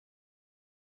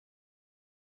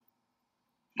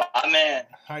Man,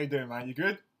 How you doing, man? You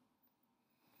good?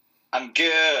 I'm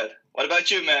good. What about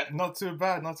you, man? Not too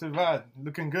bad, not too bad.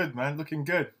 Looking good, man. Looking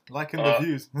good. Liking the Uh,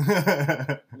 views.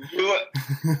 you,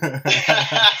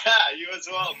 you as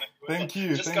well, man. You as well. Thank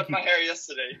you, Just thank cut you. my hair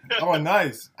yesterday. Oh,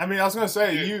 nice. I mean, I was gonna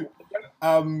say Dude, you.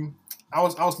 I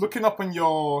was looking up on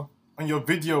your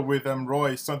video with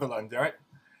Roy Sutherland, right?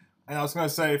 And I was gonna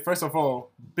say, first of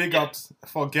all, big yeah. ups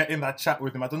for getting that chat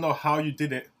with him. I don't know how you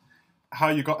did it, how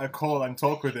you got a call and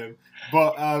talk with him,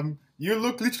 but you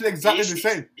look literally exactly He's, the he's,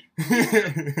 same. he's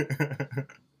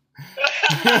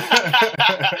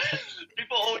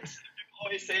people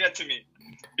always say that to me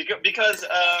because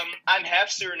I'm half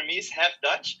Surinamese, half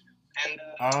Dutch, and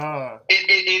Ah,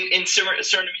 in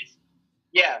Surinamese,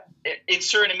 yeah, in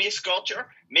Surinamese culture,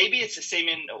 maybe it's the same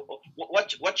in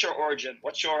what's your origin?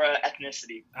 What's your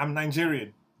ethnicity? I'm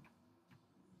Nigerian.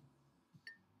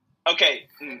 Okay,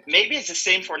 maybe it's the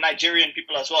same for Nigerian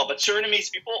people as well, but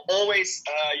Surinamese people always,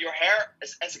 your hair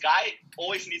as a guy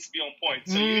always needs to be on point.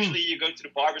 So Mm, usually you go to the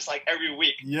barbers like every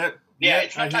week. yep, Yeah, yep,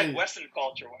 it's I not hear like you. Western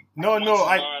culture, like No, no, once a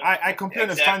I, month. I, I completely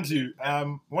understand Exactly.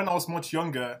 you. When I was much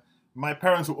younger, my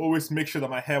parents would always make sure that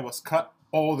my hair was cut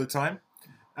all the time.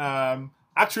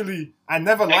 Actually, I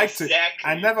never liked it.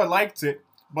 I Exactly. never liked it.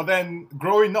 But then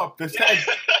growing up, they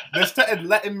started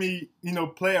letting me,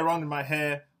 play around with my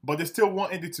hair, but they still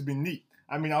wanted it to be neat.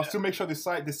 I mean, I'll Yeah, still make sure the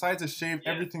sides are shaved,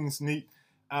 yeah, everything's neat.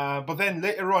 But then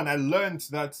later on, I learned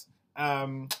that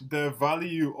the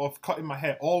value of cutting my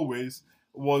hair always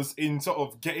was in sort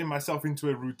of getting myself into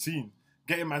a routine,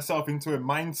 getting myself into a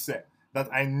mindset that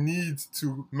I need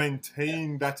to yeah,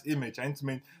 maintain that image. I need to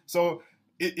maintain. So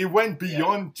it went yeah.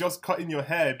 beyond just cutting your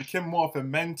hair. It became more of a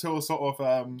mental sort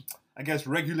of, I guess,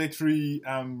 regulatory,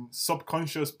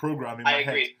 subconscious program in I my head.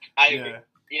 agree. I agree.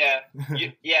 Yeah,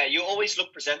 Yeah, you always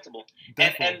look presentable. And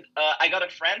definitely. I got a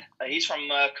friend. He's from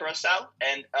Curacao,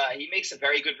 and he makes a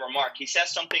very good remark. He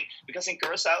says something because in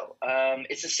Curacao,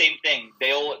 it's the same thing.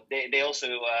 They also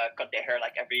cut their hair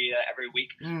like every week.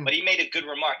 Mm, But he made a good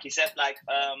remark. He said like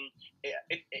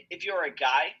if you're a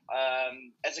guy,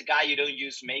 as a guy you don't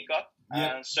use makeup.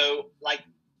 yep, So like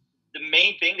the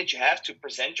main thing that you have to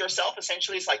present yourself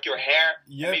essentially is like your hair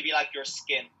and yep, maybe like your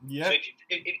skin. So yep.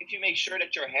 if you make sure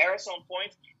that your hair is on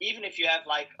point, even if you have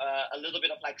like a little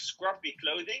bit of like scruffy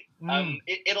clothing, Mm,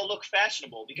 it'll look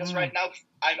fashionable because mm. right now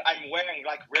I'm wearing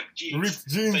like ripped jeans. Ripped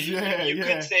So jeans, yeah, you could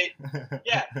yeah. say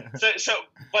yeah. So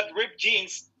but ripped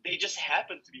jeans they just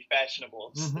happen to be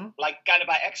fashionable, Mhm, like kind of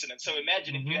by accident. So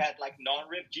imagine if you mhm. had like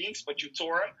non-ripped jeans, but you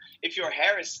tore them. If your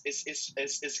hair is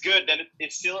good, then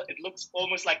it looks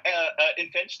almost like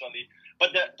intentionally.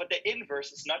 But the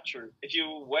inverse is not true. If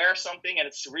you wear something and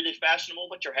it's really fashionable,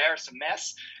 but your hair is a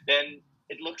mess, then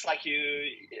it looks like you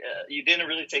didn't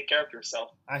really take care of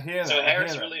yourself. I hear So that. I hair hear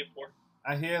is that. really important.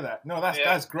 I hear that. No, that's Yeah.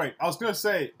 that's great. I was gonna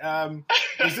say,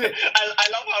 is it?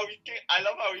 I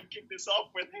love how we kick this off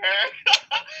with hair,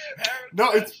 hair and No,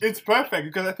 it's fashion. it's perfect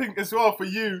because I think as well for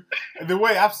you, the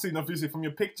way I've seen obviously from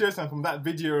your pictures and from that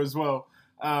video as well,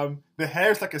 the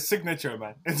hair is like a signature,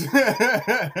 man.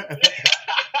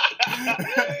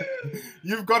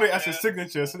 You've got it as a Yeah.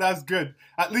 signature, so that's good.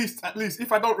 At least,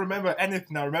 if I don't remember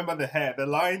anything, I remember the hair, the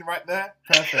line right there,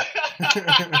 perfect.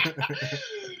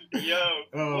 Yo,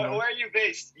 Oh man, where are you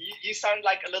based? You sound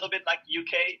like a little bit like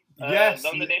UK, yes,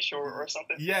 Londonish or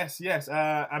something. yes, yes.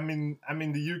 I'm in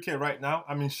the UK right now.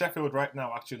 I'm in Sheffield right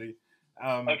now, actually.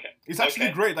 Okay, It's actually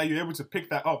okay. great that you're able to pick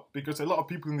that up because a lot of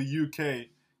people in the UK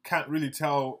can't really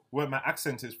tell where my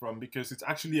accent is from because it's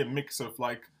actually a mix of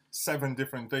like seven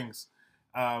different things.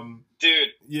 Um, Dude,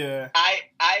 yeah. I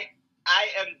I I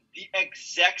am the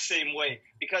exact same way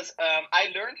because I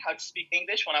learned how to speak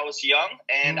English when I was young,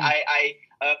 and Mm, I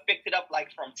picked it up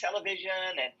like from television,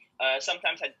 and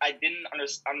sometimes I didn't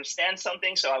understand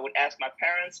something, so I would ask my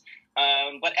parents.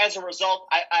 But as a result,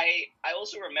 I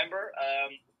also remember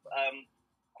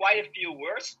quite a few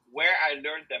words where I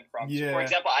learned them from. So, for yeah.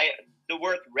 example, the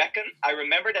word reckon. I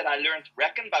remember that I learned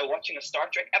reckon by watching a Star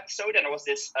Trek episode, and it was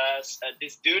this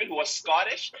dude who was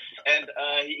Scottish, and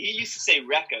he used to say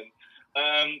reckon.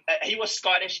 He was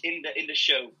Scottish in the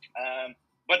show,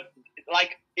 but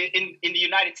like in the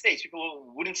United States,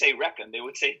 people wouldn't say reckon; they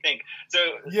would say think. So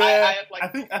I Yeah, have like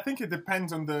I think it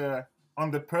depends on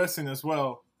the person as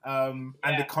well, and the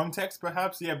yeah context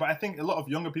perhaps. Yeah, but I think a lot of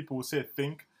younger people will say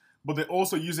think, but they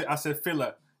also use it as a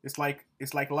filler. It's like,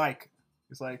 it's like,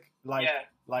 it's like yeah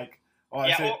like, or I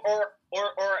yeah say, or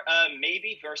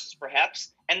maybe versus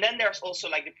perhaps, and then there's also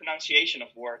like the pronunciation of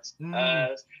words.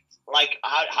 Mm. Like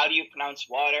how do you pronounce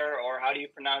water, or how do you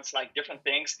pronounce like different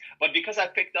things? But because I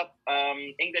picked up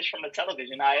English from the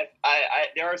television,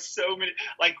 there are so many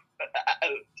like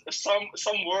some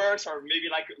words are maybe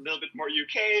like a little bit more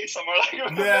UK, some are like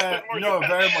a little bit more no, US.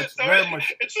 very much, So very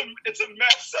much, it's a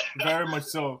mess. very much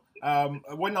so.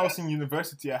 When I was in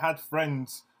university, I had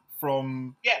friends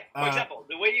from. Yeah, for example,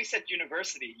 the way you said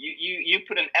university, you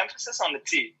put an emphasis on the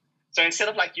T. So instead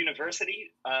of like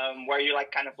university, where you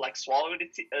like kind of like swallow the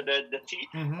T,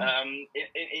 Mm-hmm.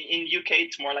 In UK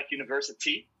it's more like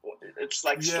university. It's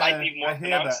like Yeah, slightly more I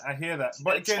hear pronounced. that. I hear that.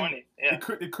 But It's again, funny. Yeah.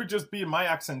 it could just be my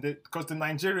accent because the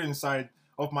Nigerian side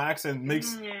of my accent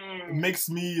makes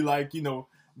me like the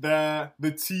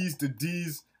T's, the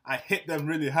D's. I hit them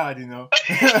really hard, Show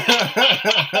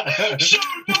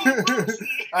no mercy.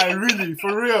 I really,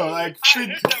 for real, like I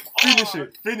hit them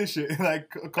hard. finish it, like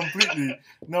completely.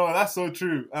 No, that's so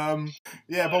true. Yeah,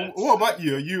 but That's- what about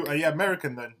you? Are you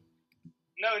American then?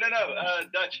 No.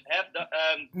 Dutch.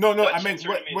 No, Dutch I mean, and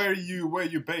Surinamese. where are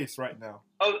you based right now?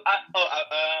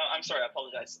 I'm sorry. I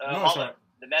apologize. No, it's Holland.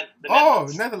 alright. The Oh,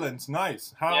 Netherlands. Netherlands,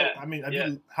 nice. How? Yeah, I mean,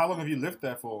 yeah. how long have you lived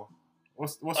there for?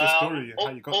 What's your story?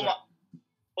 How you got there?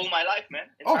 All my life, man.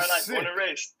 Oh, Entire life, sick. born and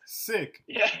raised. Sick.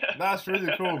 Yeah. That's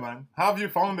really cool, man. How have you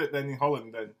found it then in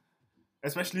Holland then?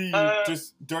 Especially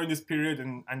just during this period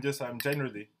and just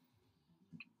generally.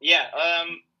 Yeah.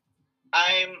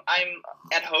 I'm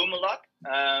at home a lot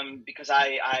because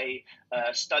I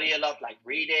study a lot, like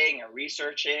reading and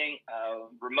researching,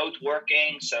 remote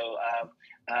working. So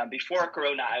before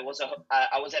Corona, I was at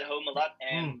home a lot,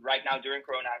 and right now during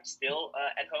Corona, I'm still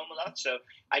at home a lot. So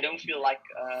I don't feel like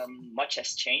much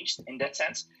has changed in that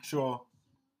sense. Sure.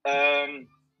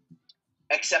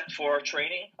 Except for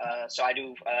training. So I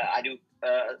do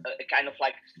a kind of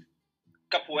like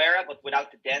capoeira, but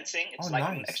without the dancing. It's like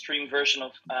nice. an extreme version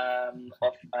of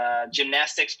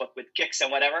gymnastics, but with kicks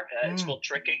and whatever. It's called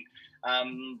tricking.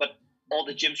 But all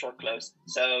the gyms were closed,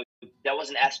 so that was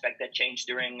an aspect that changed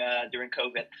during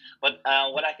COVID. But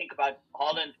what I think about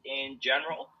Holland in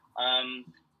general,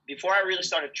 before I really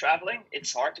started traveling,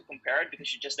 it's hard to compare it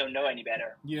because you just don't know any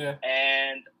better. Yeah.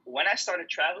 And when I started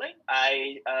traveling,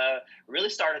 I really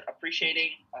started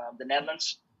appreciating the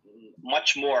Netherlands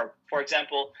much more. For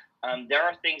example, there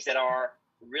are things that are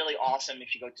really awesome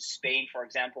if you go to Spain, for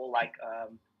example, like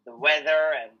the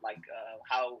weather and like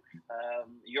how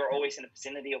you're always in the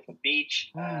vicinity of a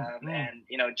beach, and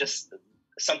just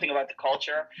something about the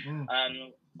culture.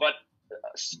 But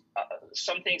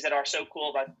some things that are so cool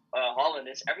about Holland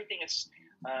is everything is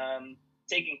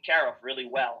taken care of really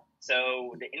well.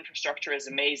 So the infrastructure is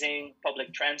amazing,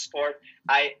 public transport.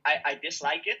 I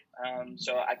dislike it,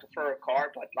 so I prefer a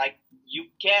car, but like you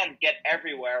can get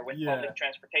everywhere with public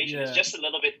transportation. Yeah. It's just a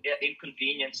little bit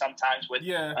inconvenient sometimes with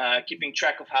keeping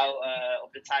track of how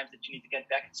of the times that you need to get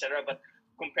back, etc. But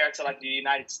compared to like the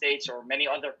United States or many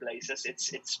other places,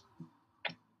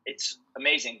 it's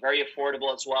amazing, very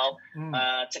affordable as well.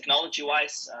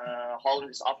 Technology-wise,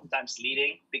 Holland is oftentimes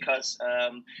leading because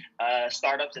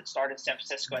startups that start in San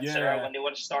Francisco, etc., when they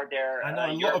want to start their I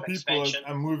know a lot of people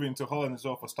are moving to Holland as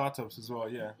well for startups as well.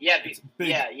 Yeah, it's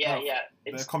big.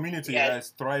 The community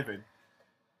is thriving.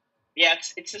 Yeah,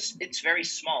 it's very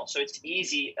small, so it's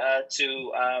easy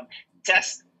to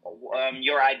test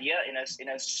your idea in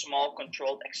a small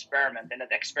controlled experiment, and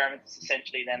that experiment is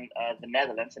essentially then the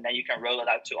Netherlands, and then you can roll it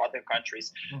out to other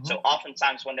countries. So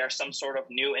oftentimes when there's some sort of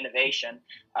new innovation,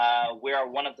 we are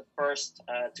one of the first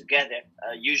to get it,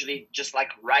 usually just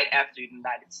like right after the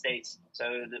United States.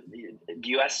 So the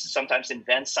US sometimes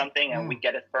invents something and we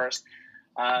get it first,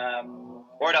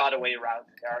 or the other way around.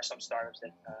 There are some startups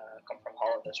that come from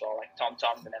Holland as well, like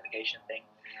TomTom, the navigation thing.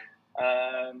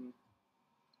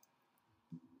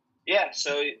 It's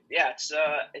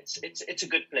a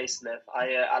good place to live.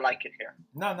 I like it here.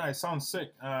 No, it sounds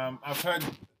sick. I've heard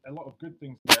a lot of good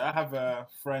things. I have a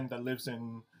friend that lives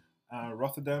in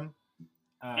Rotterdam,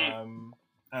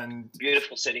 and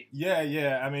beautiful city.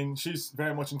 Yeah. I mean, she's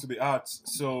very much into the arts,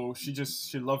 so she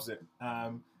loves it.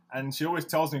 And she always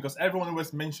tells me, because everyone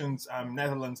always mentions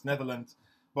Netherlands,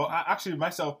 but I actually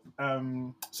myself,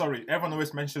 everyone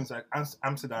always mentions like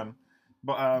Amsterdam,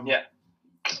 but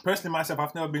personally myself,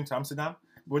 I've never been to Amsterdam.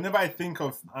 Whenever I think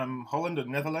of Holland or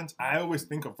Netherlands, I always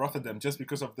think of Rotterdam, just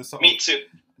because of the sort Me too.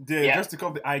 Just because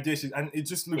of the idea, and it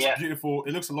just looks beautiful.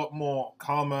 It looks a lot more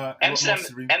calmer.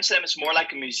 Amsterdam is more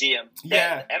like a museum.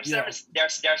 Amsterdam is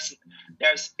there's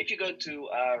if you go to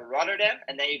Rotterdam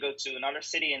and then you go to another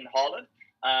city in Holland,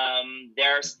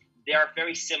 there's they are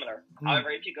very similar. Mm.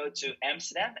 However, if you go to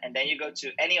Amsterdam and then you go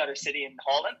to any other city in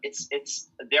Holland,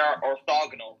 they are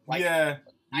orthogonal. Like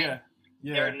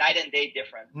they're night and day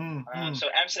different. So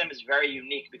Amsterdam is very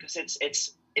unique because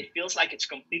it feels like it's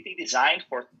completely designed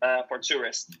for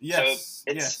tourists. Yes.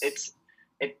 So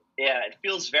it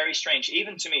feels very strange.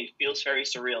 Even to me, it feels very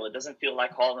surreal. It doesn't feel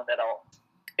like Holland at all.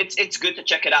 It's good to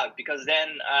check it out because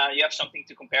then you have something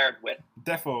to compare it with.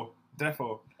 Defo.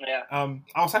 Yeah.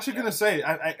 I was actually gonna say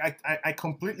I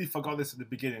completely forgot this at the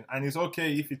beginning, and it's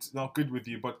okay if it's not good with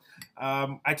you, but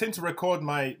I tend to record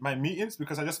my meetings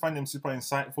because I just find them super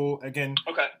insightful. Again,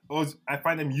 I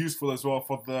find them useful as well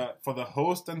for the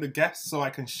host and the guests, so I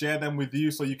can share them with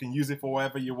you, so you can use it for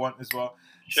whatever you want as well.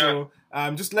 Sure.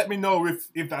 So just let me know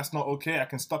if that's not okay. I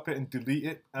can stop it and delete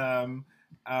it.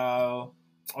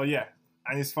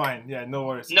 And it's fine. Yeah, no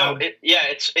worries. No,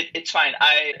 it's fine.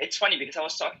 It's funny because I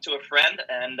was talking to a friend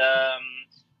and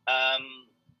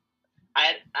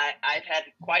I've had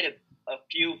quite a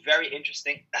few very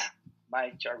interesting. My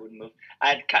chair wouldn't move. I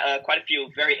had quite a few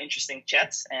very interesting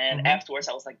chats, and afterwards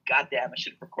I was like, "God damn, I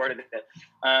should have recorded it."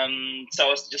 So I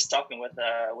was just talking with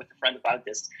a friend about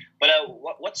this. But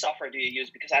what software do you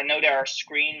use? Because I know there are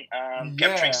screen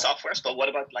capturing softwares, but what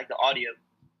about like the audio?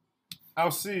 I'll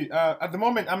see. At the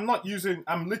moment, I'm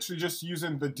literally just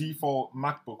using the default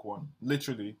MacBook one.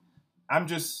 Literally. I don't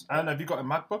know, have you got a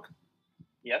MacBook?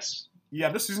 Yes. Yeah,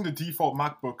 I'm just using the default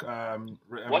MacBook.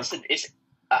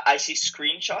 I see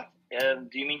screenshot.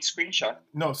 Do you mean screenshot?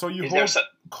 No, so you hold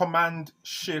Command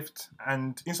Shift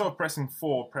and instead of pressing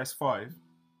 4, press 5.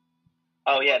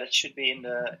 Oh yeah, that should be in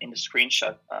the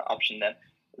screenshot option then.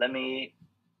 Let me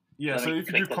so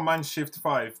if you do Command Shift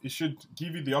 5, it should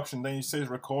give you the option. Then it says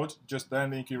record just there,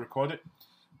 and then you can record it.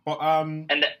 But and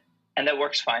that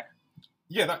works fine.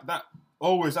 Yeah, that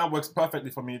works perfectly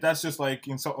for me. That's just like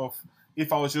in sort of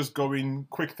if I was just going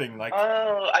quick thing like.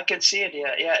 Oh, I can see it.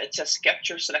 Yeah. It says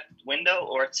capture selected window,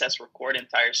 or it says record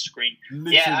entire screen.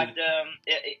 Literally. Yeah, I have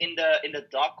in the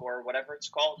dock or whatever it's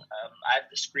called. I have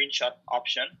the screenshot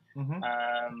option.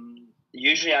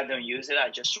 Usually I don't use it.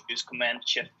 I just use Command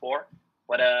Shift 4.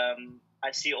 But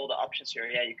I see all the options here.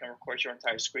 Yeah, you can record your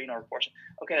entire screen or a portion.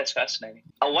 Okay, that's fascinating.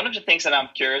 One of the things that I'm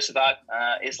curious about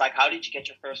is like, how did you get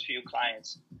your first few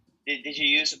clients? Did you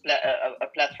use a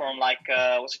platform like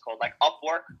what's it called, like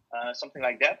Upwork, something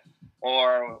like that,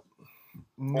 or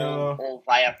no, all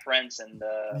via friends and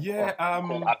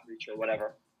cold outreach or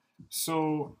whatever?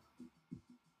 So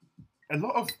a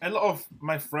lot of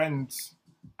my friends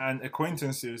and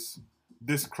acquaintances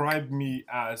describe me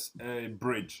as a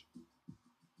bridge.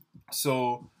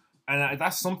 So, and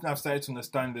that's something I've started to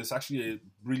understand. There's actually a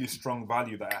really strong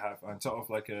value that I have, and sort of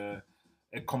like a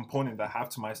component that I have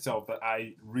to myself that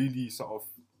I really sort of,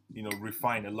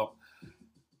 refine a lot.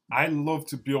 I love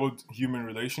to build human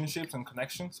relationships and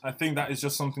connections. I think that is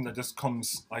just something that just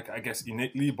comes, like, I guess,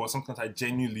 innately, but something that I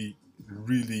genuinely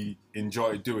really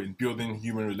enjoy doing, building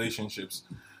human relationships.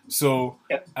 So,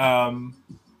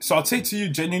 So I'll say to you,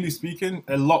 genuinely speaking,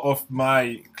 a lot of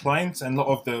my clients and a lot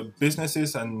of the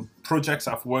businesses and projects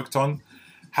I've worked on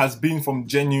has been from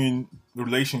genuine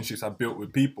relationships I've built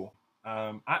with people.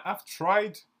 I've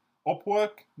tried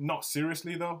Upwork, not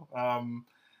seriously though,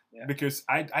 because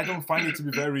I don't find it to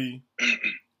be very,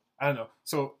 I don't know.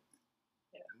 So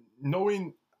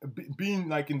being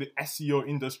like in the SEO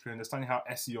industry, understanding how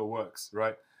SEO works,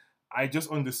 right? I just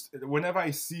understand, whenever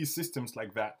I see systems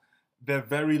like that, they're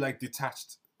very like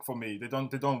detached for me. They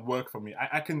don't work for me.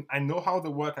 I know how they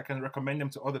work. I can recommend them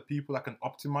to other people. I can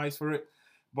optimize for it,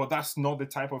 but that's not the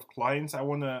type of clients I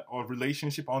want to, or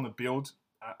relationship I want to build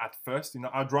at first.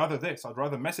 I'd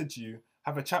rather message you,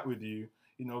 have a chat with you,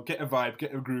 get a vibe,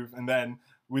 get a groove, and then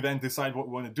we decide what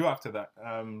we want to do after that.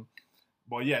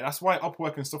 But yeah, that's why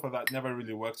Upwork and stuff like that never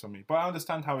really works for me. But I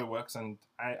understand how it works, and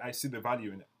I see the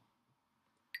value in it.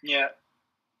 Yeah.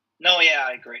 No, yeah,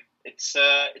 I agree. It's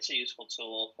a useful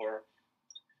tool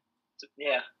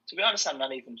to be honest, I'm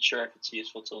not even sure if it's a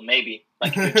useful tool. Maybe,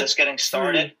 like, if you're just getting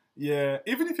started. Yeah,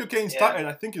 even if you're getting started,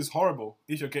 I think it's horrible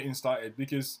if you're getting started,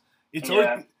 because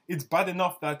it's bad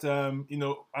enough that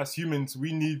as humans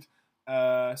we need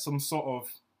some sort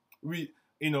of we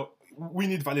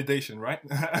need validation, right?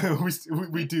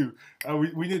 we do.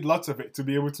 We need lots of it to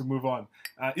be able to move on.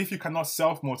 If you cannot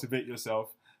self-motivate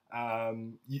yourself,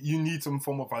 you need some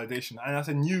form of validation. And as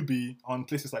a newbie on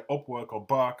places like Upwork or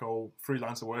Bark or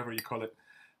Freelance or whatever you call it,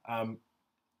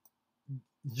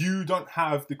 you don't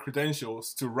have the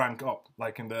credentials to rank up,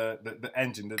 like in the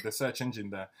engine, the search engine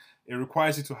there. It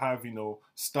requires you to have,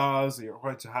 stars, it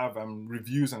requires you to have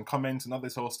reviews and comments and all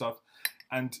this whole stuff.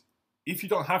 And if you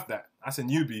don't have that as a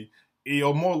newbie,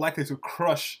 you're more likely to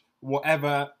crush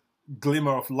whatever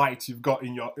glimmer of light you've got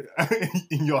in your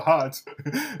in your heart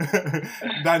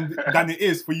than it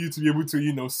is for you to be able to,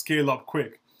 you know, scale up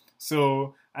quick.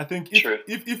 So I think True.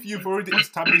 if you've already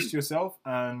established yourself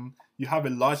and you have a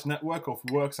large network of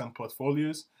works and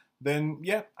portfolios, then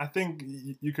yeah, I think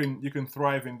you can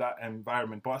thrive in that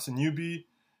environment. But as a newbie,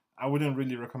 I wouldn't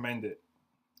really recommend it.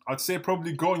 I'd say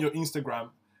probably go on your Instagram,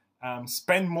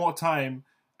 spend more time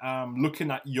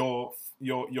looking at your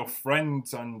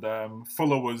friends and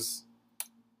followers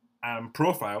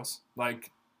profiles.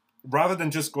 Like, rather than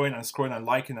just going and scrolling and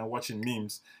liking and watching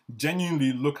memes,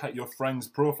 genuinely look at your friends'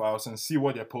 profiles and see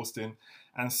what they're posting,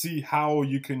 and see how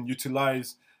you can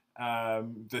utilize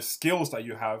the skills that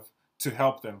you have to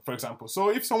help them. For example, so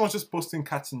if someone's just posting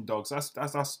cats and dogs, that's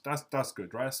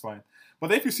good, right? That's fine.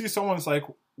 But if you see someone's like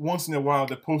once in a while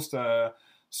they post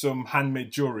some handmade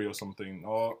jewelry or something,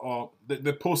 or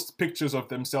they post pictures of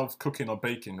themselves cooking or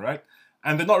baking, right?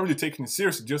 And they're not really taking it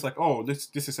seriously, just like, oh, this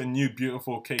is a new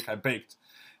beautiful cake I baked.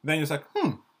 Then it's like,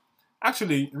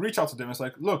 actually reach out to them. It's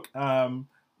like, look,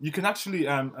 you can actually,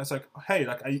 it's like, hey,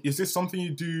 like, is this something you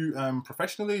do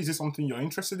professionally? Is this something you're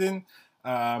interested in?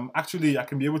 Actually, I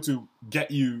can be able to get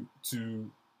you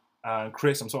to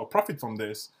create some sort of profit from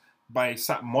this by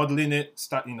start modeling it,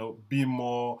 start, you know, being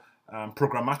more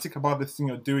programmatic about the thing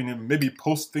you're doing, and maybe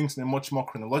post things in a much more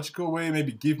chronological way,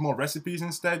 maybe give more recipes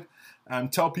instead,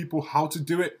 and tell people how to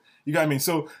do it. You get what I mean?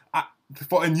 So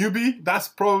for a newbie, that's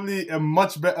probably a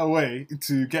much better way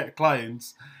to get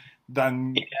clients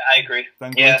than I agree.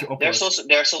 Than going to Upwork.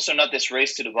 There's also not this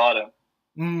race to the bottom,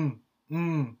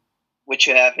 mm, which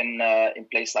you have in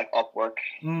place like Upwork,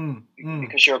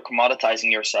 because you're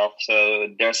commoditizing yourself. So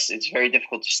it's very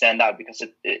difficult to stand out, because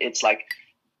it's like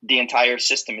the entire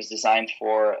system is designed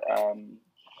for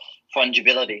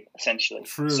fungibility, essentially.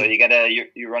 True. So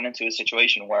you run into a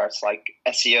situation where it's like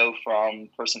SEO from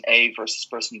person A versus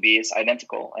person B is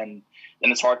identical, and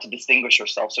then it's hard to distinguish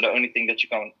yourself. So the only thing that you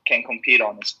can compete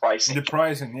on is pricing. The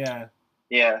pricing, yeah.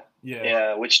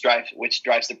 Yeah, which drives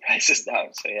the prices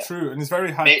down. So yeah. True, and it's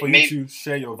very hard for you to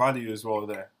share your value as well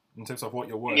there in terms of what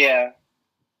you're worth. Yeah.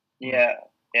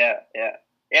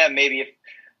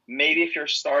 Maybe if you're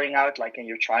starting out, like, and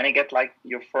you're trying to get like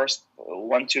your first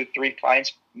 1, 2, 3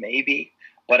 clients, maybe.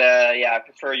 But I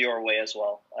prefer your way as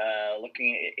well.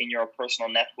 Looking in your personal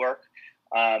network,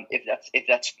 if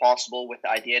that's possible with the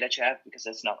idea that you have, because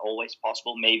that's not always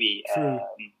possible. Maybe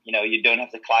you don't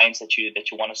have the clients that you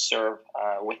want to serve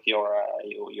with your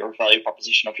value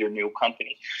proposition of your new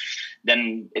company.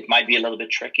 Then it might be a little bit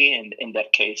tricky. And in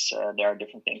that case, there are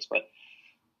different things, but.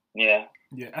 Yeah,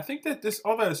 I think that there's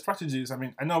other strategies. I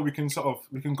mean, I know we can go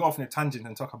off on a tangent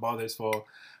and talk about this for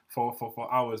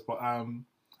hours, but I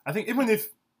think even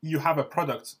if you have a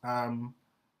product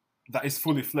that is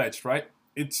fully fledged, right?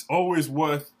 It's always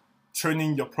worth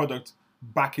turning your product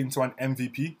back into an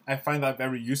MVP. I find that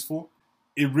very useful.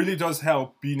 It really does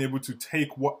help being able to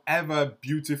take whatever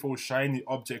beautiful, shiny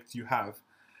object you have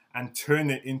and turn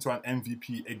it into an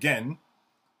MVP again,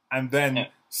 and then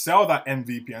sell that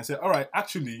MVP and say, all right,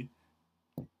 actually,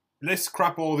 let's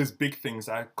scrap all these big things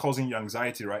that are causing you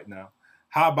anxiety right now.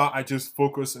 How about I just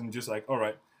focus and just like, all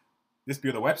right, let's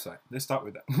build a website. Let's start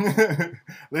with that.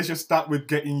 Let's just start with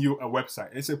getting you a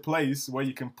website. It's a place where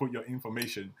you can put your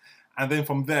information. And then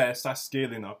from there, start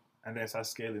scaling up, and then start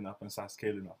scaling up and start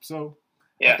scaling up. So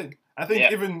I think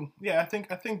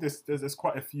there's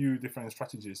quite a few different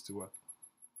strategies to work.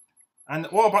 And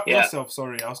what about yourself?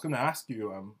 Sorry, I was going to ask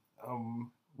you,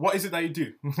 what is it that you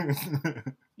do?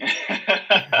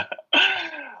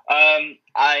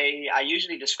 I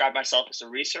usually describe myself as a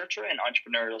researcher in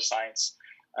entrepreneurial science.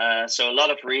 So a lot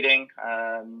of reading,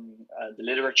 the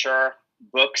literature,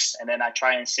 books, and then I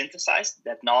try and synthesize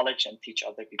that knowledge and teach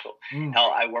other people.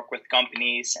 How I work with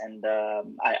companies, and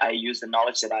I use the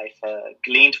knowledge that I've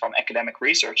gleaned from academic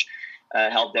research,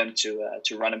 help them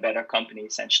to run a better company,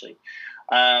 essentially.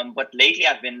 But lately,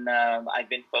 I've been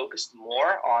focused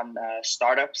more on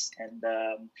startups, and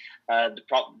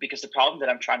because the problem that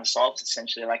I'm trying to solve is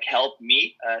essentially like helped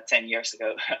me 10 years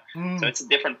ago. So it's a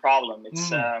different problem.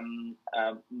 It's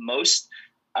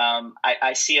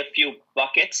I see a few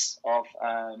buckets of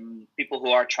people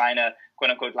who are trying to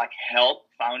quote unquote like help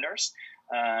founders.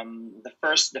 The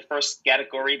first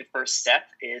category, the first set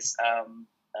is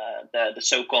the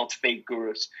so-called fake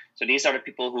gurus. So these are the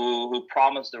people who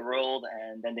promise the world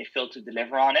and then they fail to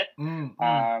deliver on it,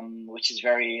 which is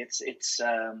very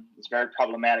very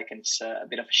problematic, and it's a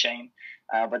bit of a shame.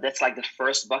 But that's like the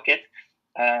first bucket.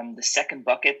 The second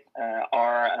bucket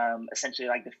are essentially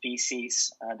like the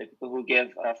VCs, the people who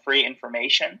give free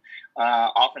information.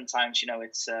 Oftentimes,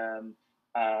 it's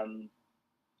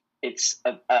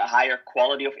a higher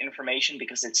quality of information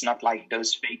because it's not like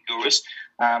those fake gurus.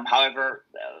 However,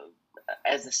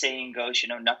 as the saying goes,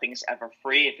 nothing is ever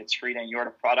free. If it's free, then you're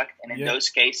the product. And in those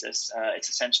cases, it's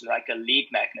essentially like a lead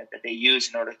magnet that they use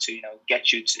in order to,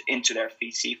 get you into their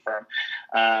VC firm.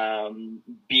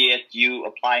 Be it you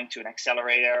applying to an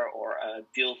accelerator or a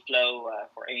deal flow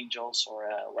for angels or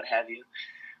what have you.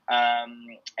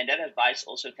 And that advice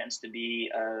also tends to be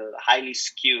highly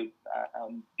skewed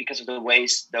because of the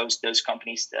ways those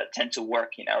companies tend to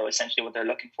work. Essentially what they're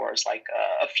looking for is like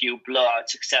a few blowout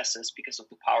successes because of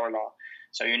the power law.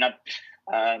 So you're not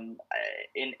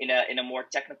in a more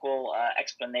technical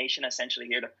explanation. Essentially,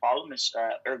 here the problem is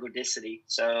ergodicity.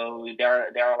 So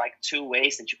there are like two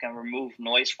ways that you can remove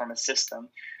noise from a system.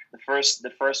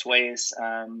 The first way is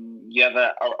you have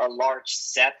a large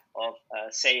set of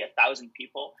say 1,000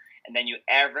 people, and then you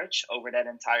average over that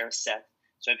entire set.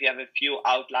 So if you have a few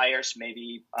outliers,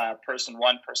 maybe person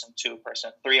 1, person 2,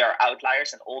 person 3 are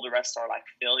outliers, and all the rest are like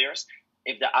failures.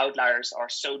 If the outliers are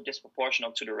so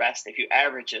disproportional to the rest, if you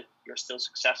average it, you're still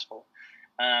successful.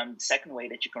 The second way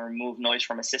that you can remove noise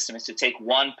from a system is to take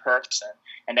one person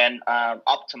and then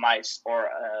optimize or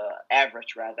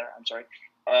average rather.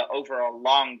 Over a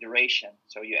long duration.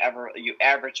 So you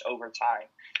average over time.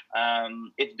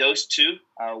 If those two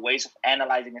ways of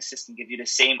analyzing a system give you the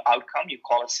same outcome, you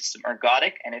call a system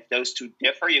ergodic. And if those two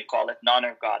differ, you call it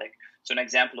non-ergodic. So an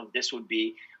example of this would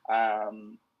be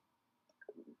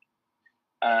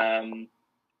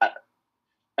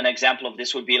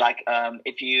like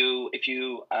if you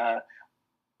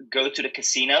go to the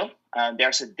casino,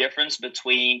 there's a difference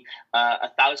between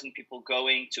 1,000 people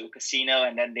going to a casino,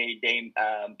 and then they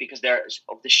because there's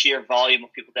of the sheer volume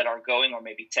of people that are going, or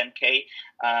maybe 10K,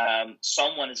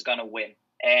 someone is gonna win.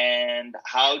 And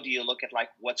how do you look at like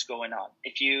what's going on?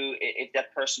 If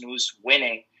that person who's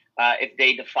winning, if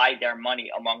they divide their money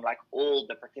among like all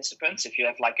the participants, if you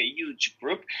have like a huge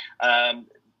group,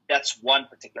 that's one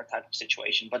particular type of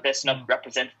situation, but that's not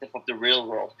representative of the real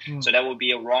world. So that would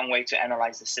be a wrong way to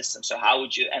analyze the system. So how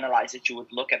would you analyze it? You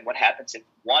would look at what happens if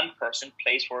one person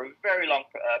plays for a very long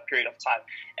period of time.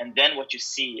 And then what you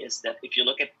see is that if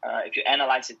you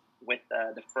analyze it with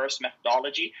the first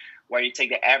methodology, where you take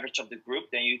the average of the group,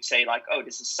 then you'd say like, oh,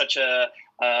 this is such a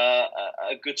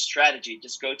good strategy.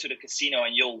 Just go to the casino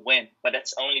and you'll win. But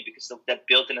that's only because of that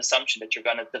built-in assumption that you're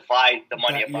going to divide the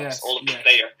money amongst all of the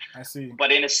players. I see. But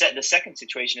the second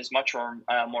situation is much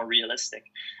more realistic.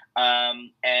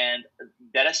 And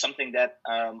that is something that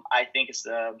I think is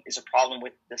a problem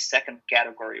with the second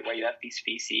category, where you have these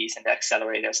VCs and the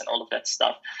accelerators and all of that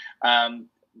stuff.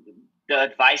 The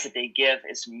advice that they give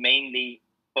is mainly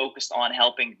focused on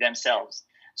helping themselves.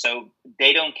 So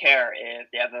they don't care if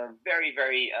they have a very,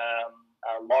 very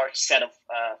large set of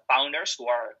founders who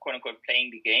are quote unquote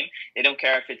playing the game. They don't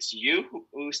care if it's you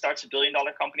who starts a $1 billion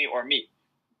company or me,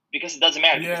 because it doesn't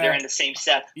matter because they're in the same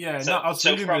set.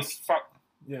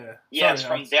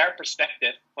 From their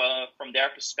perspective,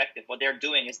 what they're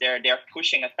doing is they're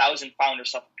pushing 1,000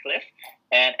 founders off a cliff,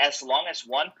 and as long as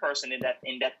one person in that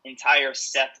entire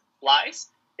set flies,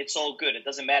 it's all good. It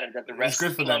doesn't matter that the rest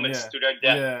plummets to their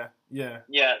death.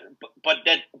 But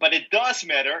it does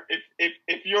matter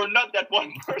if you're not that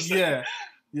one person. Then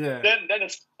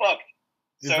it's fucked.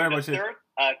 So the third,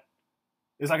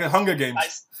 it's like a Hunger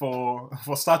Games for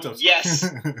startups. Yes,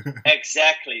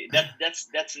 exactly. That's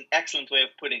an excellent way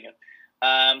of putting it.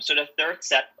 So the third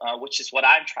set, which is what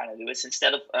I'm trying to do, is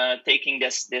instead of taking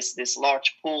this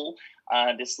large pool,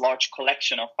 this large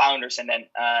collection of founders, and then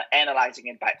analyzing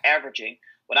it by averaging,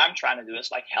 what I'm trying to do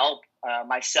is like help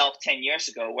myself 10 years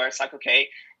ago, where it's like, okay,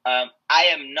 I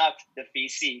am not the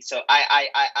VC, so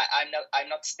I'm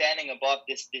not standing above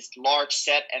this large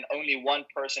set, and only one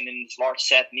person in this large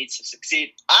set needs to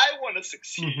succeed. I want to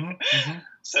succeed.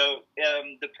 So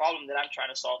the problem that I'm trying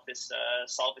to solve is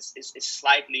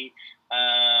slightly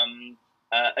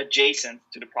adjacent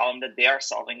to the problem that they are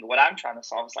solving. What I'm trying to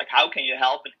solve is like, how can you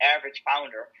help an average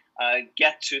founder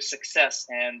get to success?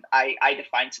 And I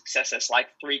define success as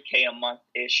like 3K a month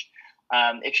ish.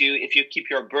 If you keep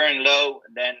your burn low,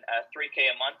 then 3K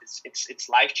a month it's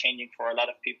life changing for a lot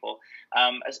of people.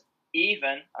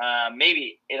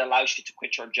 Maybe it allows you to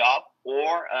quit your job,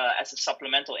 or as a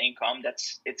supplemental income.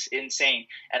 It's insane.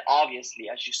 And obviously,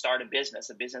 as you start a business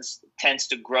tends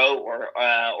to grow or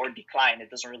decline. It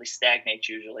doesn't really stagnate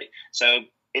usually. So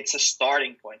it's a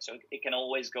starting point. So it can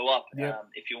always go up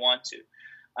if you want to.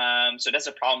 So that's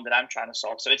a problem that I'm trying to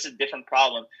solve. So it's a different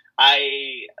problem.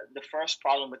 The first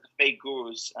problem with the fake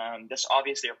gurus, that's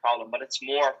obviously a problem, but it's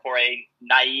more for a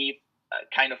naive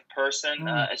kind of person,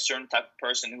 a certain type of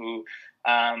person who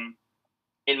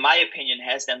in my opinion,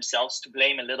 has themselves to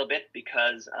blame a little bit,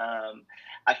 because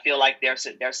I feel like there's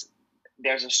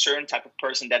a certain type of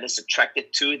person that is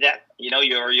attracted to that. You know,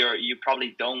 you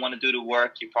probably don't want to do the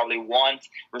work. You probably want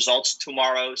results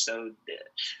tomorrow. So,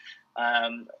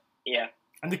 yeah.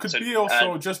 And it could be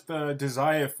also just the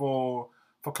desire for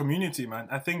community, man.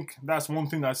 I think that's one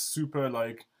thing that's super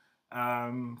like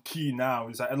key now,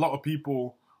 is that a lot of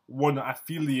people want to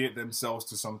affiliate themselves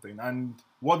to something, and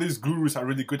what these gurus are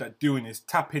really good at doing is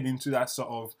tapping into that sort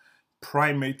of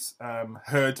primate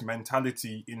herd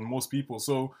mentality in most people.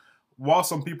 So while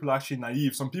some people are actually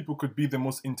naive, some people could be the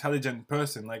most intelligent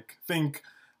person. Like think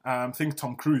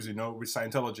Tom Cruise, you know, with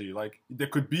Scientology. Like they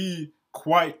could be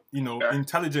quite, you know,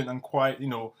 intelligent and quite, you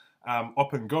know,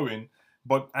 up and going.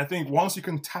 But I think once you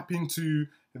can tap into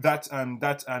that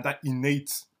that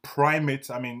innate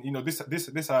primate, I mean, you know,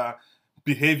 this are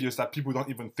behaviors that people don't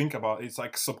even think about. It's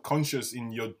like subconscious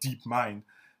in your deep mind.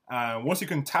 Once you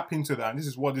can tap into that, and this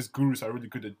is what these gurus are really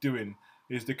good at doing,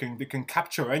 is they can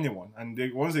capture anyone, and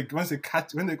once they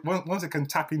can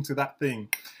tap into that thing,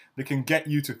 they can get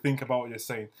you to think about what you're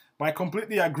saying. But I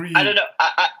completely agree. I don't know.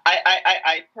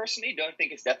 I personally don't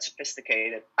think it's that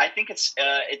sophisticated. I think it's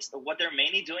what they're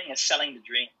mainly doing is selling the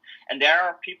dream, and there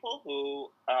are people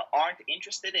who aren't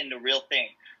interested in the real thing.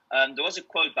 There was a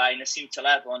quote by Nassim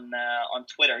Taleb on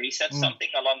Twitter. He said something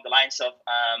along the lines of,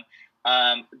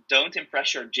 don't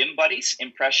impress your gym buddies,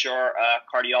 impress your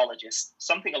cardiologist,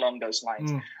 something along those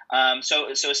lines. So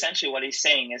essentially what he's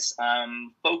saying is,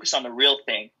 focus on the real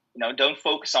thing. You know, don't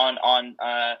focus on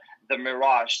the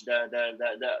mirage, the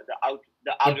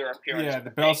outer appearance. Yeah,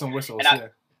 the bells and whistles.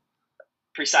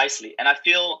 Precisely. And I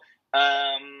feel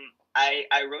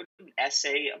I wrote an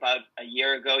essay about a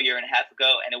year and a half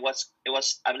ago, and it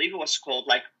was I believe it was called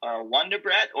like Wonder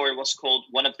Bread, or it was called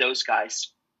One of Those Guys.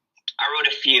 I wrote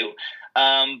a few,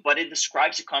 but it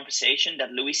describes a conversation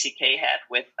that Louis C.K. had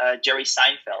with Jerry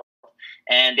Seinfeld.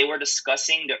 And they were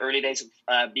discussing the early days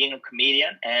of being a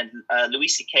comedian. And Louis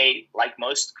C.K., like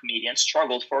most comedians,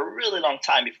 struggled for a really long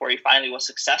time before he finally was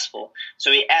successful.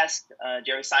 So he asked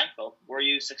Jerry Seinfeld, were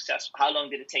you successful? How long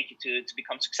did it take you to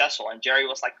become successful? And Jerry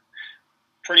was like,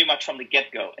 pretty much from the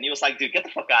get-go. And he was like, dude, get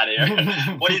the fuck out of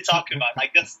here. What are you talking about?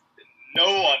 Like, that's,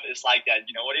 no one is like that.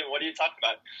 You know, what are you talking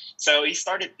about? So he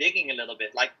started digging a little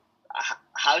bit. Like,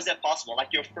 how is that possible? Like,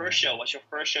 was your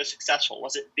first show successful?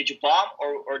 Did you bomb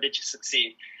or did you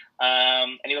succeed?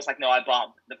 And he was like, no, I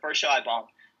bombed. The first show I bombed.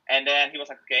 And then he was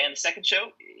like, okay. And the second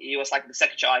show, he was like, the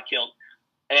second show I killed.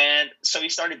 And so he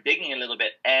started digging a little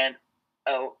bit. And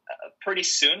pretty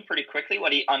quickly,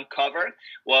 what he uncovered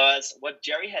was what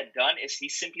Jerry had done is he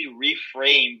simply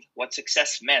reframed what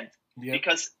success meant. Yep.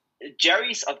 Because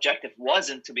Jerry's objective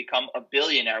wasn't to become a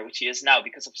billionaire, which he is now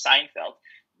because of Seinfeld.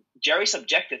 Jerry's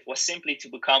objective was simply to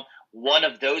become one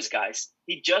of those guys.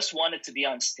 He just wanted to be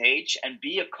on stage and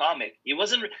be a comic. He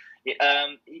wasn't.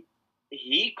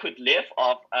 He could live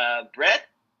off bread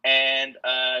and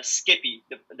Skippy,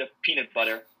 the peanut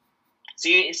butter.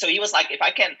 So he was like, if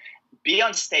I can be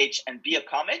on stage and be a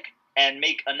comic and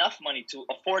make enough money to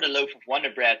afford a loaf of Wonder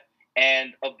Bread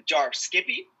and a jar of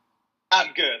Skippy,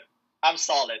 I'm good. I'm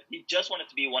solid. He just wanted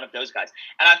to be one of those guys.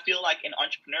 And I feel like in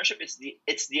entrepreneurship,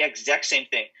 it's the exact same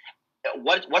thing.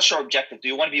 What's your objective? Do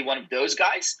you want to be one of those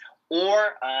guys?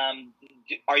 Or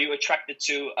are you attracted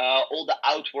to all the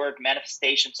outward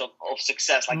manifestations of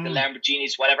success, like the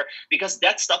Lamborghinis, whatever? Because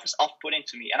that stuff is off-putting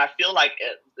to me. And I feel like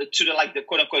to the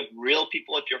quote-unquote real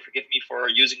people, if you'll forgive me for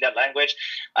using that language,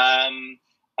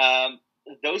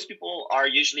 those people are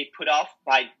usually put off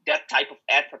by that type of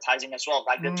advertising as well,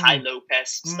 like the Ty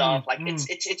Lopez stuff. Like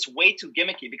it's way too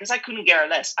gimmicky, because I couldn't care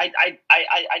less. I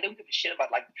don't give a shit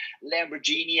about like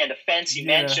Lamborghini and the fancy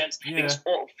mansions. Because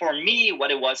for me, what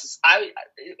it was is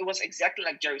it was exactly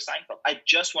like Jerry Seinfeld. I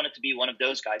just wanted to be one of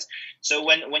those guys. So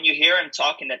when you hear him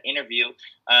talk in that interview,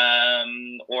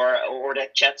 or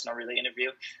that chat's not really interview,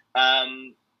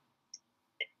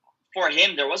 for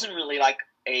him there wasn't really like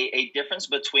a difference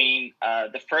between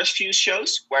the first few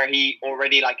shows where he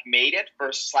already like made it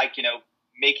versus like, you know,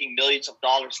 making millions of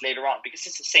dollars later on, because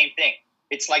it's the same thing.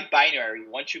 It's like binary.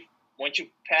 Once you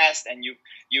passed and you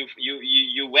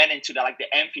went into the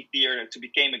amphitheater to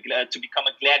become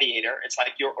a gladiator, it's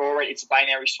like it's a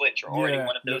binary switch. You're already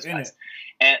one of those guys.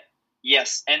 And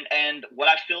yes, and what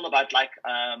I feel about like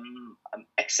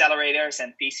accelerators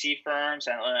and VC firms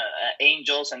and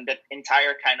angels and that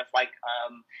entire kind of like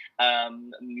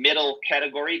middle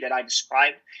category that I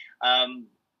described,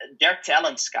 they're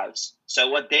talent scouts. So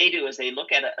what they do is they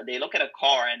look at a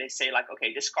car and they say like,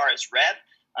 okay, this car is red.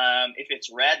 If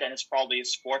it's red, then it's probably a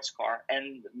sports car,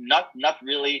 and not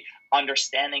really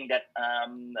understanding that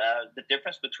the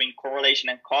difference between correlation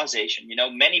and causation. You know,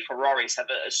 many Ferraris have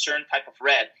a certain type of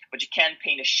red, but you can't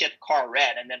paint a shit car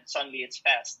red and then suddenly it's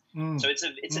fast. So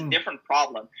it's a different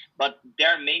problem. But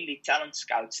they're mainly talent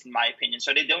scouts, in my opinion.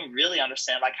 So they don't really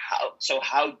understand like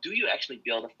how do you actually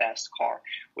build a fast car,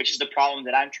 which is the problem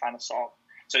that I'm trying to solve.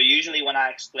 So usually when I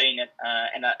explain it,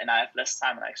 and I have less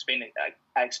time, and I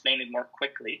explain it more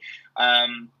quickly.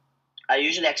 I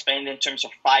usually explain it in terms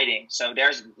of fighting. So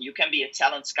you can be a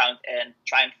talent scout and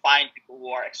try and find people who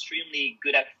are extremely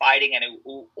good at fighting and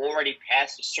who already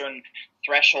passed a certain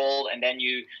threshold, and then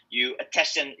you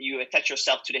attach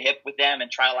yourself to the hip with them and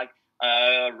try to like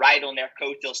ride on their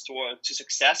coattails to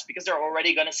success, because they're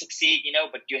already going to succeed, you know,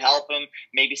 but you help them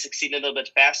maybe succeed a little bit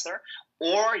faster.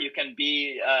 Or you can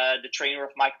be the trainer of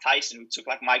Mike Tyson, who took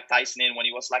like Mike Tyson in when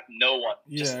he was like no one,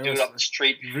 just a dude off the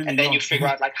street. Really and then young. you figure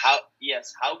out like how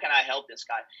can I help this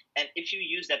guy? And if you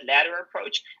use that ladder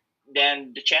approach,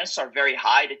 then the chances are very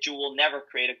high that you will never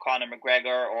create a Conor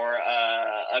McGregor or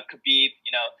a Khabib,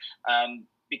 you know,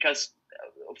 because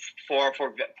for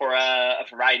a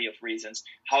variety of reasons.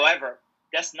 However,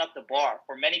 that's not the bar.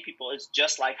 For many people, it's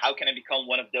just like, how can I become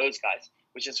one of those guys?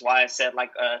 Which is why I said like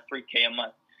 $3K a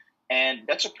month. And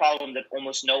that's a problem that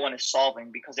almost no one is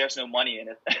solving because there's no money in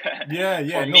it.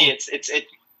 For me, it's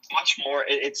much more.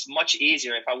 It's much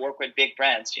easier if I work with big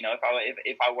brands. You know,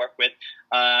 if I work with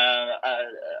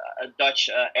a Dutch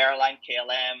airline,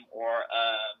 KLM, or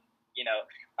you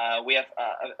know, we have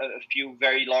a few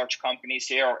very large companies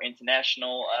here, or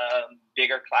international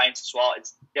bigger clients as well.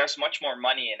 There's much more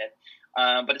money in it.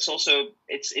 But it's also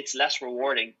it's less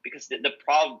rewarding because the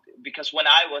problem, because when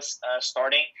I was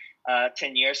starting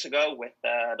 10 years ago with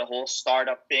the whole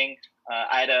startup thing,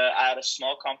 I had a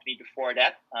small company before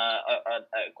that,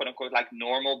 a quote unquote like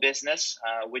normal business,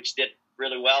 which did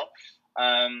really well.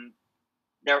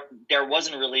 There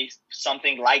wasn't really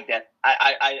something like that.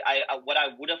 What I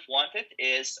would have wanted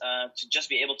is to just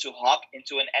be able to hop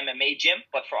into an MMA gym,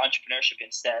 but for entrepreneurship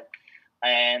instead,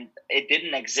 and it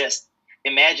didn't exist.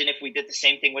 Imagine if we did the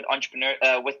same thing with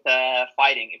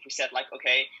fighting. If we said like,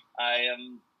 okay,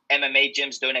 MMA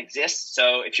gyms don't exist,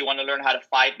 so if you want to learn how to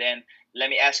fight, then let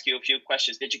me ask you a few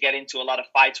questions. Did you get into a lot of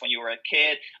fights when you were a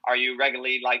kid? Are you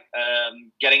regularly like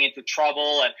getting into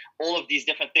trouble and all of these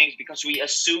different things? Because we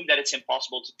assume that it's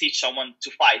impossible to teach someone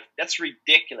to fight. That's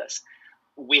ridiculous.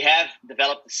 We have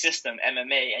developed a system,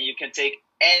 MMA, and you can take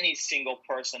any single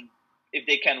person. If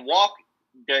they can walk,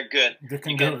 they're good. You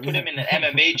can put them in an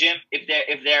MMA gym. If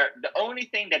they're the only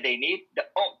thing that they need,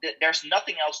 there's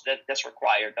nothing else that's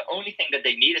required. The only thing that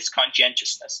they need is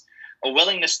conscientiousness, a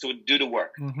willingness to do the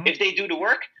work. Mm-hmm. If they do the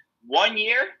work, 1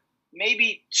 year,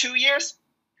 maybe 2 years,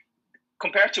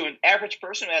 compared to an average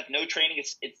person who had no training,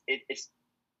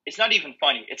 it's not even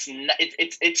funny.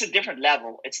 It's a different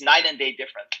level. It's night and day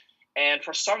different. And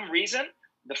for some reason,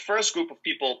 the first group of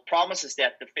people promises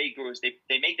that, the fake gurus, they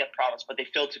make that promise, but they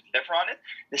fail to deliver on it.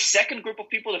 The second group of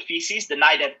people, the VCs,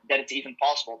 deny that it's even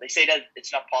possible. They say that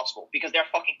it's not possible because they're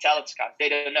fucking talent scouts. They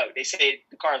don't know. They say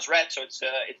the car is red, so it's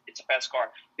a fast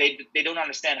car. They don't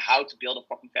understand how to build a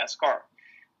fucking fast car.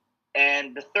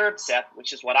 And the third set,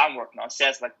 which is what I'm working on,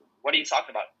 says like, what are you talking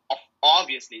about?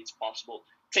 Obviously, it's possible.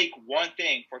 Take one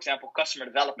thing, for example, customer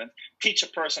development, teach a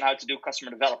person how to do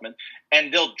customer development,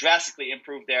 and they'll drastically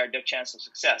improve their chance of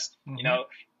success. Mm-hmm. You know,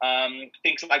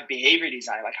 things like behavior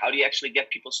design, like how do you actually get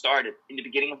people started? In the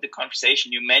beginning of the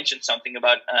conversation, you mentioned something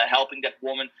about helping that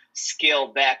woman scale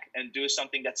back and do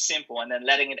something that's simple and then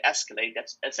letting it escalate.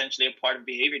 That's essentially a part of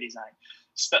behavior design.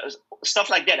 Stuff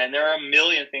like that. And there are a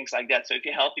million things like that. So if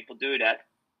you help people do that,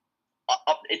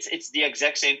 it's the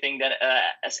exact same thing that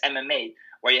as MMA,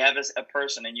 where you have a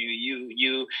person and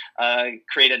you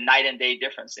create a night and day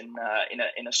difference in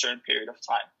a certain period of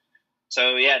time.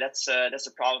 So yeah, that's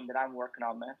a problem that I'm working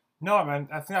on, man. No, man,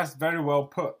 I think that's very well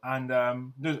put. And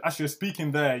as you're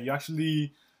speaking there, you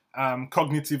actually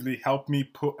cognitively helped me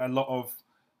put a lot of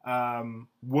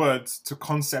words to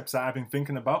concepts that I've been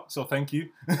thinking about. So thank you.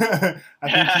 I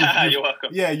think you're welcome.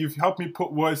 Yeah, you've helped me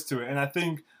put words to it, and I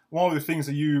think one of the things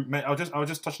that you I'll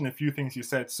just touch on a few things you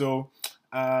said. So.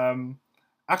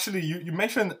 Actually, you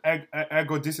mentioned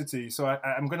ergodicity, so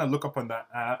I'm going to look up on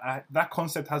that. That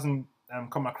concept hasn't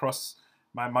come across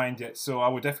my mind yet, so I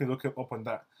would definitely look up on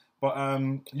that. But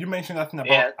you mentioned that thing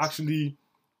about actually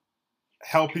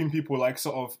helping people, like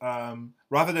sort of,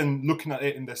 rather than looking at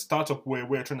it in the startup way,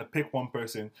 where you're trying to pick one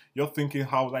person, you're thinking,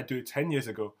 how would I do it 10 years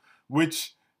ago?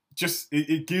 Which just,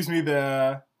 it gives me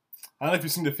the I don't know if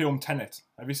you've seen the film Tenet.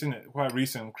 Have you seen it? Quite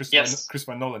recent, Yes.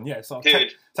 Christopher Nolan. Yeah, it's like,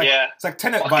 Dude, it's like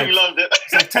Tenet fucking vibes. loved it.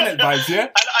 It's like Tenet vibes, yeah.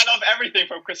 I love everything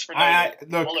from Christopher Nolan.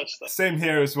 Look, All that stuff. same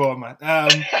here as well, man.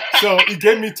 So it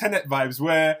gave me Tenet vibes,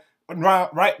 where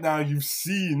right now you've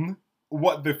seen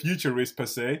what the future is, per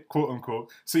se, quote unquote.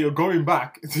 So you're going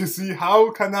back to see how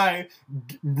can I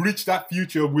reach that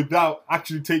future without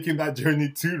actually taking that journey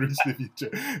to reach the future.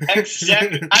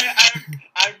 Exactly.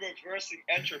 I'm reversing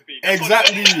entropy.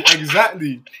 That's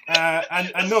Exactly. And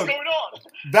I know what's going on.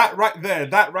 that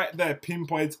right there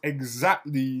pinpoints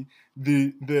exactly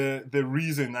the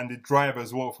reason and the drive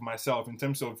as well for myself in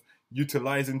terms of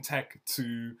utilizing tech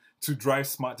to drive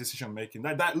smart decision making.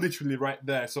 That literally right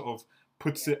there sort of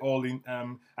puts it all in.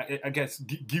 I guess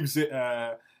gives it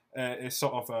a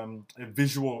sort of a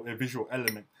visual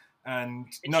element. And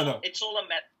it's all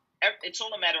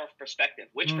a matter of perspective.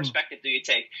 Which perspective do you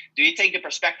take? Do you take the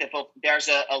perspective of there's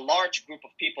a large group of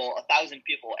people, 1,000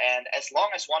 people, and as long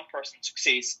as one person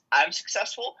succeeds, I'm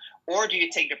successful? Or do you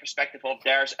take the perspective of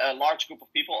there's a large group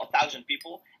of people, 1,000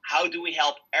 people, how do we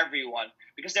help everyone?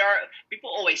 Because people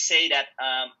always say that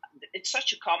it's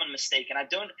such a common mistake, and I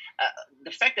don't.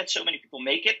 The fact that so many people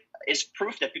make it is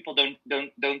proof that people don't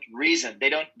reason. They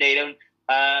don't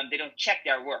check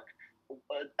their work.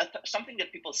 Something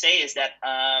that people say is that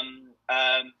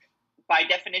by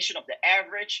definition of the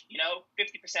average,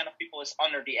 50% of people is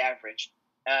under the average.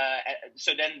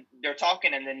 So then they're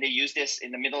talking, and then they use this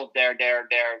in the middle of their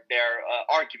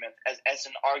argument as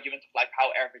an argument of like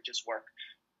how averages work.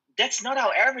 That's not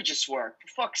how averages work. For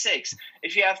fuck's sakes,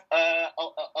 if you have a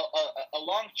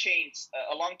long chain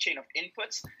of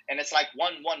inputs, and it's like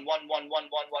 1, 1, 1, 1, 1, 1, 1,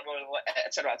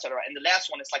 etc., and the last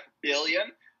one is like a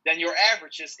billion, then your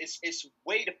average is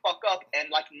way the fuck up, and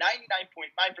like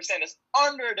 99.9% is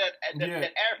under that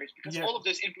average, because all of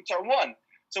those inputs are 1.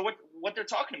 So what they're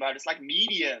talking about is like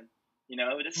median.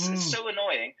 This is so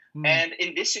annoying. And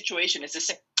in this situation, it's the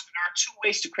same. There are 2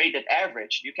 ways to create that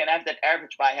average. You can have that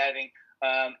average by having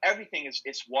everything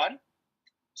is 1.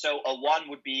 So a 1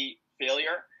 would be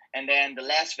failure, and then the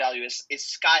last value is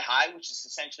sky high, which is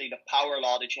essentially the power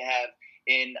law that you have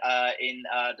in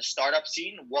the startup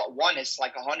scene. 1 is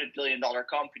like $100 billion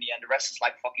company, and the rest is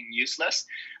like fucking useless.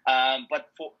 But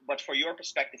for your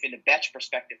perspective, in the batch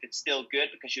perspective, it's still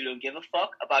good because you don't give a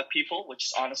fuck about people, which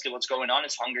is honestly what's going on.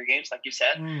 It's Hunger Games, like you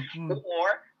said.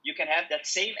 Or you can have that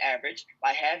same average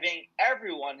by having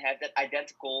everyone have that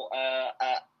identical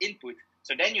input.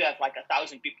 So then you have like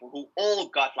 1,000 people who all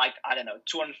got like, I don't know,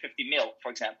 250 mil, for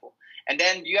example. And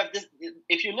then you have this,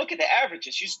 if you look at the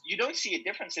averages, you don't see a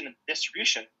difference in the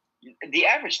distribution. The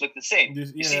average look the same.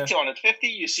 You see 250,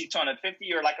 you see 250,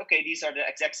 you're like, okay, these are the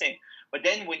exact same. But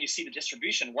then when you see the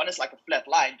distribution, one is like a flat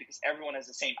line because everyone has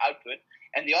the same output,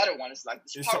 and the other one is like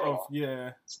this power law.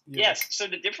 Yes. So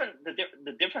the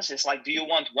difference is like, do you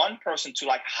want one person to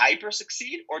like hyper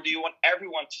succeed, or do you want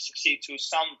everyone to succeed to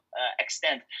some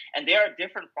extent? And there are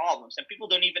different problems, and people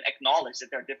don't even acknowledge that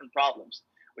there are different problems,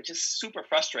 which is super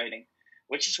frustrating.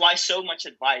 Which is why so much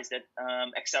advice that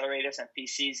accelerators and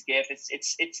PCs give,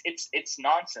 it's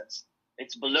nonsense.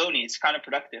 It's baloney. It's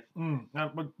counterproductive.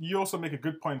 But you also make a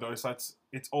good point, though, is that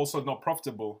it's also not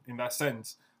profitable in that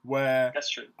sense. Where that's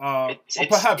true.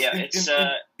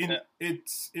 It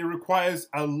requires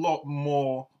a lot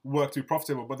more work to be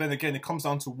profitable. But then again, it comes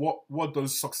down to what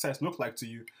does success look like to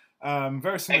you.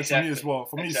 Very similar to me as well.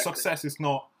 For me, success is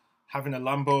not having a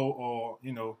Lambo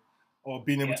or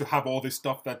being able to have all this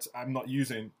stuff that I'm not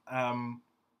using. My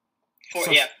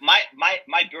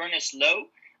burn is low,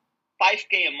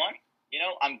 5K a month.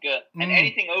 I'm good, and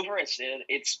anything over it's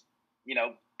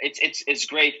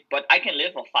great. But I can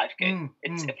live on 5K.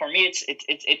 For me, it's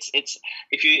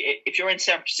if you're in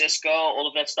San Francisco, all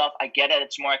of that stuff, I get it.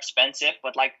 It's more expensive,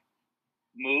 but like,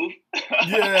 move.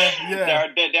 There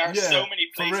are so many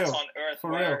places on earth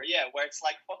where it's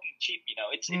like fucking cheap.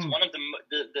 It's one of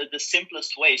the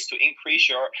simplest ways to increase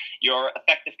your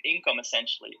effective income,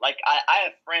 essentially. Like I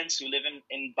have friends who live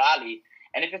in Bali,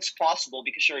 and if it's possible,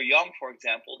 because you're young, for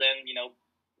example, then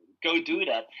go do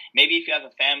that. Maybe if you have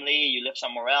a family, you live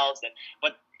somewhere else,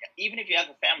 but even if you have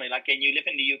a family, like, and you live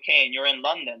in the UK and you're in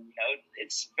London,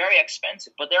 it's very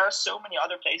expensive. But there are so many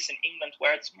other places in England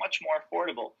where it's much more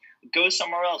affordable. Go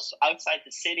somewhere else outside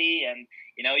the city, and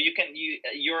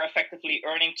you're effectively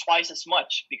earning twice as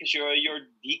much because you're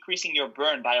decreasing your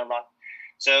burn by a lot.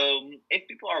 So if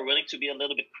people are willing to be a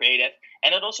little bit creative,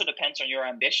 and it also depends on your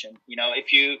ambition.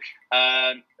 If you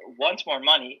want more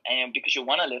money and because you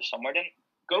want to live somewhere, then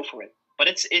go for it. But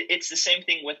it's the same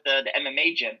thing with the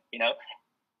MMA gym.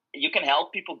 You can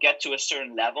help people get to a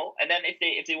certain level, and then if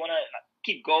they want to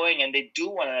keep going and they do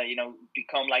want to,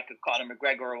 become like a Conor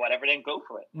McGregor or whatever, then go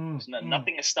for it.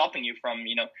 Nothing is stopping you from,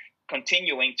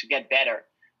 continuing to get better.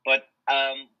 But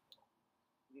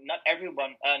not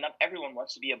everyone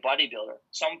wants to be a bodybuilder.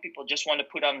 Some people just want to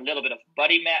put on a little bit of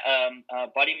body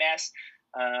mass,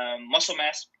 muscle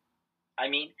mass.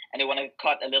 And they want to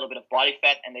cut a little bit of body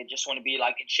fat, and they just want to be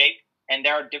like in shape. And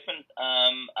there are different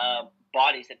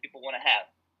bodies that people want to have.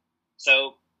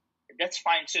 So that's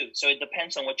fine too. So it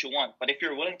depends on what you want. But if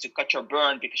you're willing to cut your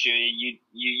burn because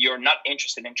you're not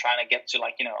interested in trying to get to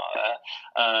like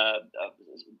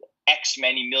X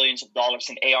many millions of dollars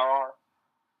in ARR,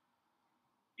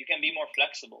 you can be more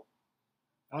flexible.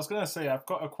 I was gonna say, I've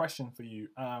got a question for you.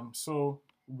 So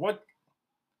what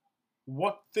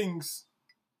things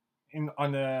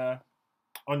on a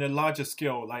larger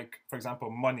scale, like for example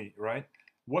money, right?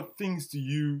 What things do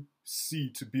you see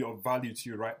to be of value to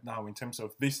you right now in terms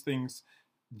of these things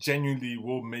genuinely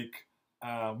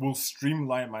will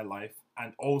streamline my life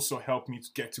and also help me to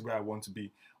get to where I want to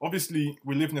be? Obviously,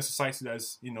 we live in a society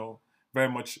that's very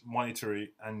much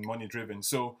monetary and money driven,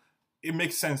 so it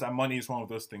makes sense that money is one of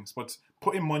those things. But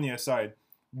putting money aside,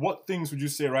 what things would you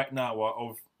say right now are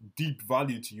of deep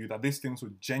value to you, that these things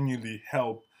would genuinely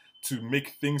help to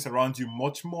make things around you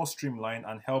much more streamlined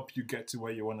and help you get to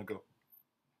where you want to go?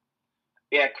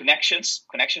 Yeah, connections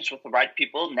with the right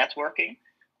people, networking.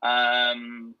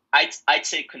 I'd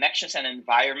say connections and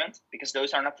environment, because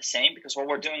those are not the same. Because what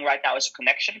we're doing right now is a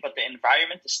connection, but the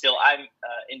environment is still I'm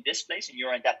in this place and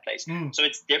you're in that place. So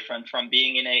it's different from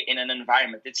being in an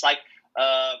environment. It's like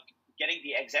getting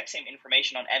the exact same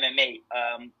information on MMA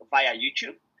via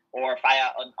YouTube or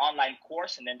via an online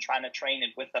course, and then trying to train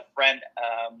it with a friend,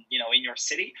 in your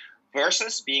city,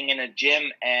 versus being in a gym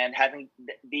and having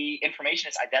the information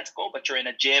is identical, but you're in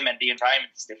a gym and the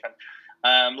environment is different.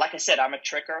 Like I said, I'm a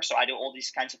tricker, so I do all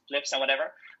these kinds of flips and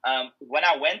whatever. When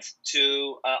I went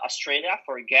to Australia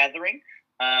for a gathering,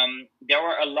 there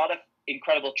were a lot of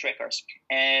incredible trickers,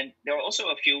 and there were also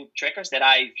a few trickers that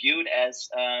I viewed as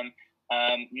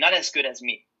not as good as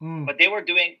me, but they were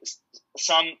doing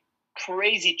some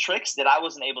crazy tricks that I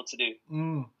wasn't able to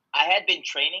do. I had been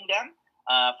training them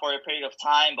for a period of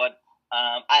time, but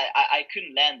I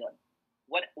couldn't land them.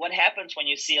 What happens when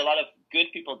you see a lot of good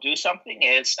people do something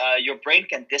is your brain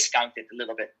can discount it a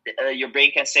little bit. Your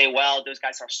brain can say, well, those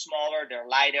guys are smaller, they're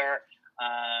lighter.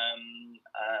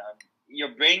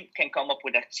 Your brain can come up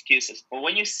with excuses. But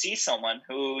when you see someone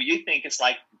who you think is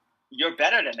like, you're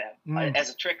better than them as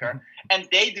a tricker, and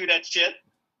they do that shit,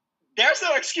 there's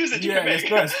no excuse that you can make. There's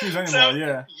no excuse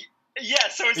anymore,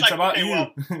 so it's like, about okay, you.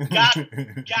 well, God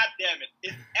damn it.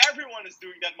 If everyone is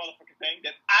doing that motherfucking thing,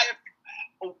 then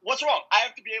what's wrong? I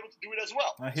have to be able to do it as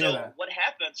well. I hear that. What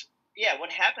happens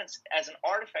as an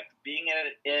artifact of being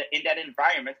in that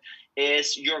environment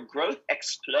is your growth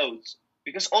explodes,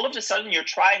 because all of a sudden you're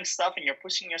trying stuff and you're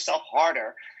pushing yourself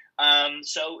harder.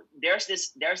 So there's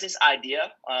this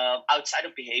idea outside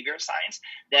of behavior science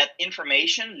that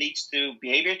information leads to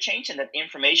behavior change, and that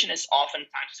information is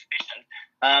oftentimes sufficient,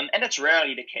 and that's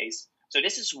rarely the case. So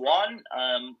this is one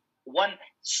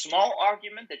small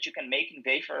argument that you can make in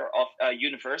favor of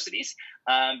universities,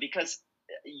 because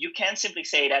you can't simply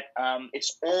say that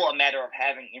it's all a matter of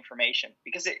having information,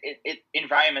 because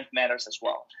environment matters as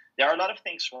well. There are a lot of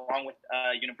things wrong with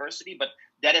university, but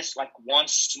that is like one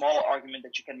small argument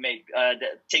that you can make.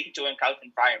 Take into account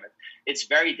environment. It's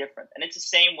very different, and it's the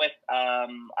same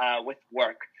with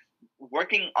work.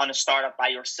 Working on a startup by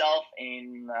yourself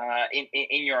in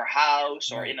your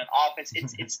house or in an office,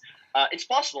 it's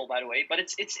possible, by the way, but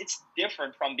it's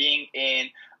different from being in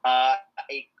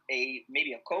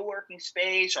maybe a co-working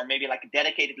space, or maybe like a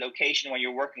dedicated location where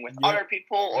you're working with other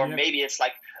people, or maybe it's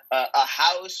like a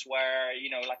house where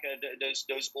like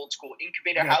those old school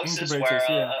incubator houses where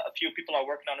a few people are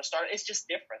working on a startup. It's just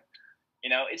different.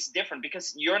 It's different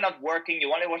because you're not working. You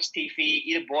want to watch TV,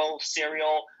 eat a bowl of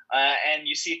cereal, and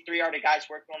you see 3 other guys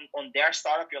working on their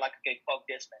startup. You're like, okay, fuck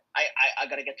this, man. I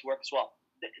gotta get to work as well.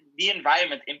 The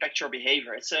environment impacts your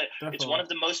behavior. It's one of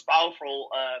the most powerful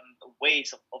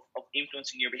ways of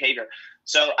influencing your behavior.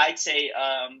 So I'd say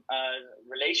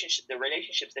the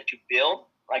relationships that you build,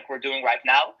 like we're doing right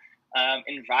now,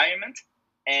 environment,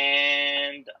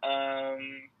 and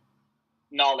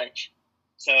knowledge.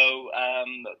 So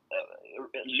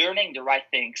learning the right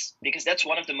things, because that's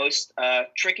one of the most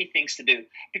tricky things to do.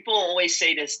 People always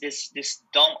say this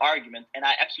dumb argument, and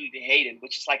I absolutely hate it,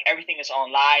 which is like everything is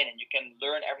online and you can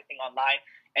learn everything online.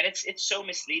 And it's so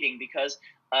misleading, because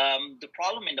the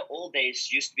problem in the old days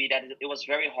used to be that it was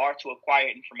very hard to acquire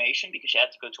information, because you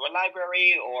had to go to a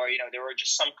library, or there were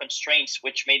just some constraints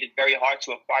which made it very hard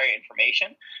to acquire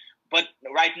information. But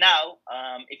right now,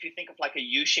 if you think of like a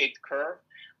U-shaped curve,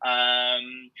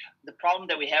 the problem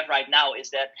that we have right now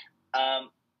is that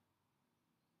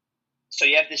so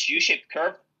you have this U-shaped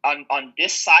curve on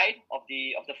this side of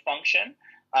the function.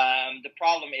 The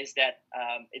problem is that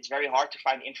it's very hard to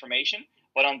find information.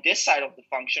 But on this side of the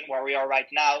function, where we are right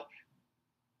now,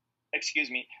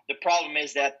 the problem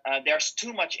is that there's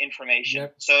too much information.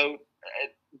 Yep. So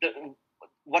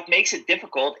what makes it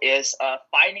difficult is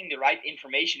finding the right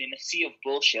information in a sea of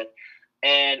bullshit.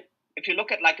 And if you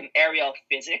look at like an area of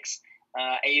physics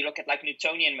and you look at like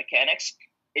Newtonian mechanics,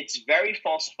 it's very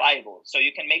falsifiable. So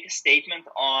you can make a statement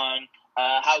on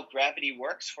how gravity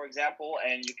works, for example,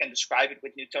 and you can describe it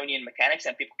with Newtonian mechanics,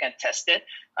 and people can test it.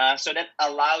 So that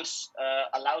allows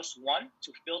one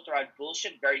to filter out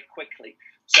bullshit very quickly.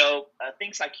 So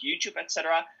things like YouTube,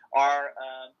 etc., are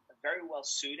very well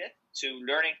suited to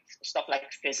learning stuff like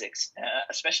physics,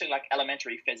 especially like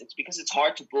elementary physics, because it's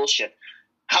hard to bullshit.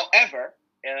 However,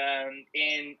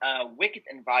 in wicked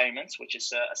environments, which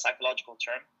is a psychological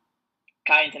term,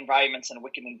 kind environments and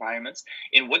wicked environments.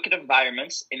 In wicked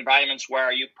environments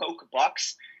where you poke a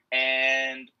box,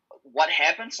 and what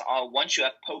happens once you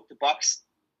have poked the box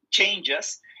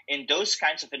changes. In those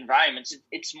kinds of environments,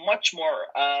 it's much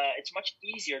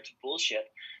easier to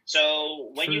bullshit. So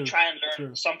when you try and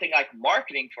learn something like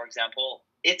marketing, for example,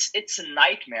 it's a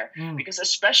nightmare because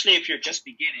especially if you're just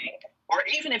beginning, or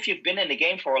even if you've been in the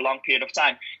game for a long period of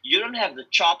time, you don't have the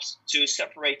chops to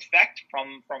separate fact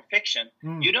from fiction.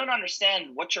 You don't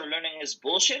understand what you're learning is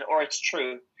bullshit or it's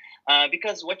true.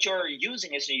 Because what you're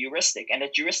using is a heuristic, and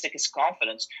that heuristic is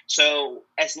confidence. So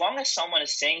as long as someone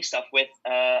is saying stuff with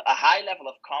a high level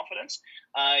of confidence,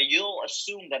 you'll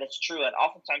assume that it's true, and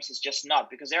oftentimes it's just not,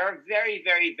 because there are very,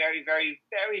 very, very, very,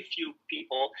 very few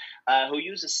people who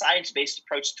use a science-based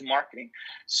approach to marketing.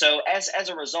 So as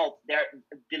a result,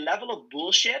 the level of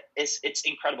bullshit it's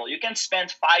incredible. You can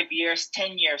spend 5 years,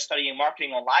 10 years studying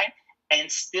marketing online, and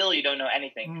still you don't know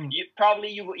anything.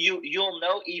 You'll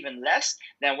know even less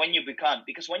than when you begun,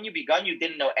 because when you begun you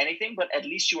didn't know anything, but at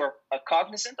least you are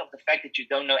cognizant of the fact that you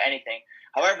don't know anything.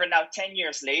 However, now 10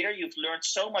 years later, you've learned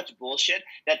so much bullshit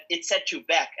that it set you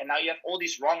back, and now you have all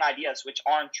these wrong ideas which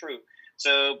aren't true.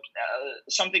 So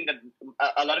something that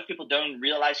a lot of people don't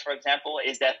realize, for example,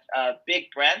 is that big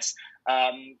brands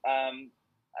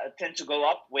tend to go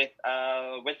up with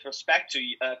respect to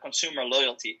consumer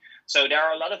loyalty. So there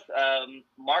are a lot of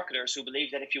marketers who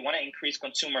believe that if you want to increase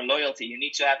consumer loyalty, you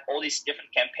need to have all these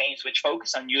different campaigns which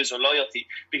focus on user loyalty,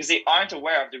 because they aren't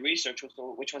aware of the research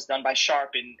which was done by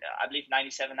Sharp in, I believe,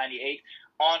 97, 98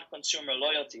 on consumer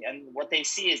loyalty. And what they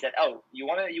see is that, you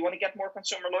want to get more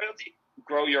consumer loyalty?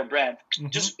 Grow your brand.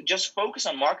 Just focus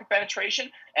on market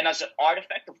penetration, and as an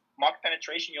artifact of market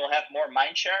penetration, you'll have more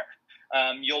mind share.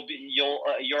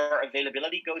 Your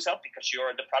availability goes up because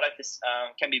the product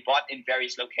can be bought in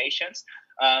various locations.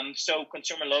 So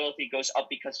consumer loyalty goes up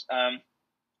because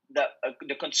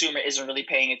the consumer isn't really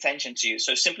paying attention to you.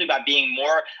 So simply by being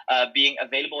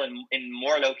available in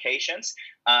more locations,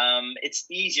 it's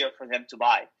easier for them to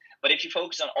buy. But if you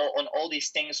focus on all these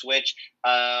things which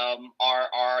are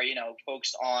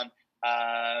focused on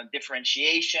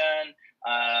differentiation,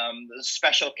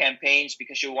 special campaigns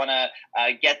because you want to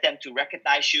get them to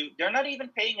recognize you, they're not even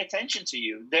paying attention to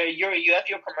you. You have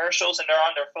your commercials and they're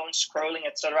on their phones scrolling,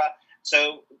 etc.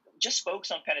 So just focus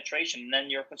on penetration, and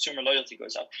then your consumer loyalty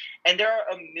goes up. And there are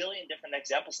a million different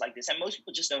examples like this, and most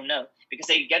people just don't know because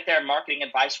they get their marketing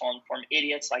advice from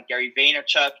idiots like Gary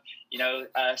Vaynerchuk.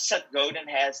 Seth Godin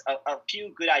has a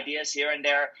few good ideas here and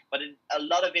there, but a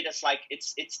lot of it is like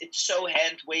it's so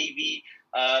hand wavy.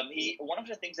 One of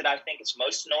the things that I think is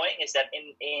most annoying is that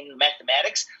in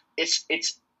mathematics,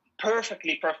 it's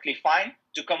perfectly fine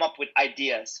to come up with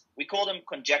ideas. We call them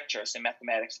conjectures in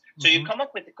mathematics. So you come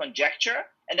up with a conjecture,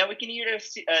 and then we can either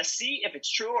see if it's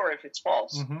true or if it's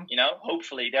false.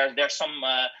 Hopefully there's some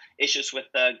issues with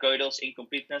Gödel's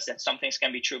incompleteness, that some things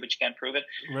can be true but you can't prove it.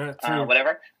 Right,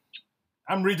 whatever.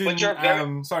 I'm reading.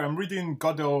 I'm reading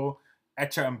Gödel,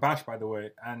 Etcher, and Bash, by the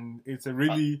way, and it's a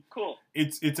really cool.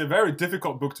 It's a very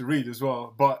difficult book to read as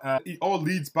well, but it all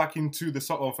leads back into the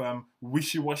sort of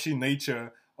wishy-washy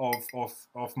nature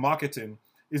of marketing,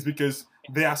 is because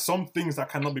there are some things that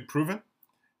cannot be proven,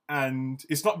 and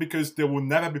it's not because they will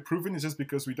never be proven. It's just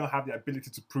because we don't have the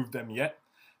ability to prove them yet.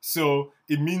 So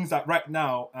it means that right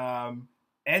now,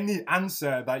 any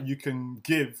answer that you can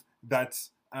give that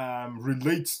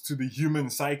relates to the human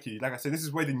psyche. Like I said, this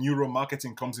is where the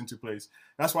neuromarketing comes into place.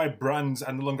 That's why brands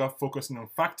are no longer focusing on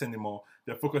fact anymore.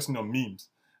 They're focusing on memes,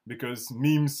 because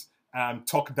memes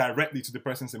talk directly to the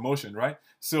person's emotion, right?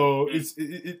 So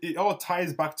it all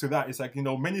ties back to that. It's like, you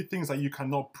know, many things that you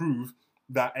cannot prove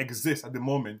that exist at the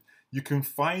moment. You can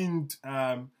find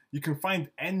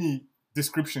any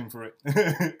description for it,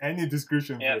 any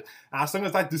description for it. And as long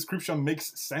as that description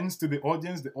makes sense to the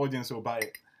audience will buy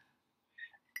it.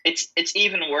 It's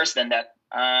even worse than that,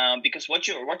 because what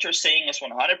you're saying is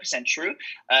 100% true,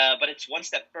 but it's one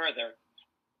step further.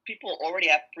 People already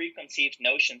have preconceived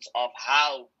notions of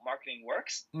how marketing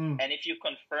works, and if you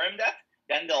confirm that,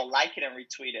 then they'll like it and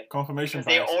retweet it. Confirmation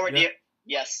bias. They already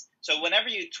Yes. So whenever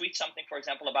you tweet something, for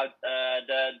example, about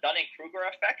the Dunning-Kruger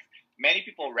effect, many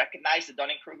people recognize the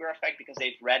Dunning-Kruger effect because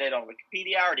they've read it on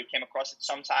Wikipedia or they came across it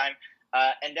sometime,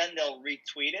 and then they'll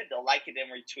retweet it, they'll like it and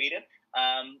retweet it,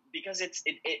 because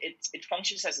it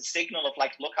functions as a signal of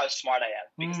like, look how smart I am,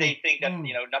 because they think that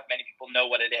not many people know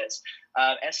what it is,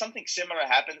 and something similar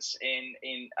happens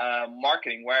in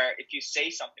marketing, where if you say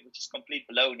something which is complete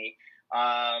baloney,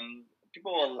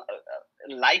 people will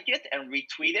like it and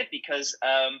retweet it because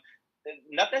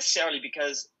not necessarily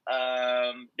because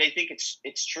they think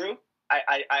it's true.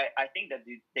 I think that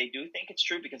they do think it's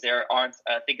true because they aren't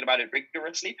thinking about it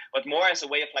rigorously, but more as a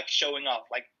way of like showing off.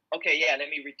 Like, okay, yeah, let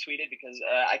me retweet it because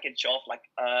I can show off like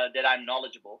that I'm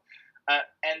knowledgeable,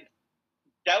 and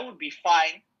that would be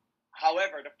fine.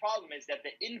 However, the problem is that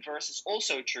the inverse is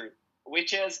also true,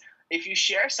 which is if you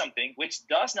share something which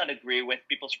does not agree with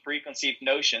people's preconceived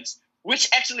notions, which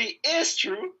actually is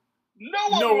true, no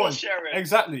one will share it.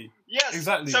 Exactly. Yes.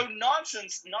 Exactly. So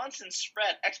nonsense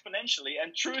spread exponentially,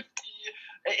 and truth.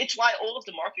 It's why all of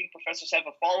the marketing professors have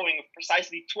a following of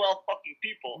precisely 12 fucking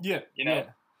people. Yeah. You know. Yeah.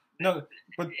 No,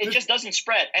 but it just doesn't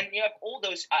spread, and you have all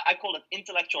those. I call it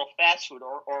intellectual fast food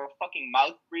or fucking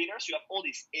mouth breathers. You have all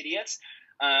these idiots.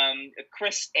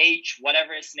 Chris H,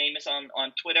 whatever his name is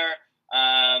on Twitter.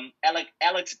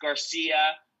 Alex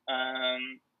Garcia.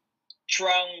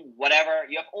 Trung, whatever.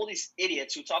 You have all these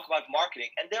idiots who talk about marketing,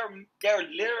 and they're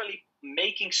literally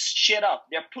making shit up.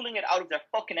 They're pulling it out of their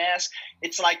fucking ass.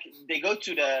 It's like they go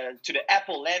to the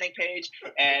Apple landing page,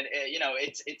 and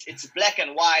it's black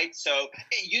and white. So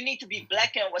hey, you need to be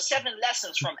black and white. 7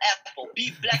 lessons from Apple.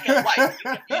 Be black and white.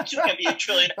 You too can be a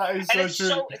trillionaire. That is and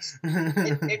so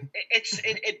true.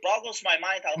 It It boggles my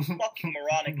mind how fucking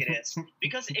moronic it is.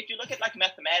 Because if you look at like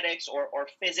mathematics or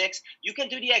physics, you can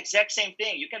do the exact same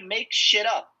thing. You can make shit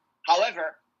up.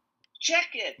 However, check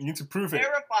it. You need to prove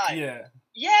verify. it.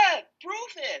 Yeah,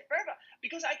 prove it. Verify.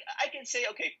 Because I can say,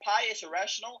 okay, pi is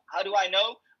irrational. How do I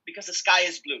know? Because the sky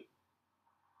is blue.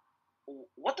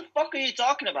 What the fuck are you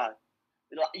talking about?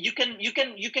 You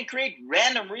can create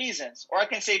random reasons, or I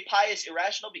can say pi is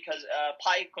irrational because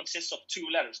pi consists of 2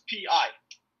 letters, pi.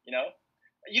 You know,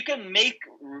 you can make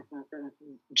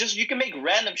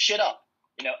random shit up.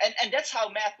 You know, and that's how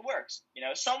math works. You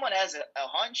know, someone has a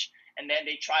hunch, and then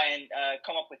they try and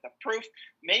come up with a proof.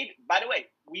 Maybe, by the way,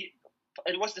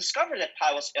 it was discovered that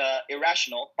pi was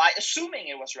irrational by assuming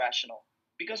it was rational.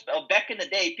 Because back in the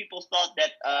day, people thought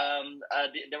that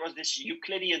there was this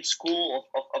Euclidean school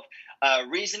of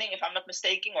reasoning, if I'm not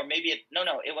mistaken, or maybe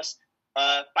it was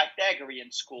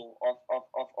Pythagorean school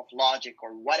of logic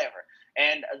or whatever.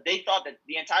 And they thought that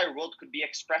the entire world could be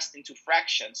expressed into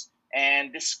fractions.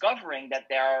 And discovering that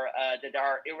there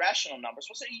are irrational numbers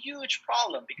was a huge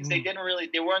problem because they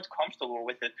weren't comfortable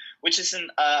with it, which is an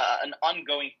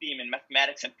ongoing theme in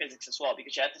mathematics and physics as well.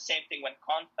 Because you had the same thing when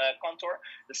Cantor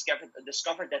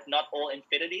discovered that not all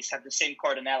infinities have the same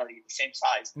cardinality, the same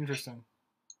size. Interesting.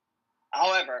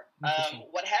 However,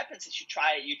 what happens is you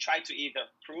try to either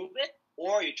prove it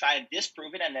or you try and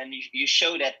disprove it, and then you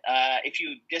show that if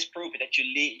you disprove it, that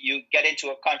you get into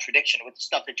a contradiction with the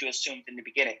stuff that you assumed in the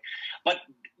beginning. But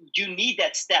you need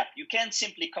that step. You can't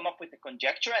simply come up with a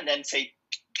conjecture and then say,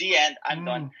 the end, I'm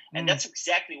done. And that's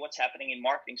exactly what's happening in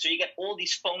marketing. So you get all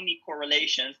these phony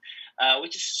correlations,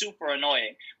 which is super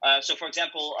annoying. So, for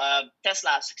example,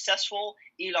 Tesla is successful.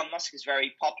 Elon Musk is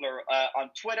very popular on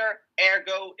Twitter.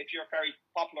 Ergo, if you're very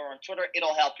popular on Twitter,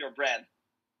 it'll help your brand.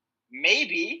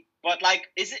 Maybe, but like,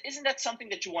 isn't that something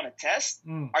that you want to test?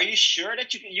 Are you sure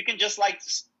that you can just like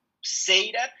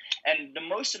say that? And the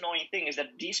most annoying thing is that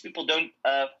these people don't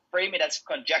frame it as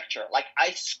conjecture. Like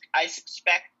I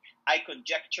suspect, I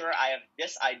conjecture, I have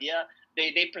this idea.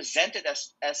 They present it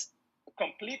as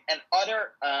complete and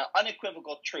utter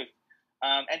unequivocal truth.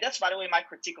 And that's, by the way, my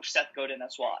critique of Seth Godin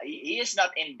as well. He is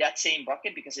not in that same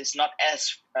bucket because it's not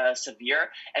as severe,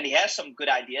 and he has some good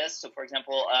ideas. So, for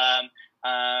example,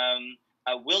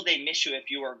 will they miss you if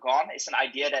you are gone? It's an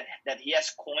idea that he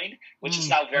has coined, which is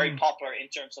now very popular in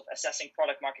terms of assessing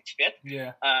product market fit,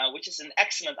 which is an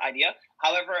excellent idea.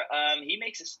 However, he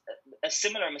makes a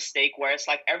similar mistake where it's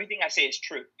like everything I say is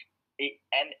true.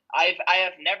 And I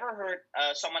have never heard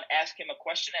someone ask him a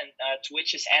question and to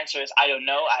which his answer is, I don't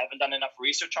know, I haven't done enough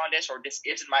research on this, or this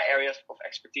isn't my area of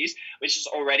expertise, which is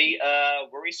already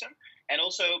worrisome. And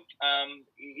also,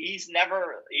 he's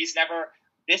never,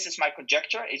 this is my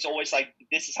conjecture. It's always like,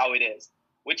 this is how it is,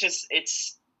 which is,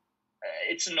 it's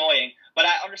annoying, but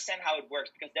I understand how it works,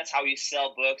 because that's how you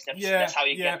sell books. That's how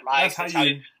you get likes. That's how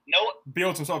you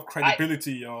build some sort of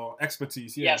credibility or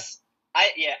expertise. Yeah. Yes.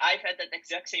 I've had that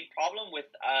exact same problem with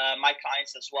my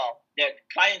clients as well. That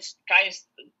clients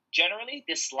generally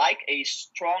dislike a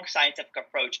strong scientific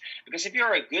approach, because if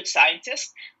you're a good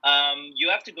scientist, you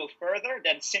have to go further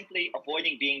than simply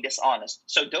avoiding being dishonest.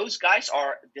 So those guys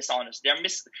are dishonest. They're in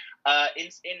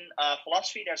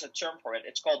philosophy, there's a term for it.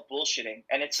 It's called bullshitting,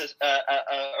 and it's a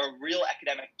real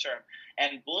academic term.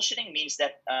 And bullshitting means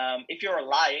that if you're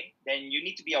lying, then you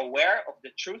need to be aware of the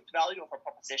truth value of a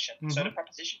proposition. Mm-hmm. So the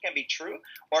proposition can be true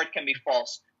or it can be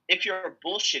false. If you're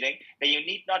bullshitting, then you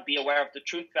need not be aware of the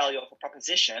truth value of a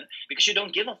proposition, because you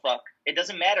don't give a fuck. It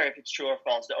doesn't matter if it's true or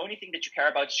false. The only thing that you care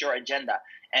about is your agenda.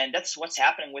 And that's what's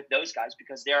happening with those guys,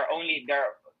 because their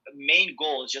main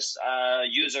goal is just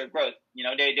user growth. You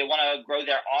know, they want to grow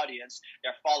their audience,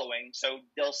 their following. So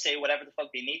they'll say whatever the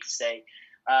fuck they need to say.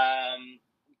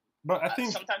 But I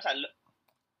think sometimes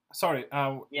Sorry.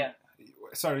 Yeah.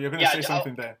 Sorry, you're going to say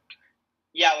something there.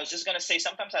 Yeah, I was just going to say,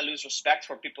 sometimes I lose respect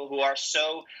for people who are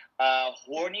so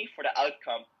horny for the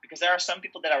outcome, because there are some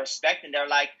people that I respect and they're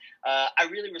like, I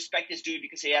really respect this dude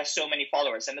because he has so many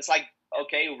followers. And it's like,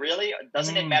 okay, really?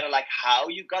 Doesn't it matter like how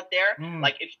you got there?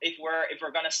 Like if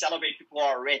we're going to celebrate people who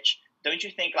are rich, don't you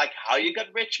think like how you got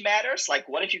rich matters? Like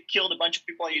what if you killed a bunch of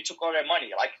people and you took all their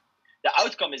money? Like the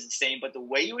outcome is the same, but the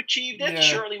way you achieved it,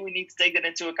 surely we need to take that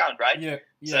into account, right? Yeah.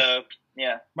 So,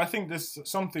 yeah. But I think there's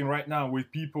something right now with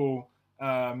people.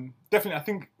 Definitely, I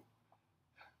think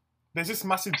there's this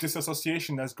massive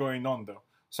disassociation that's going on, though.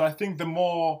 So I think the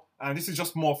more, and this is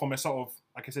just more from a sort of,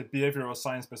 like I said, behavioral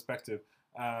science perspective,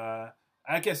 I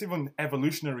guess even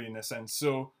evolutionary in a sense.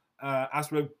 So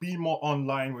as we're being more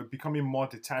online, we're becoming more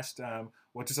detached.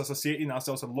 We're disassociating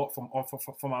ourselves a lot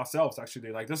from ourselves,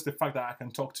 actually. Like just the fact that I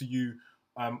can talk to you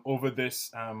over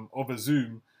over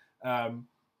Zoom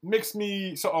makes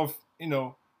me sort of,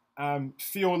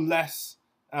 feel less.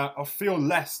 Feel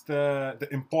less the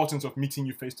importance of meeting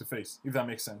you face to face, if that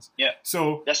makes sense. Yeah.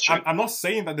 So that's true. I'm not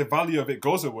saying that the value of it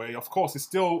goes away. Of course, it's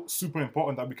still super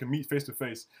important that we can meet face to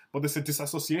face. But there's a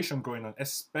disassociation going on,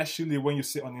 especially when you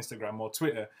sit on Instagram or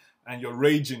Twitter and you're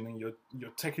raging and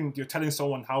you're telling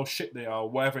someone how shit they are,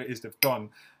 whatever it is they've done.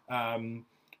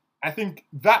 I think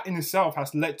that in itself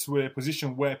has led to a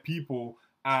position where people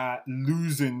are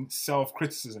losing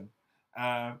self-criticism.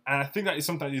 And I think that is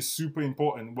something that is super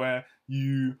important, where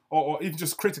you, or even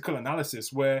just critical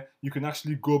analysis, where you can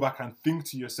actually go back and think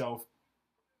to yourself,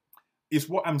 is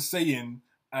what I'm saying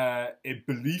a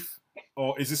belief,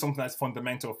 or is this something that's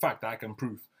fundamental fact that I can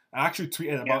prove? I actually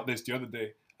tweeted about this the other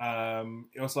day.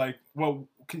 It was like, well,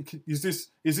 is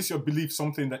this your belief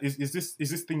something that is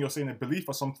this thing you're saying a belief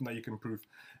or something that you can prove?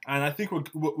 And I think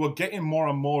we're getting more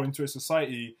and more into a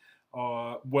society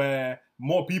where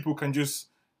more people can just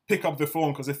pick up the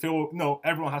phone because they feel,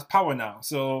 everyone has power now.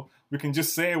 So we can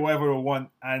just say whatever we want,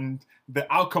 and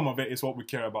the outcome of it is what we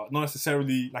care about. Not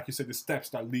necessarily, like you said, the steps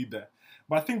that lead there.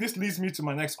 But I think this leads me to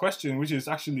my next question, which is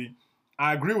actually,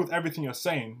 I agree with everything you're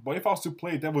saying, but if I was to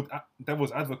play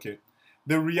devil's advocate,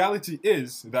 the reality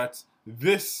is that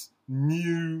this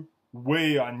new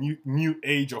way, a new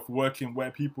age of working, where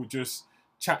people just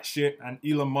chat shit and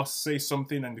Elon Musk say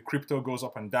something and the crypto goes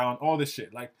up and down, all this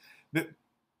shit, like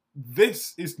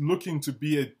this is looking to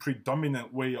be a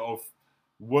predominant way of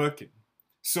working.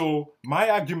 So my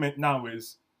argument now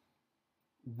is,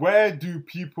 where do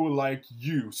people like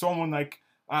you, someone like,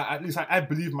 at least I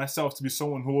believe myself to be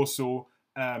someone who also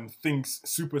thinks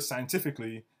super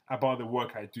scientifically about the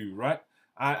work I do, right?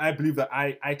 I believe that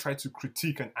I try to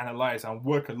critique and analyze and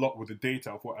work a lot with the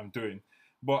data of what I'm doing.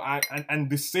 But and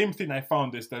the same thing I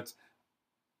found is that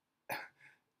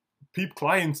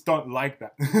clients don't like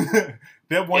that.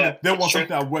 they want something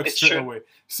that works straight away.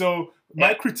 So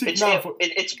my critique now,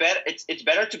 it's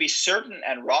better to be certain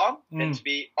and wrong than to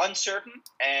be uncertain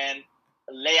and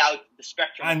lay out the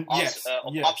spectrum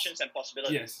of options and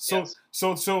possibilities.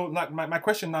 So like my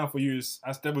question now for you is,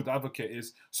 as devil's advocate,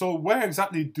 is, so where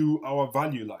exactly do our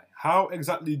value lie? How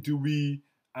exactly do we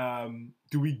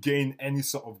gain any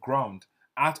sort of ground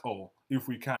at all, if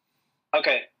we can?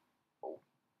 Okay,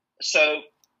 so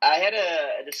I had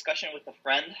a discussion with a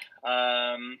friend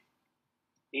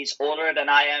He's older than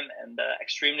I am and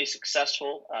extremely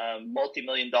successful,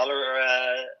 multi-million dollar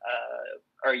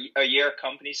a year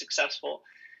company successful.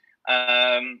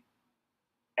 And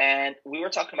we were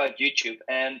talking about YouTube,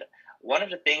 and one of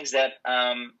the things that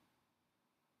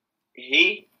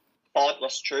he thought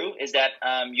was true is that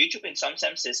YouTube in some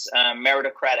sense is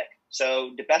meritocratic.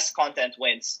 So the best content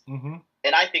wins. Mm-hmm.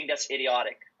 And I think that's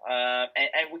idiotic.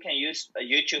 And we can use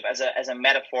YouTube as a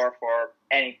metaphor for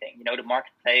anything, you know, the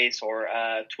marketplace or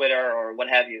Twitter or what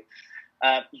have you.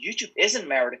 YouTube isn't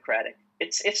meritocratic.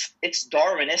 It's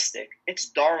Darwinistic. It's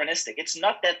Darwinistic. It's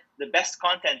not that the best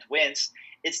content wins.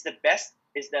 It's the best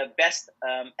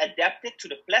adapted to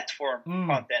the platform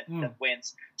content that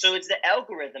wins. So it's the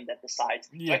algorithm that decides.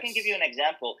 Yes. So I can give you an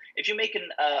example. If you make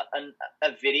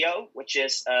a video which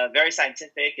is very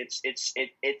scientific,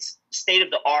 it's state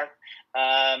of the art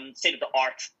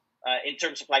in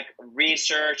terms of like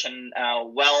research and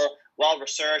well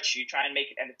researched. You try and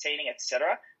make it entertaining,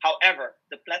 etc. However,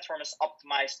 the platform is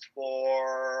optimized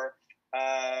for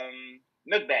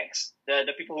mukbangs,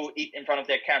 the people who eat in front of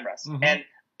their cameras. Mm-hmm. And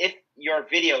if your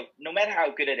video, no matter how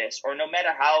good it is, or no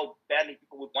matter how badly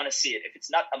people would want to see it, if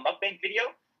it's not a mukbang video,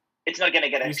 it's not going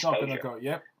to get exposure. It's not going to go,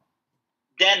 yep.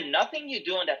 Then nothing you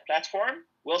do on that platform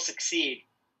will succeed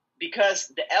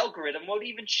because the algorithm won't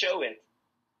even show it.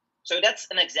 So that's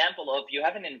an example of you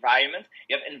have an environment,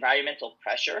 you have environmental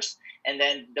pressures, and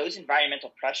then those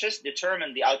environmental pressures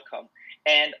determine the outcome.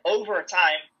 And over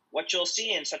time, what you'll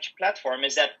see in such a platform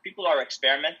is that people are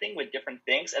experimenting with different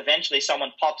things. Eventually,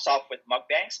 someone pops off with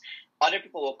mukbangs. Other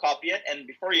people will copy it. And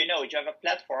before you know it, you have a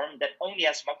platform that only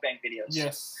has mukbang videos.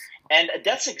 Yes. And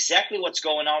that's exactly what's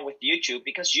going on with YouTube,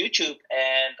 because YouTube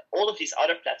and all of these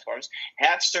other platforms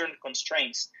have certain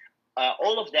constraints.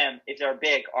 All of them, if they're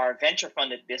big, are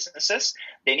venture-funded businesses.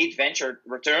 They need venture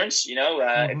returns, you know,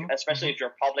 especially if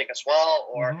you're public as well,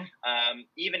 or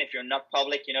even if you're not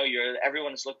public, you know,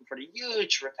 everyone is looking for the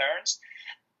huge returns.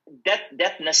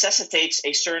 That necessitates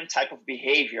a certain type of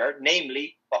behavior,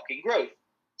 namely fucking growth.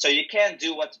 So you can't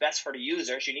do what's best for the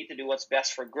users. You need to do what's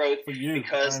best for growth, for you,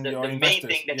 because the main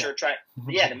thing that you're trying,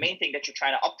 the main thing that you're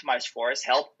trying to optimize for is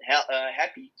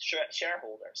happy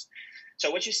shareholders. So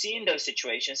what you see in those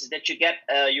situations is that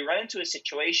you run into a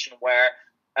situation where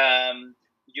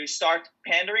you start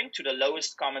pandering to the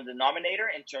lowest common denominator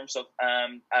in terms of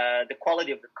the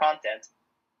quality of the content.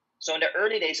 So in the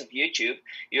early days of YouTube,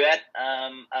 you had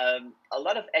a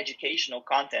lot of educational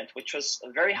content, which was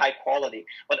very high quality.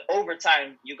 But over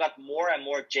time, you got more and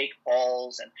more Jake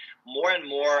Pauls and more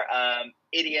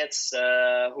idiots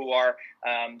who are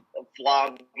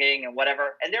vlogging and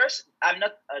whatever. And I'm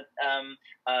not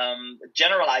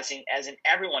generalizing as in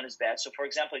everyone is bad. So for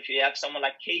example, if you have someone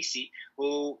like Casey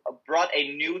who brought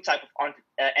a new type of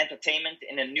entertainment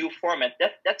in a new format,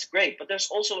 that's great. But there's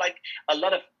also like a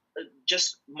lot of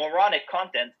just moronic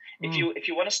content. If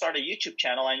you want to start a YouTube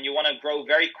channel and you want to grow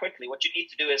very quickly, what you need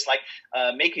to do is like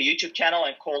make a YouTube channel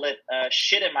and call it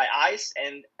shit in my eyes,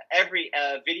 and every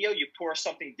video you pour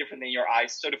something different in your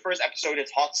eyes. So the first episode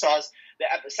is hot sauce,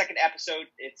 the second episode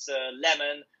it's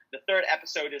lemon, the third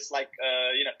episode is like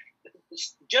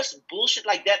just bullshit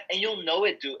like that, and you'll know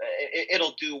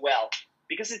it'll do well,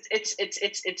 because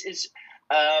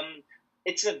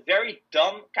it's a very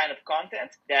dumb kind of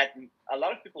content that a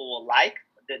lot of people will like,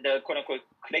 the quote-unquote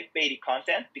clickbaity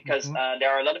content, because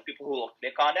there are a lot of people who will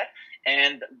click on that.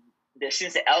 And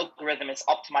since the algorithm is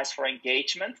optimized for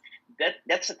engagement,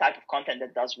 that's the type of content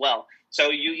that does well.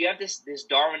 So you have this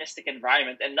Darwinistic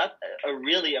environment and not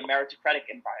really a meritocratic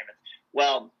environment.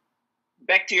 Well,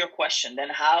 back to your question, then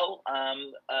how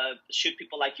should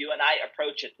people like you and I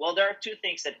approach it? Well, there are two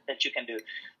things that you can do.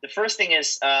 The first thing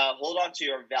is hold on to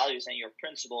your values and your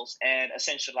principles, and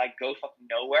essentially like go fucking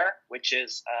nowhere, which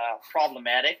is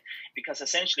problematic, because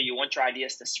essentially you want your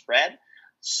ideas to spread.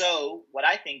 So what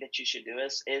I think that you should do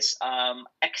is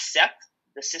accept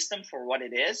the system for what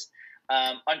it is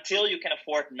until you can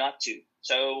afford not to.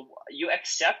 So you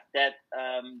accept that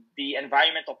the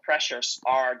environmental pressures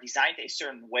are designed a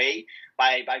certain way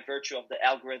by virtue of the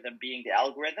algorithm being the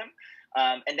algorithm.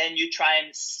 And then you try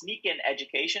and sneak in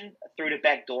education through the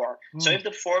back door. So if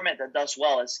the format that does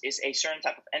well is a certain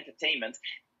type of entertainment,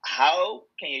 how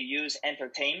can you use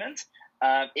entertainment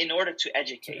in order to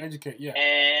educate?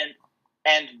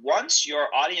 And once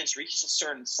your audience reaches a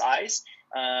certain size,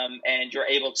 and you're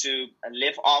able to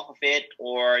live off of it,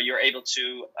 or you're able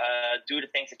to do the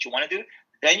things that you want to do,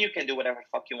 then you can do whatever the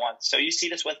fuck you want. So you see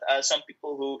this with some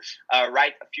people who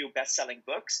write a few best-selling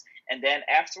books, and then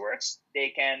afterwards they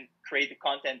can create the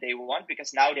content they want,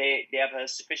 because now they have a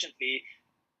sufficiently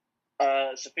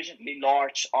sufficiently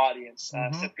large audience.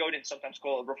 Seth Godin sometimes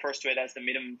refers to it as the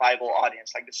minimum viable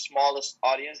audience, like the smallest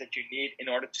audience that you need in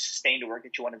order to sustain the work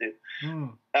that you want to do.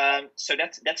 So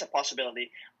that's a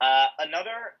possibility.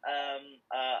 Another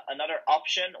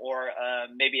option, or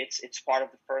maybe it's part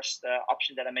of the first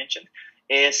option that I mentioned,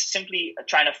 is simply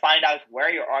trying to find out where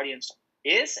your audience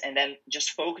is and then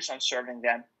just focus on serving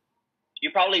them.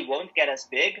 You probably won't get as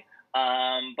big,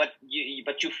 but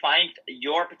you find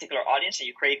your particular audience and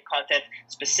you create content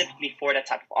specifically for that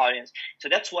type of audience. So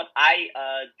that's what I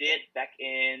did back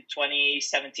in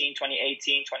 2017,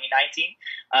 2018, 2019.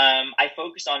 I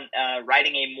focused on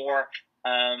writing a more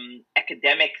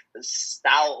academic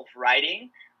style of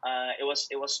writing. It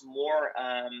was more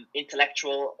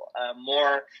intellectual,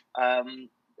 more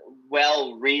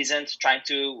well-reasoned, trying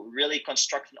to really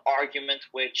construct an argument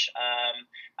which,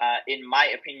 in my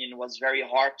opinion, was very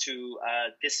hard to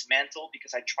dismantle,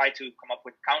 because I tried to come up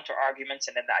with counter-arguments,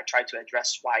 and then I tried to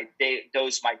address why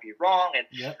those might be wrong.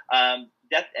 And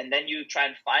and then you try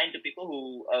and find the people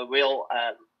who will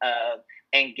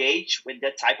engage with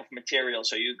that type of material.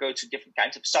 So you go to different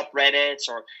kinds of subreddits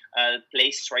or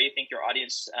places where you think your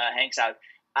audience hangs out.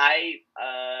 I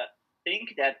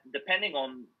think that depending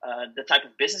on the type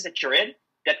of business that you're in,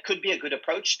 that could be a good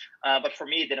approach, but for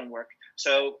me it didn't work.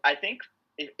 So I think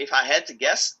if I had to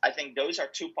guess, I think those are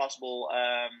two possible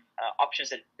options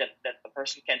that a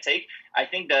person can take. I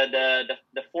think the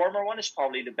former one is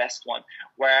probably the best one,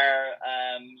 where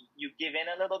you give in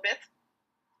a little bit,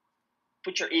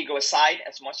 put your ego aside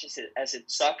as much as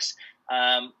it sucks,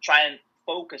 try and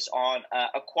focus on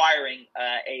acquiring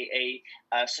a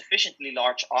sufficiently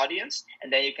large audience,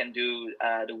 and then you can do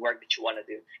the work that you want to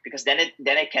do, because then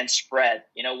it can spread.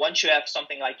 Once you have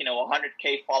something like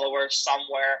 100K followers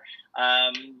somewhere,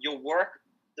 your work,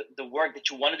 the work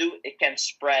that you want to do, it can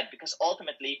spread, because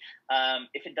ultimately,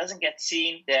 if it doesn't get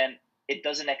seen, then it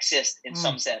doesn't exist in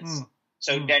some sense.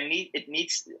 So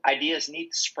ideas need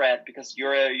to spread, because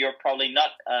you're probably not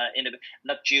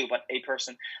not you, but a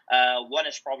person. One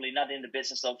is probably not in the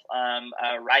business of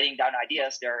writing down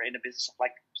ideas. They're in the business of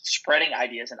like spreading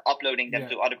ideas and uploading them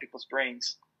to other people's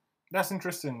brains. That's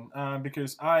interesting,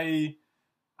 because I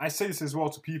say this as well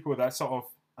to people that sort of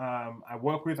I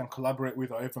work with and collaborate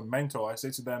with, or even mentor. I say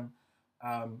to them,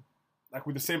 like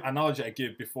with the same analogy I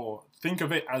gave before, think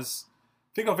of it as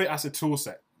a tool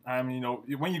set. When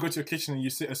you go to your kitchen and you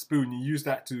sit a spoon, you use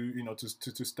that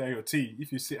to stir your tea.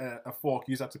 If you sit a fork,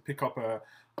 you use that to pick up a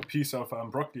piece of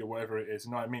broccoli or whatever it is.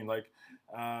 You know what I mean? Like,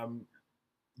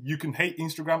 you can hate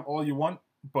Instagram all you want,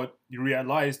 but you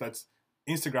realize that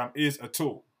Instagram is a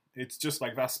tool. It's just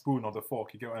like that spoon or the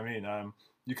fork. You get what I mean?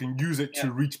 You can use it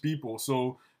to reach people.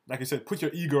 So, like I said, put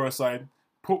your ego aside,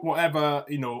 put whatever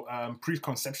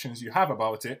preconceptions you have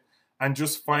about it, and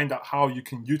just find out how you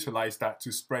can utilize that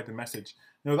to spread the message.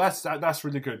 That's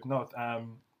really good.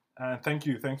 Thank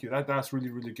you. That's really,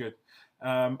 really good.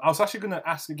 I was actually going to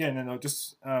ask again,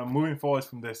 just moving forward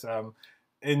from this,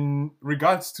 in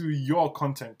regards to your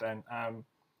content. Then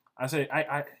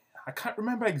I can't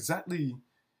remember exactly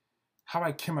how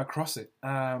I came across it.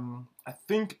 I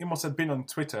think it must have been on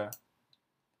Twitter,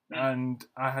 and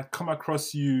I had come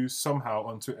across you somehow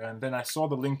on Twitter, and then I saw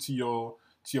the link to your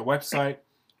website.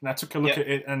 And I took a look at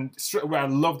it, and straight away I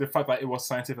love the fact that it was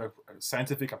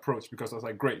scientific approach, because I was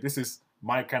like, great, this is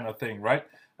my kind of thing, right?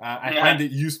 I find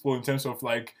it useful in terms of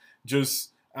like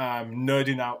just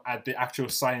nerding out at the actual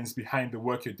science behind the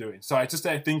work you're doing. So I just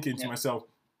started thinking to myself,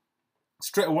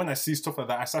 straight away when I see stuff like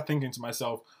that, I start thinking to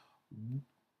myself,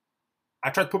 I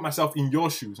try to put myself in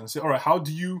your shoes and say, all right, how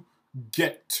do you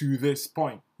get to this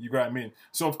point? You get what I mean?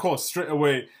 So of course, straight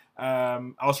away, I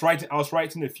was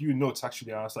writing a few notes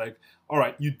actually. I was like, all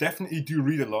right, you definitely do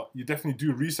read a lot. You definitely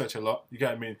do research a lot. You get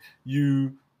what I mean?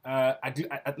 You,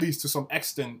 at least to some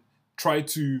extent, try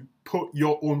to put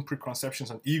your own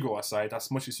preconceptions and ego aside as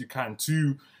much as you can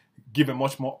to give a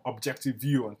much more objective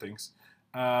view on things.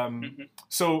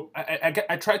 So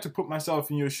I tried to put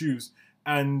myself in your shoes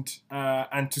and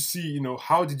to see,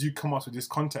 how did you come up with this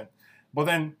content? But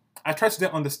then I tried to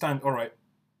then understand, all right,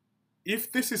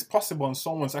 if this is possible and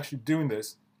someone's actually doing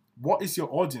this, what is your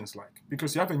audience like?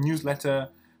 Because you have a newsletter,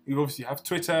 you obviously have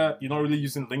Twitter, you're not really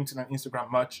using LinkedIn and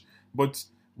Instagram much, but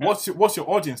what's your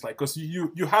audience like? Because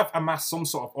you have amassed some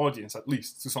sort of audience, at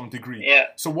least to some degree. Yeah.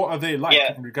 So what are they like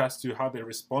in regards to how they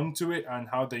respond to it and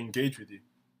how they engage with you?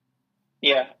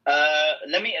 Yeah.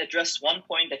 Let me address one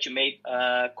point that you made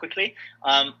quickly.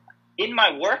 In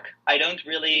my work, I don't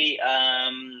really...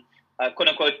 quote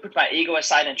unquote, put my ego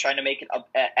aside and trying to make it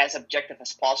as objective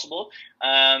as possible,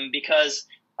 because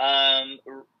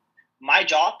my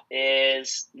job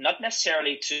is not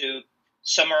necessarily to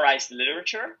summarize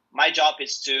literature. My job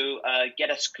is to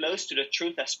get as close to the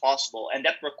truth as possible, and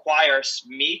that requires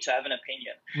me to have an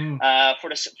opinion.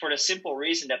 For the simple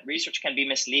reason that research can be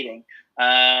misleading,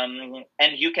 and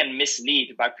you can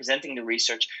mislead by presenting the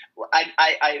research.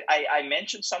 I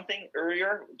mentioned something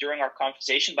earlier during our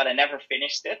conversation, but I never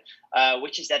finished it,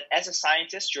 which is that as a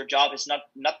scientist, your job is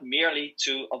not merely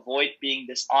to avoid being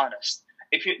dishonest.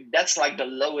 That's like the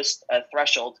lowest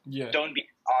threshold. Yeah. Don't be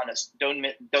honest. Don't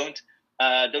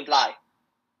lie.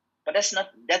 But that's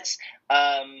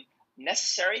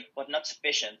necessary, but not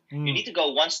sufficient. You need to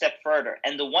go one step further,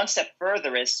 and the one step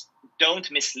further is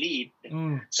don't mislead.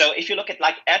 So if you look at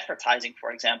like advertising,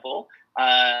 for example,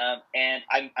 and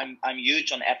I'm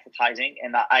huge on advertising,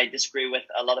 and I disagree with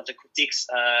a lot of the critiques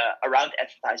around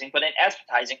advertising. But in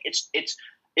advertising,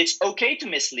 it's okay to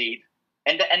mislead.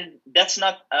 And that's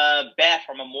not bad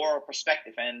from a moral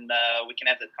perspective, and we can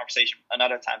have that conversation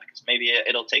another time because maybe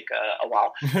it'll take a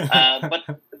while. But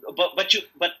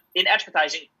in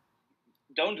advertising,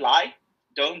 don't lie,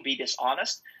 don't be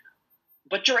dishonest.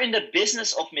 But you're in the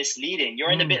business of misleading. You're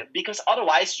in the because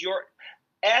otherwise your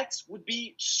ads would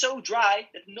be so dry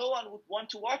that no one would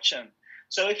want to watch them.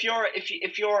 So if you're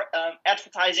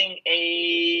advertising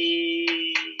a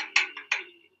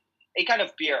kind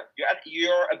of beer.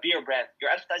 You're a beer brand.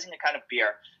 You're advertising a kind of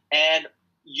beer, and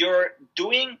you're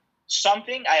doing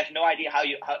something. I have no idea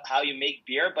how you make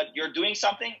beer, but you're doing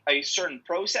something, a certain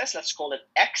process. Let's call it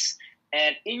X.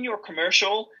 And in your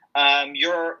commercial,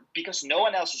 because no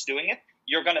one else is doing it,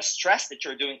 you're gonna stress that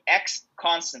you're doing X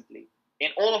constantly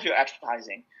in all of your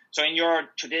advertising. So in your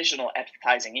traditional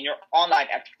advertising, in your online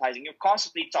advertising, you're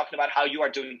constantly talking about how you are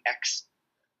doing X.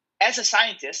 As a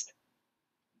scientist,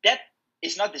 that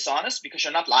is not dishonest because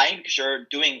you're not lying because you're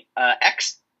doing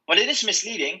X, but it is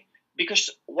misleading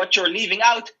because what you're leaving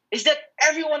out is that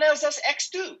everyone else does X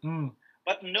too.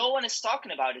 But no one is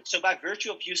talking about it. So by virtue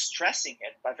of you stressing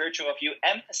it, by virtue of you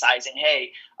emphasizing,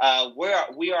 hey,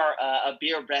 we are a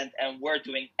beer brand and we're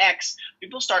doing X,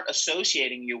 people start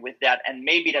associating you with that. And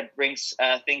maybe that brings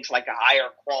things like a higher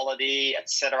quality,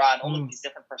 etc., and all of these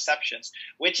different perceptions,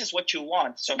 which is what you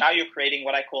want. So now you're creating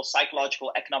what I call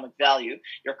psychological economic value.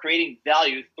 You're creating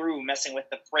value through messing with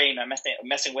the brain and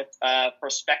messing with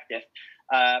perspective,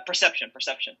 perception.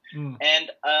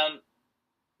 And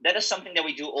that is something that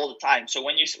we do all the time. So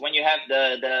when you have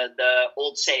the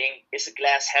old saying, is the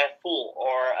glass half full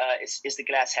or is the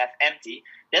glass half empty?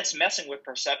 That's messing with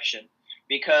perception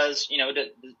because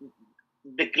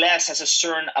the glass has a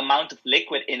certain amount of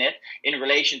liquid in it in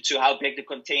relation to how big the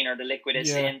container the liquid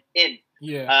is in.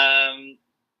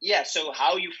 So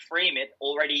how you frame it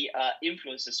already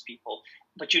influences people.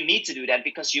 But you need to do that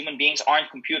because human beings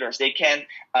aren't computers. They can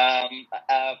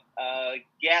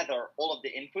gather all of the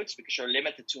inputs because you're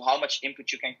limited to how much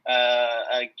input you can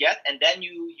get. And then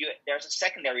there's a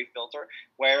secondary filter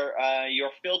where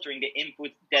you're filtering the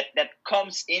input that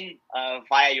comes in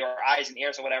via your eyes and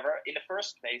ears or whatever in the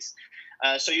first place.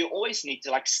 So you always need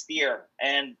to steer,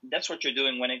 and that's what you're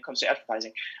doing when it comes to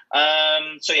advertising.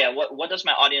 What does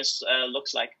my audience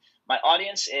looks like? My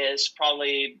audience is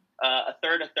probably a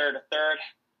third,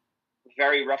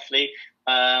 very roughly.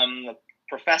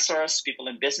 Professors, people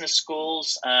in business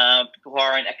schools, people who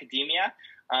are in academia.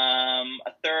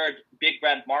 A third, big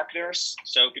brand marketers,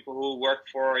 so people who work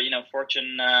for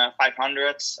Fortune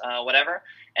 500s, whatever.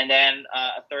 And then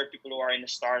a third, people who are in the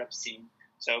startup scene.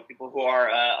 So people who are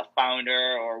a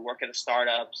founder or work at a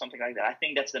startup, something like that. I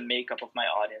think that's the makeup of my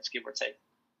audience, give or take.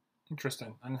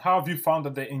 Interesting. And how have you found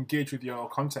that they engage with your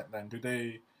content then? Do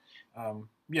they, how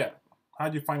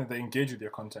do you find that they engage with your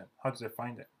content? How do they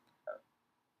find it?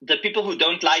 The people who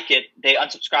don't like it, they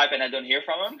unsubscribe and I don't hear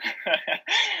from them.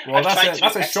 Well,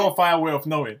 that's a surefire way of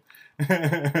knowing.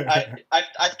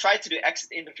 I've tried to do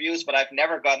exit interviews, but I've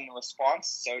never gotten a response.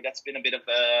 So that's been a bit of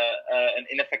an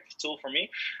ineffective tool for me.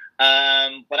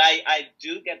 But I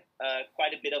do get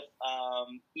quite a bit of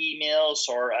emails,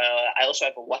 or I also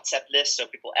have a WhatsApp list, so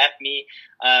people add me.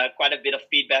 Quite a bit of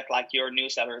feedback, like your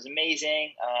newsletter is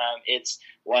amazing. It's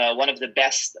one of the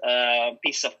best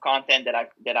pieces of content that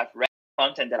I've read.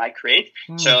 Content that I create.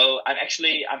 So I'm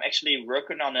actually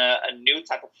working on a new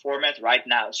type of format right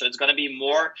now. So it's going to be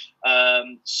more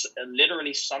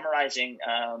literally summarizing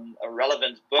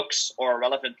relevant books or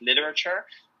relevant literature,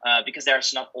 because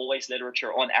there's not always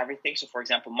literature on everything. So for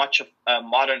example, much of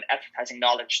modern advertising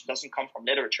knowledge doesn't come from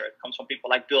literature. It comes from people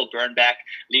like Bill Bernbach,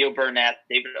 Leo Burnett,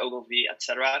 David Ogilvy,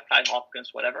 etc., Clive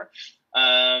Hopkins, whatever.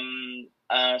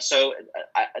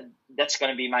 That's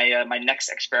going to be my next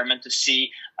experiment to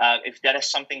see if that is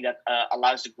something that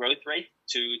allows the growth rate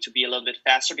to be a little bit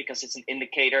faster, because it's an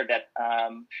indicator that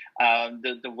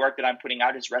the work that I'm putting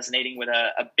out is resonating with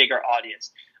a bigger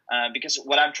audience. Because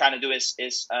what I'm trying to do is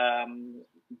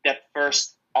that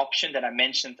first option that I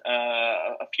mentioned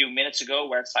a few minutes ago,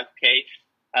 where it's like, okay,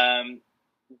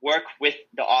 work with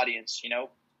the audience,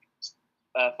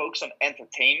 focus on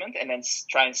entertainment, and then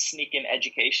try and sneak in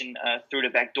education through the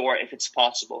back door if it's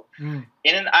possible. In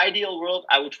an ideal world,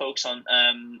 I would focus on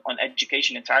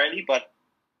education entirely, but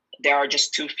there are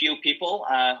just too few people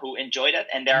who enjoy that,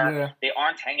 and they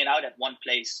aren't hanging out at one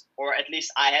place, or at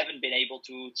least I haven't been able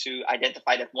to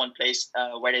identify that one place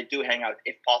where they do hang out,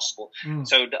 if possible.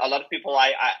 So a lot of people,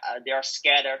 they are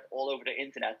scattered all over the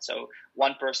internet. So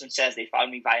one person says they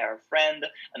found me via a friend,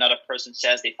 another person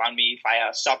says they found me via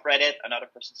a subreddit, another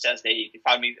person says they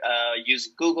found me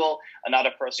using Google,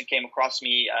 another person came across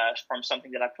me from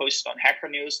something that I posted on Hacker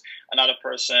News, another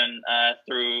person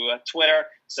through Twitter.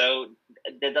 So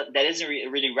that isn't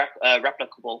really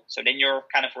replicable. So then you're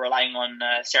kind of relying on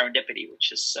serendipity,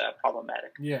 which is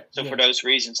problematic. For those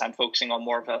reasons, I'm focusing on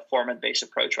more of a format-based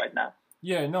approach right now.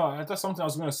 Yeah, no, that's something I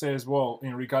was going to say as well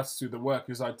in regards to the work,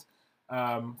 is that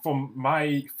from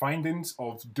my findings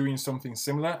of doing something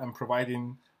similar and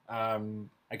providing,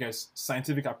 I guess,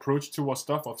 scientific approach towards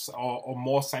stuff or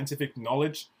more scientific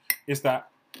knowledge, is that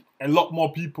a lot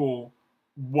more people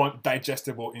want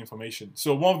digestible information.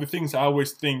 So one of the things I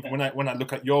always think when I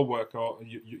look at your work or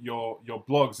your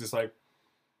blogs is like,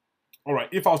 all right,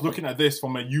 if I was looking at this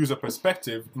from a user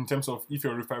perspective, in terms of if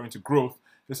you're referring to growth,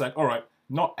 it's like, all right,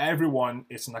 not everyone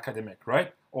is an academic,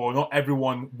 right? Or not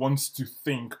everyone wants to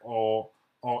think or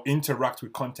interact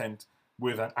with content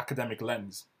with an academic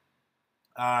lens.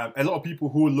 A lot of people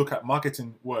who look at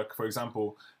marketing work, for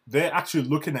example, they're actually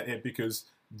looking at it because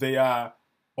they are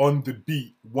on the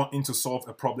beat wanting to solve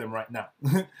a problem right now.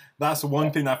 That's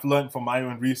one thing I've learned from my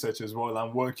own research as well.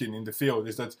 I'm working in the field,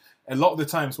 is that a lot of the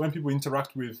times when people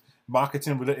interact with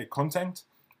marketing related content,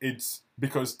 it's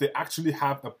because they actually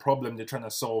have a problem they're trying to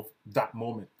solve that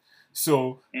moment.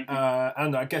 So,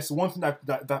 and I guess one thing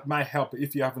that might help,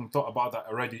 if you haven't thought about that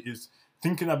already, is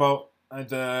thinking about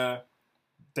the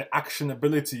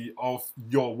actionability of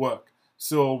your work.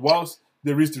 So whilst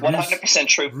there is the 100%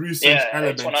 true. research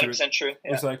element it's 100% true.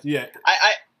 It's like,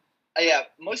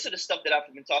 most of the stuff that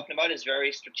I've been talking about is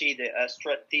very strategic.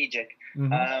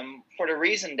 For the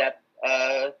reason that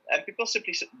and people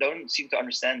simply don't seem to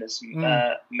understand this.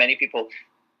 Many people,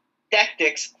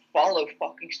 tactics follow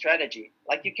fucking strategy.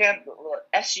 Like, you can't.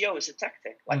 SEO is a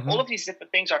tactic. Like, all of these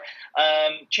different things are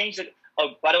change the.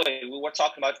 Oh, by the way, we were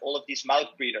talking about all of these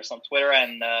mouth breathers on Twitter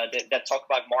and that talk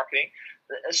about marketing.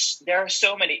 There are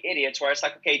so many idiots where it's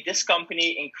like, okay, this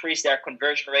company increased their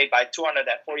conversion rate by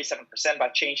 247% by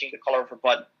changing the color of a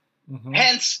button.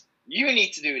 Hence, you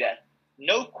need to do that.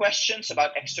 No questions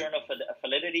about external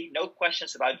validity. No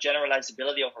questions about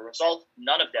generalizability of a result.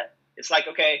 None of that. It's like,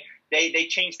 okay, they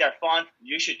changed their font.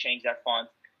 You should change their font.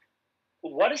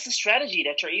 What is the strategy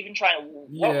that you're even trying to?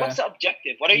 What's the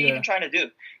objective? What are you even trying to do?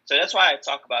 So that's why I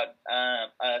talk about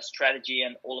strategy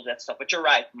and all of that stuff. But you're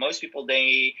right. Most people,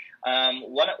 they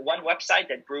one website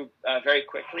that grew very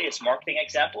quickly is Marketing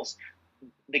Examples.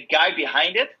 The guy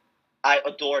behind it, I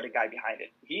adore the guy behind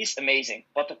it. He's amazing.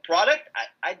 But the product,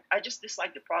 I just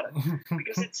dislike the product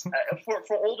because it's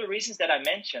for all the reasons that I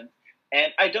mentioned.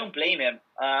 And I don't blame him.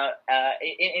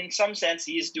 In some sense,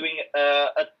 he's doing an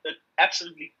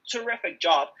absolutely terrific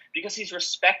job because he's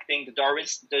respecting the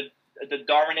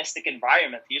Darwinistic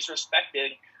environment. He's respecting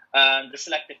the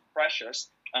selective pressures,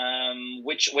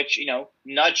 which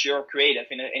nudge your creative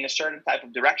in a certain type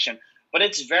of direction. But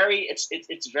it's very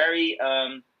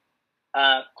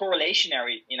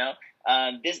correlationary.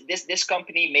 This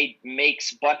company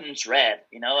makes buttons red,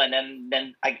 and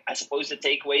then I suppose the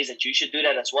takeaway is that you should do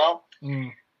that as well.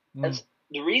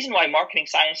 The reason why marketing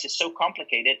science is so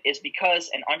complicated is because,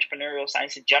 and entrepreneurial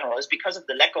science in general, is because of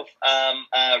the lack of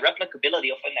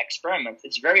replicability of an experiment.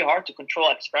 It's very hard to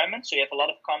control experiments, so you have a lot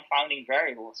of confounding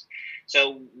variables.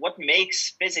 So what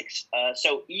makes physics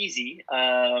so easy,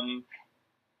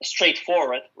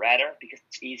 straightforward rather, because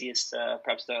easy is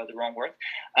perhaps the wrong word,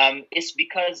 is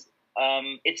because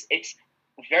it's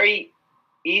very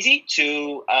easy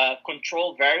to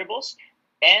control variables.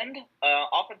 And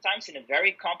oftentimes in a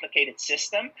very complicated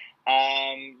system,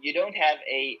 you don't have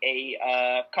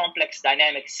a complex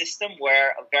dynamic system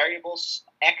where variables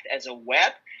act as a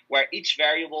web, where each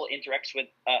variable interacts with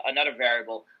another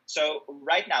variable. So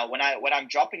right now, when I'm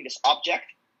dropping this object,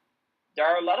 There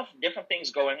are a lot of different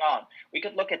things going on. We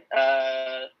could look at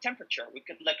temperature. We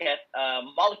could look at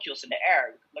molecules in the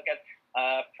air. We could look at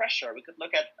pressure. We could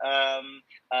look at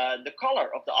the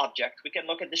color of the object. We can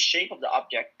look at the shape of the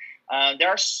object. There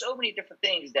are so many different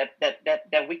things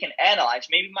that we can analyze.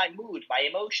 Maybe my mood, my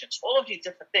emotions, all of these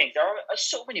different things. There are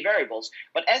so many variables.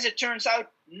 But as it turns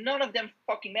out, none of them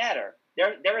fucking matter.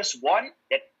 There is one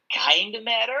that kind of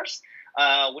matters,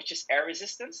 which is air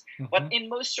resistance. Mhm. But in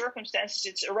most circumstances,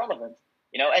 it's irrelevant.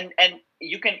 And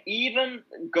you can even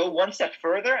go one step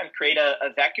further and create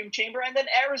a vacuum chamber, and then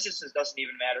air resistance doesn't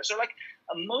even matter. So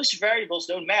most variables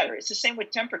don't matter. It's the same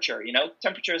with temperature.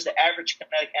 Temperature is the average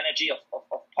kinetic energy of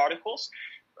particles.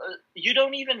 You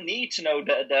don't even need to know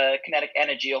the kinetic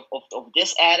energy of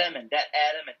this atom and that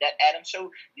atom and that atom.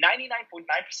 So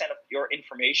 99.9% of your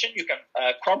information, you can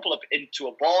crumple it into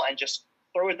a ball and just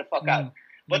throw it the fuck out.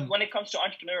 But when it comes to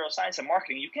entrepreneurial science and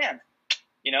marketing, you can't.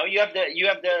 You have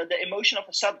the emotion of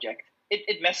a subject.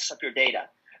 It messes up your data.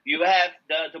 You have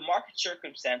the market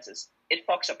circumstances. It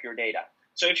fucks up your data.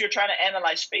 So if you're trying to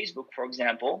analyze Facebook, for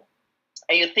example,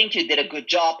 and you think you did a good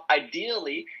job,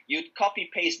 ideally you'd copy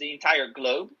paste the entire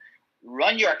globe,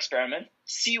 run your experiment,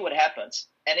 see what happens,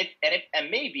 and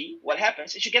maybe what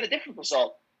happens is you get a different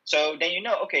result. So then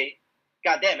okay,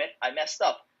 god damn it, I messed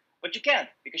up. But you can't,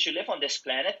 because you live on this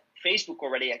planet. Facebook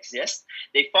already exists.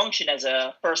 They function as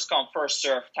a first come, first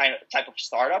serve type of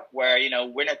startup where,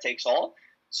 winner takes all.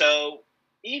 So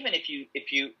even if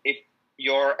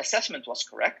your assessment was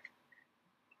correct,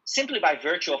 simply by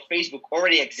virtue of Facebook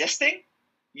already existing,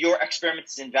 your experiment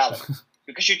is invalid.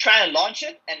 Because you try and launch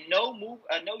it and no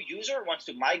user wants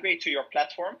to migrate to your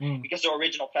platform because the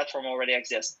original platform already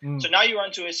exists. So now you run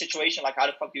into a situation like, how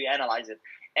the fuck do you analyze it?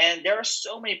 And there are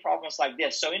so many problems like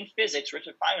this. So in physics,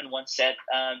 Richard Feynman once said,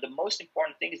 the most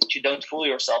important thing is that you don't fool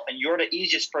yourself, and you're the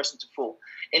easiest person to fool.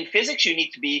 In physics, you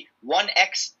need to be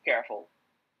 1x careful.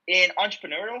 In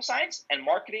entrepreneurial science and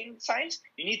marketing science,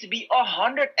 you need to be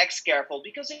 100x careful,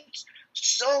 because it's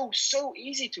so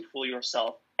easy to fool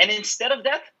yourself. And instead of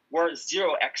that, we're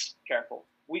 0x careful.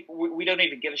 We don't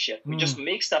even give a shit. We just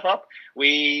make stuff up.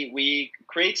 We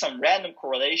create some random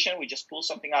correlation. We just pull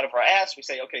something out of our ass. We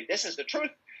say, okay, this is the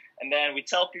truth. And then we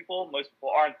tell people. Most people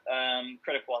aren't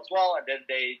critical as well. And then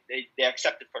they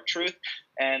accept it for truth.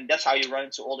 And that's how you run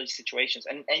into all these situations.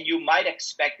 And you might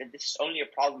expect that this is only a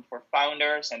problem for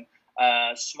founders and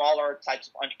smaller types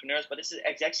of entrepreneurs. But it's the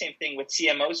exact same thing with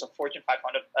CMOs of Fortune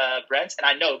 500 brands. And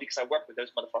I know because I work with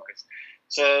those motherfuckers.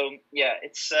 So, yeah,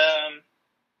 it's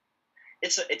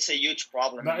a huge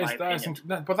problem. But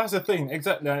that's the thing.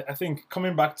 Exactly. I think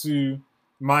coming back to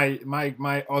my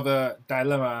other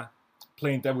dilemma,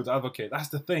 playing devil's advocate. That's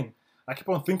the thing. I keep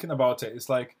on thinking about it. It's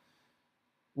like,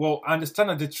 well, I understand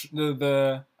that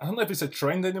the I don't know if it's a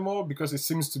trend anymore, because it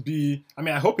seems to be. I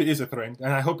mean, I hope it is a trend,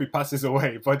 and I hope it passes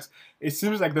away. But it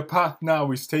seems like the path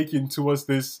now is taking towards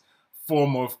this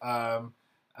form of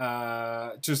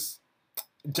just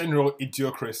general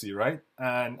idiocracy, right?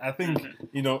 And I think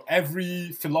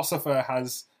every philosopher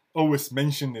has always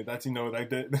mentioned it, that like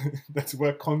that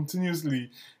we're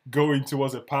continuously going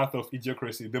towards a path of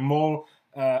idiocracy. The more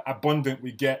abundant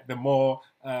we get, the more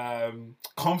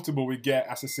comfortable we get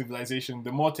as a civilization,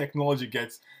 the more technology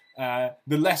gets, the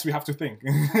less we have to think.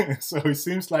 So it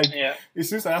seems like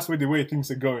that's where the way things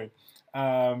are going.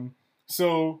 It's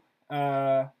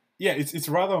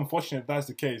rather unfortunate that's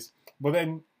the case. But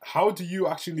then, how do you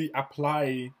actually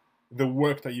apply the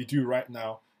work that you do right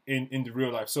now in the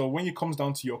real life? So when it comes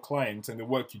down to your clients and the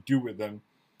work you do with them,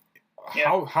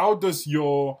 how does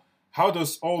all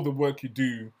the work you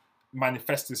do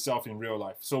manifest itself in real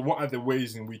life? So what are the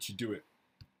ways in which you do it?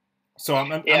 So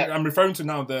I'm referring to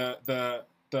now the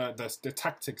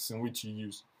tactics in which you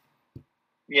use.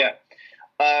 Yeah,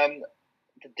 the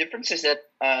difference is that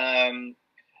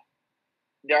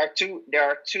there are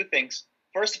two things.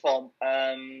 First of all,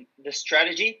 the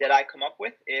strategy that I come up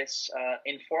with is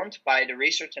informed by the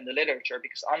research and the literature,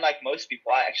 because unlike most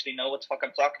people, I actually know what the fuck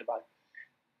I'm talking about.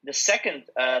 The second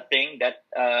thing that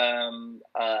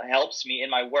helps me in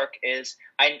my work is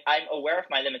I'm aware of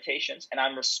my limitations, and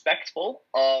I'm respectful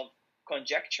of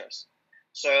conjectures.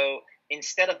 So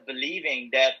instead of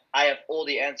believing that I have all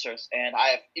the answers and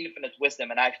I have infinite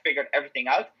wisdom and I've figured everything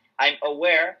out, I'm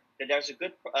aware that there's a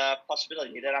good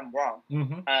possibility that I'm wrong.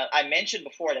 I mentioned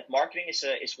before that marketing is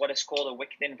what is called a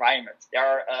wicked environment. There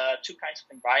are two kinds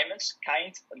of environments: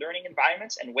 kind learning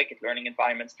environments and wicked learning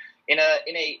environments. In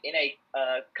a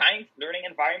kind learning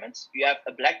environment, you have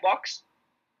a black box.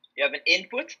 You have an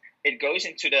input. It goes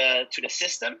into the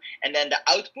system, and then the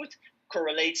output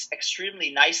correlates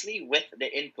extremely nicely with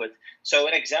the input. So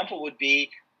an example would be,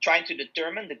 trying to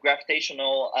determine the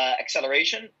gravitational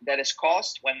acceleration that is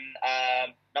caused when,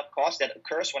 not caused, that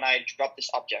occurs when I drop this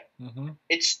object.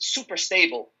 It's super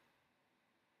stable.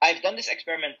 I've done this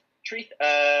experiment three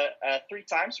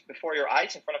times before your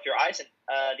eyes, in front of your eyes, and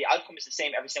the outcome is the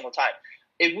same every single time.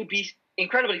 It would be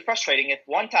incredibly frustrating if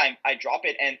one time I drop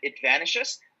it and it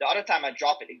vanishes, the other time I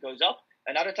drop it, it goes up,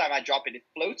 another time I drop it, it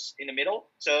floats in the middle.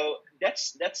 So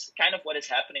that's kind of what is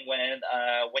happening when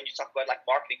you talk about like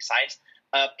marketing science.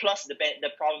 Plus the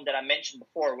problem that I mentioned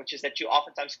before, which is that you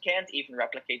oftentimes can't even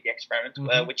replicate the experiment,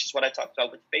 which is what I talked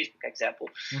about with the Facebook example.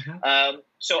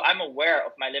 So I'm aware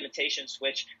of my limitations,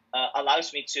 which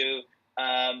allows me to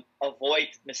avoid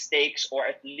mistakes, or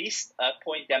at least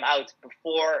point them out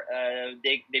before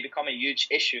they become a huge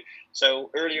issue. So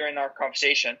earlier in our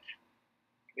conversation,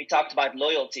 we talked about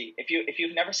loyalty. If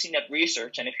you've never seen that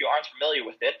research, and if you aren't familiar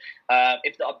with it,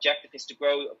 if the objective is to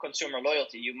grow consumer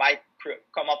loyalty, you might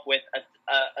come up with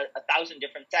a thousand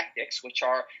different tactics, which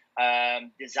are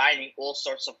designing all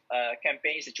sorts of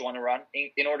campaigns that you want to run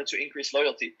in order to increase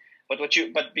loyalty. But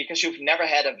because you've never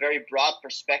had a very broad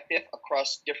perspective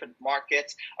across different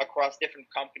markets, across different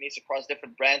companies, across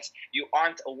different brands, you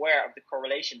aren't aware of the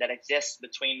correlation that exists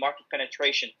between market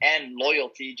penetration and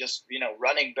loyalty, just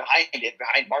running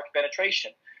behind market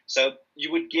penetration. So you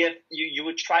would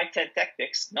try 10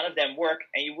 tactics, none of them work,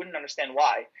 and you wouldn't understand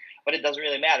why. But it doesn't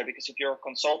really matter, because if you're a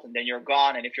consultant, then you're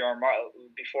gone, and if you're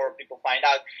before people find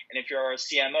out, and if you're a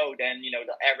CMO, then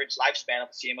the average lifespan of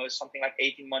a CMO is something like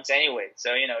 18 months anyway.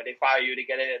 So they fire you to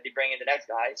they bring in the next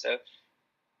guy.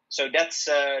 So that's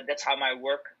how my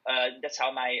work, that's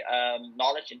how my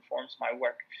knowledge informs my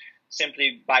work,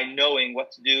 simply by knowing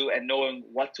what to do and knowing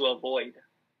what to avoid.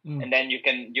 And then you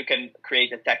can create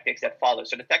the tactics that follow.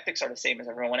 So the tactics are the same as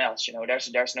everyone else.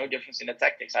 There's no difference in the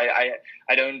tactics. I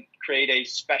don't create a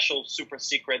special super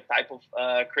secret type of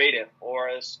creative, or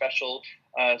a special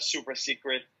super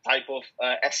secret type of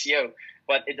SEO.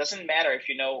 But it doesn't matter if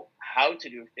you know how to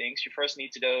do things. You first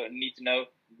need to know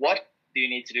what do you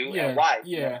need to do, and why.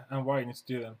 Yeah, and why you need to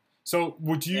do them. So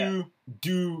would you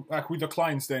do, like with your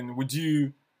clients then, would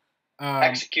you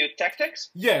execute tactics?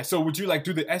 Yeah, so would you like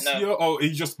do the SEO, No. or are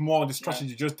you just more on the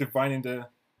strategy, just defining the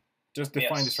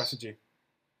strategy?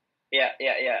 Yeah.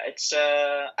 It's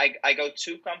I go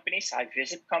to companies, I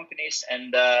visit companies,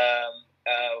 and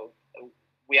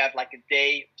we have like a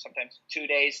day, sometimes 2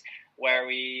 days, where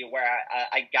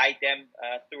I guide them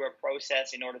through a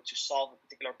process in order to solve a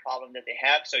particular problem that they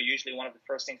have. So usually one of the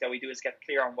first things that we do is get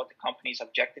clear on what the company's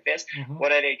objective is.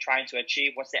 What are they trying to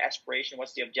achieve? What's the aspiration?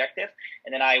 What's the objective?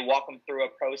 And then I walk them through a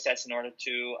process in order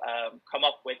to come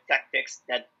up with tactics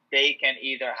that they can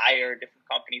either hire a different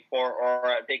company for,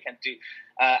 or they can do.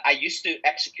 I used to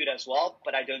execute as well,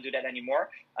 but I don't do that anymore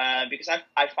because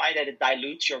I find that it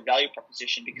dilutes your value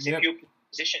proposition. Because if you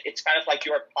position, it's kind of like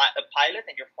you're a pilot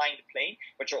and you're flying the plane,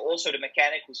 but you're also the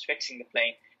mechanic who's fixing the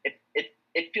plane.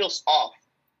 It feels off.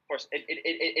 Of course,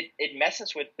 it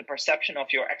messes with the perception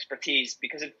of your expertise,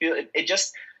 because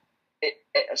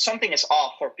something is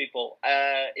off for people.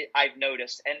 I've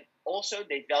noticed, and also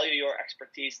they value your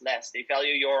expertise less. They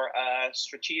value your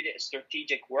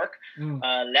strategic work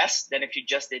less than if you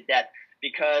just did that,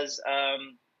 because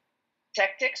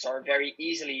tactics are very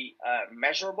easily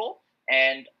measurable,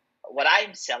 and what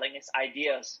I'm selling is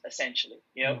ideas, essentially.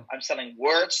 I'm selling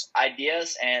words,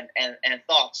 ideas, and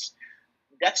thoughts.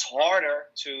 That's harder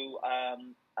to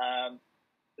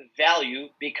value,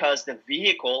 because the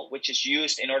vehicle which is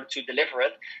used in order to deliver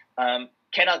it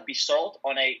cannot be sold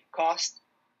on a cost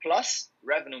plus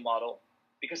revenue model,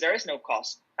 because there is no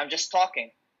cost. I'm just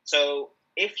talking. So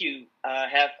if you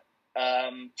have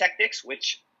tactics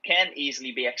which can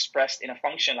easily be expressed in a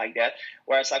function like that,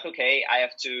 where it's like, okay, I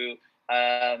have to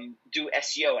do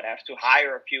SEO, and I have to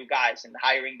hire a few guys, and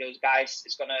hiring those guys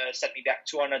is going to set me back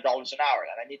 $200 an hour,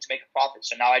 and I need to make a profit.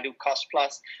 So now I do cost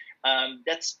plus.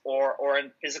 That's or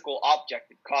in physical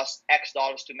object, it costs X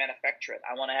dollars to manufacture it.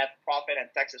 I want to have profit and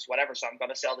taxes, whatever. So I'm going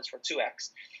to sell this for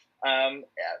 2X.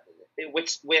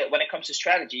 When it comes to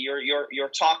strategy,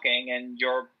 you're talking and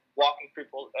you're walking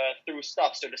people through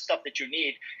stuff. So the stuff that you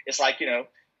need is like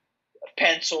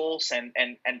pencils and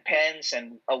pens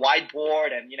and a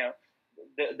whiteboard, and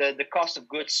the cost of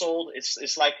goods sold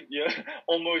is like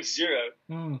almost zero.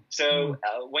 So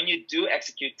when you do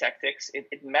execute tactics,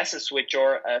 it messes with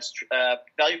your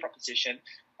value proposition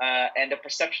and the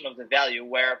perception of the value,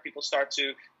 where people start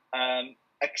to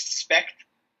expect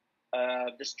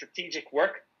the strategic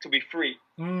work to be free.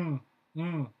 So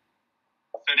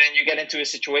then you get into a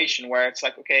situation where it's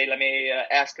like, okay, let me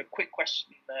ask a quick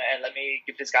question and let me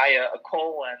give this guy a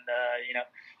call, and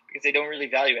because they don't really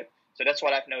value it. So that's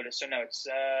what I've noticed. So no, it's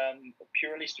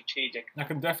purely strategic. I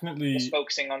can definitely just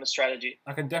focusing on the strategy.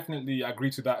 I can definitely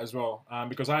agree to that as well,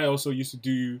 because I also used to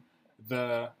do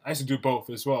both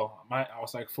as well. I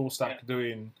was like full stack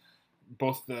doing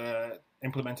both the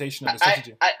implementation and the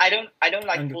strategy. I don't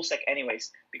like full stack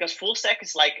anyways, because full stack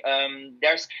is like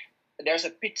there's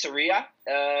a pizzeria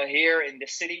here in the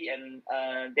city, and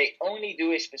they only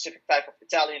do a specific type of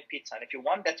Italian pizza. And if you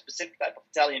want that specific type of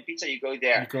Italian pizza, you go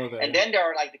there. And then there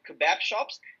are like the kebab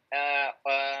shops.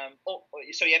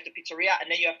 So you have the pizzeria, and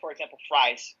then you have, for example,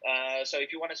 fries. So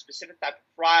if you want a specific type of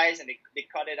fries, and they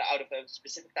cut it out of a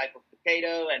specific type of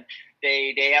potato, and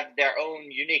they have their own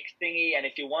unique thingy. And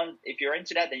if you're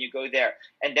into that, then you go there.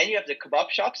 And then you have the kebab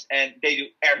shops, and they do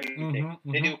everything.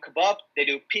 They do kebab, they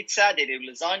do pizza, they do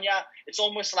lasagna. It's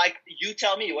almost like, you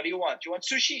tell me, what do you want? Do you want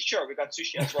sushi? Sure, we got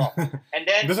sushi as well. And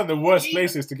then those are the worst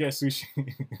places to get sushi.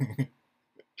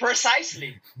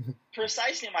 Precisely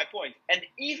my point. And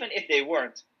even if they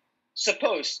weren't,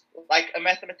 suppose, like a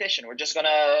mathematician, we're just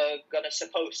gonna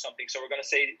suppose something. So we're gonna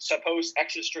say, suppose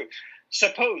X is true.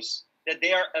 Suppose that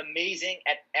they are amazing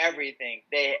at everything.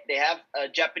 They have a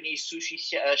Japanese sushi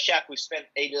chef who spent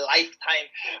a lifetime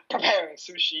preparing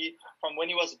sushi from when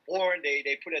he was born.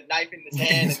 They put a knife in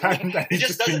his hand. And he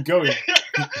just doesn't going.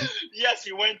 Yes,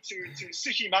 he went to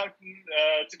Sushi Mountain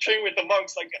to train with the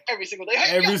monks like every single day.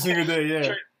 Every single day,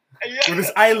 yeah. With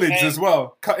his eyelids as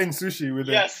well, cutting sushi with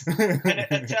it. Yes,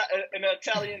 an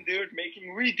Italian dude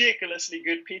making ridiculously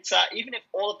good pizza. Even if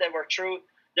all of them were true,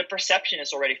 the perception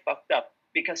is already fucked up,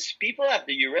 because people have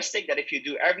the heuristic that if you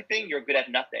do everything, you're good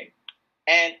at nothing.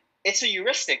 And it's a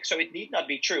heuristic, so it need not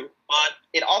be true, but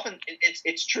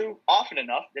it's true often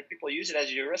enough that people use it as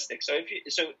a heuristic. So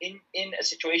in a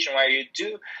situation where you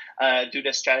do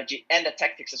the strategy and the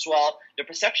tactics as well, the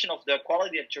perception of the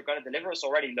quality that you're going to deliver is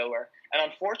already lower. And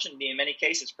unfortunately, in many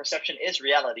cases, perception is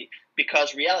reality,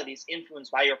 because reality is influenced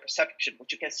by your perception,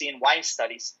 which you can see in wine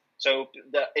studies. So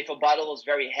if a bottle is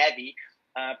very heavy,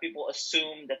 people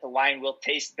assume that the wine will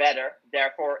taste better,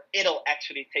 therefore it'll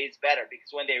actually taste better,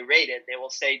 because when they rate it, they will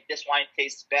say this wine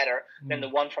tastes better than the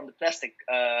one from the plastic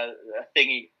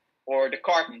thingy or the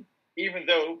carton, even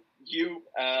though you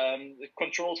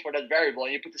controlled for that variable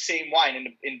and you put the same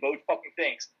wine in both fucking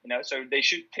things, so they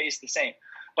should taste the same,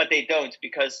 but they don't,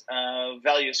 because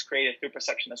value is created through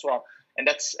perception as well, and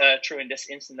that's true in this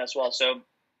instance as well. So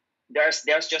there's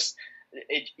just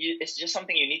it's just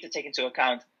something you need to take into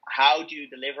account. How do you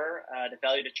deliver the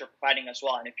value that you're providing as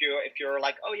well? And if you're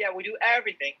like, oh yeah, we do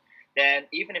everything, then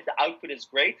even if the output is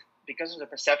great, because of the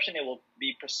perception, it will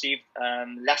be perceived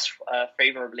less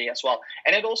favorably as well.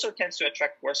 And it also tends to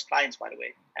attract worse clients, by the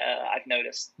way. I've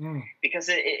noticed, because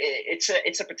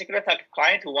it's a particular type of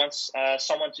client who wants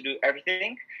someone to do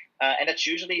everything, and that's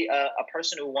usually a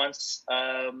person who wants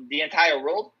the entire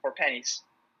world for pennies.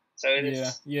 So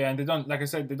and they don't, like I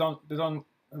said, they don't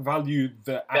value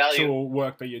the actual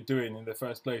work that you're doing in the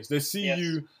first place. They see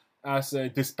you as a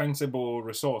dispensable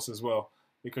resource as well,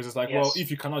 because it's like, well, if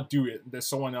you cannot do it, there's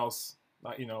someone else,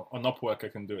 like, on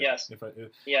Upwork can do it.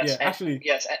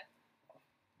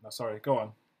 No, sorry, go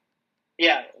on.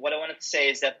 Yeah, what I wanted to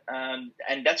say is that,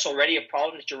 and that's already a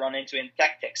problem that you run into in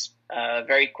tactics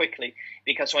very quickly,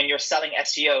 because when you're selling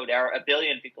SEO, there are a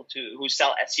billion people who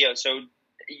sell SEO. So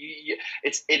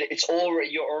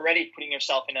you're already putting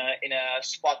yourself in a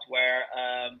spot where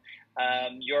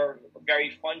you're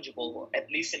very fungible, at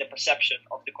least in the perception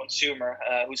of the consumer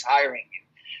who's hiring you.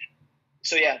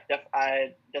 So yeah,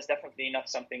 that's definitely not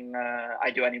something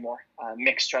I do anymore.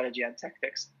 Mixed strategy and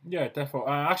tactics. Yeah,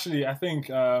 definitely. Actually, I think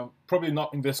probably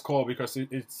not in this call, because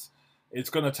it's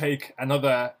gonna take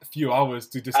another few hours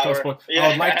to discuss. But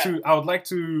I would like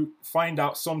to find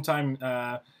out sometime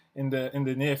in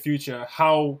the near future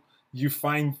how you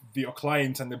find your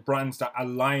clients and the brands that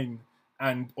align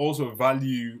and also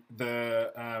value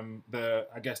the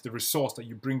I guess the resource that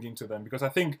you bring into them, because I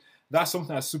think that's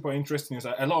something that's super interesting. Is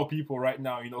that a lot of people right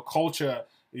now, culture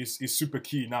is super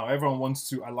key now. Everyone wants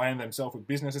to align themselves with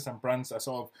businesses and brands that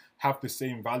sort of have the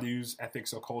same values,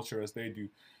 ethics, or culture as they do.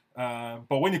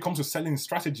 But when it comes to selling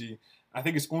strategy, I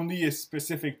think it's only a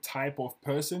specific type of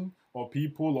person or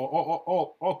people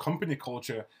or company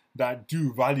culture that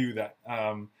do value that.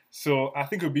 So I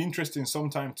think it would be interesting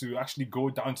sometime to actually go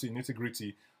down to the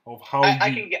nitty-gritty of how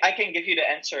I can give you the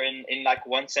answer in like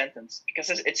one sentence, because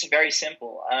it's very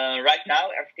simple. Right now,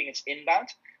 everything is inbound.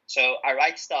 So I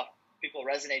write stuff, people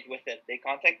resonate with it, they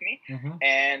contact me,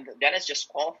 and then it's just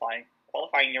qualifying.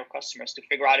 qualifying your customers to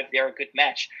figure out if they're a good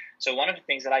match. So one of the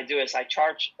things that I do is I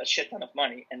charge a shit ton of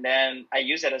money, and then I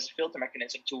use that as a filter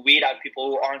mechanism to weed out people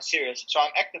who aren't serious. So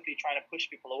I'm actively trying to push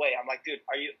people away. I'm like, dude,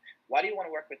 why do you want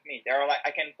to work with me? There are like,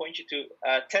 I can point you to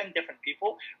 10 different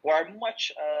people who are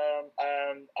much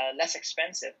less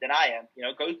expensive than I am. You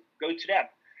know, go to them.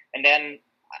 And then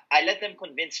I let them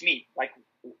convince me,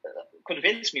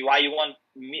 convince me why you want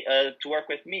me to work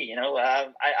with me. You know,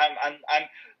 I'm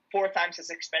 4 times as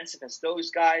expensive as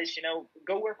those guys. You know,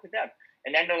 go work with them.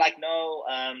 And then they're like, no,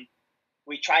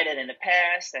 we tried it in the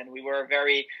past and we were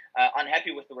very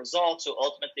unhappy with the results. So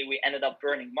ultimately, we ended up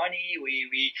burning money.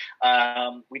 We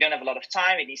don't have a lot of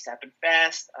time. It needs to happen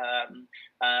fast.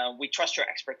 We trust your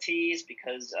expertise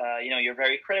because you're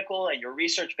very critical and you're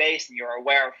research based and you're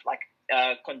aware of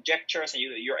conjectures, and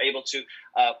you're able to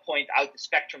point out the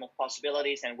spectrum of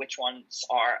possibilities and which ones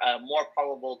are more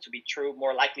probable to be true,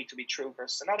 more likely to be true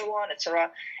versus another one,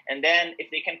 etc. And then if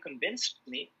they can convince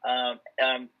me,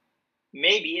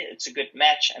 maybe it's a good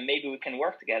match and maybe we can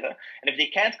work together. And if they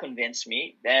can't convince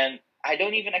me, then I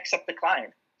don't even accept the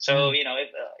client. So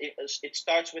if it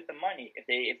starts with the money. If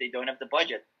they don't have the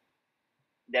budget,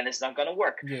 then it's not going to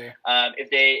work. Yeah. If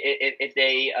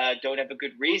they don't have a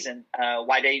good reason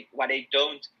why they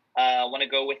don't want to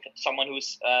go with someone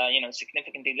who's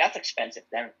significantly less expensive,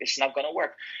 then it's not going to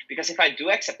work. Because if I do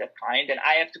accept that client, then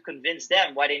I have to convince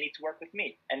them why they need to work with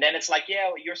me. And then it's like, yeah,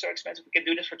 well, you're so expensive, we can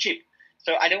do this for cheap.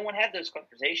 So I don't want to have those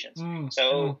conversations.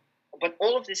 But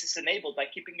all of this is enabled by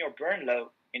keeping your burn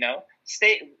low. You know,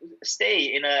 stay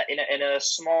in a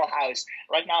small house.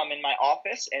 Right now, I'm in my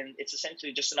office, and it's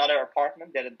essentially just another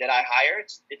apartment that I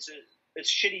hired. It's a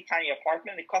shitty tiny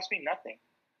apartment. It costs me nothing,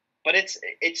 but it's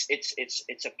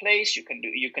a place you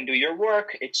can do your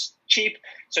work. It's cheap.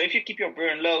 So if you keep your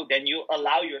burn low, then you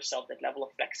allow yourself that level of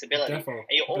flexibility, and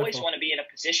you always want to be in a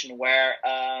position where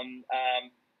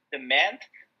demand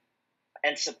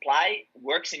and supply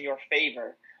works in your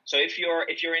favor. So if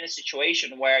you're in a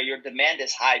situation where your demand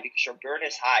is high because your burn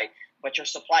is high, but your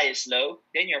supply is low,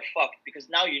 then you're fucked, because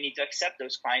now you need to accept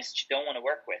those clients that you don't want to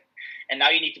work with. And now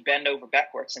you need to bend over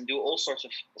backwards and do all sorts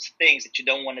of things that you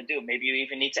don't want to do. Maybe you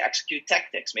even need to execute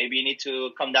tactics. Maybe you need to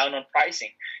come down on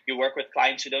pricing. You work with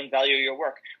clients who don't value your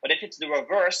work. But if it's the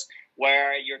reverse,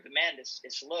 where your demand is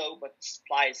low, but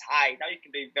supply is high, now you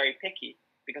can be very picky.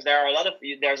 Because there's a lot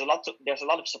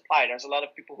of supply. There's a lot of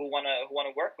people who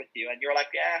wanna work with you, and you're like,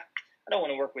 yeah, I don't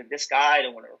want to work with this guy. I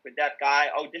don't want to work with that guy.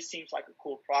 Oh, this seems like a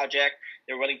cool project.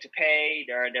 They're willing to pay.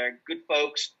 They're good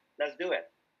folks. Let's do it.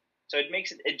 So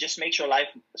it just makes your life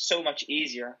so much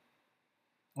easier.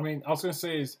 I mean, I was going to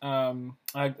say is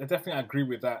I definitely agree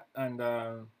with that. And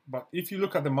but if you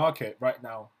look at the market right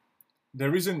now,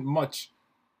 there isn't much.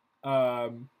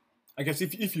 I guess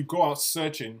if you go out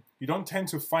searching, you don't tend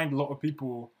to find a lot of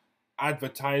people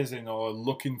advertising or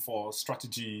looking for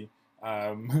strategy,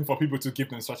 for people to give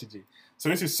them strategy. So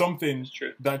this is something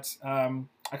that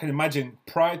I can imagine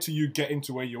prior to you getting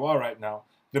to where you are right now,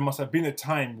 there must have been a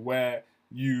time where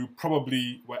you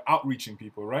probably were outreaching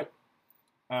people, right?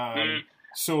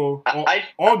 So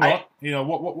or not, you know,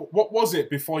 what was it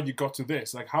before you got to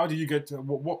this? Like, how did you get to,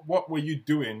 what were you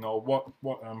doing, or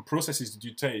what processes did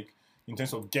you take in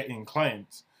terms of getting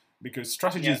clients? Because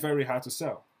strategy is very hard to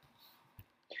sell.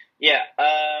 Yeah,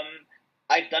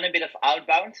 I've done a bit of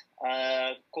outbound,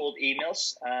 cold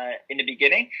emails in the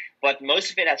beginning, but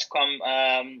most of it has come,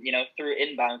 through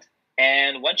inbound.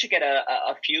 And once you get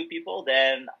a few people,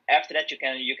 then after that you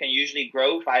can usually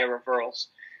grow via referrals.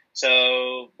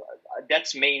 So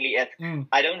that's mainly it.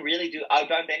 I don't really do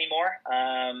outbound anymore.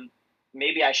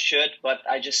 Maybe I should, but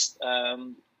I just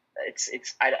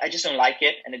I just don't like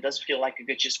it, and it doesn't feel like a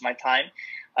good use of my time.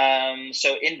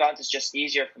 So inbound is just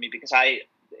easier for me because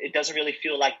it doesn't really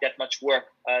feel like that much work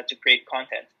to create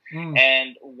content.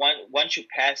 And once you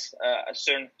pass a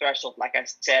certain threshold, like I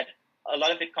said, a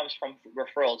lot of it comes from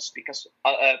referrals, because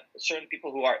certain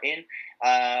people who are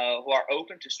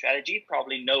open to strategy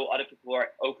probably know other people who are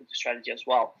open to strategy as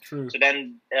well. True. So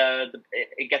then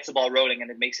it gets the ball rolling,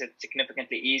 and it makes it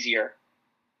significantly easier.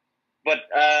 But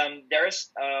there is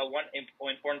one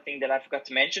important thing that I forgot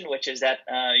to mention, which is that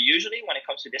usually when it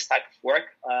comes to this type of work,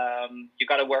 you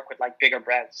got to work with like bigger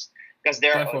brands, because they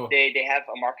have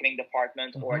a marketing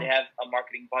department or they have a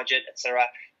marketing budget, etc.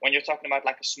 When you're talking about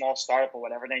like a small startup or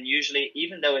whatever, then usually,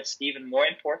 even though it's even more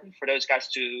important for those guys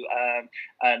to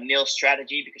nail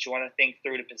strategy, because you want to think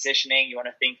through the positioning, you want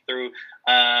to think through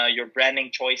your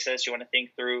branding choices, you want to think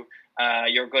through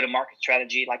your go-to-market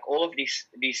strategy. Like all of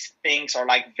these things are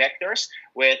like vectors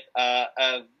with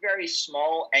a very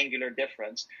small angular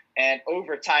difference, and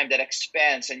over time that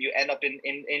expands, and you end up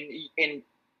in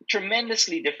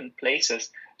tremendously different places.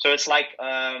 So it's like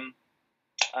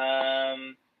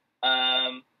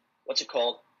what's it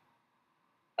called?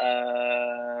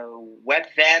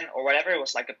 Webvan or whatever. It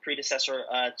was like a predecessor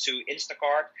to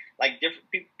Instacart. Like different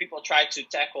people try to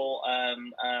tackle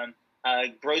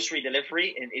grocery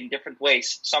delivery in different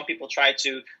ways. Some people try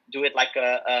to do it like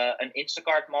an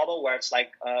Instacart model where it's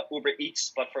like Uber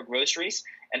Eats but for groceries,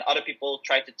 and other people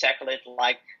try to tackle it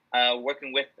like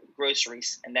working with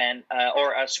groceries and then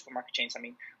or supermarket chains. I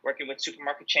mean, working with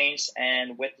supermarket chains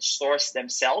and with the stores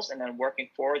themselves, and then working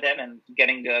for them and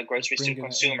getting the groceries to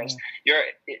consumers. You're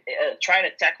trying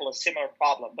to tackle a similar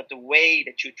problem, but the way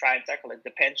that you try and tackle it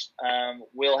depends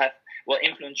will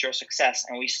influence your success.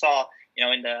 And we saw, you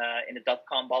know, in the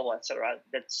 .com bubble, etc.,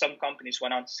 that some companies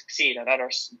went on to succeed and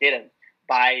others didn't,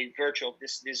 by virtue of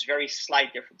this very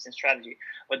slight difference in strategy.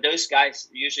 But those guys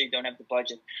usually don't have the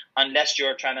budget unless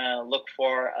you're trying to look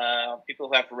for people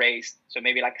who have raised, so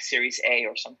maybe like a Series A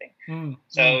or something.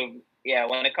 So yeah,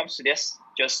 when it comes to this,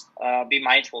 just be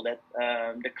mindful that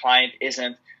the client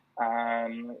isn't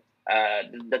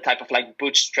the type of like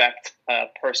bootstrapped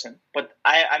person. But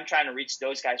I'm trying to reach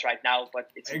those guys right now, but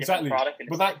it's a different product. And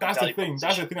but that's the thing.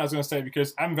 That's the thing I was going to say,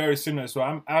 because I'm very similar. So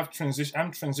I'm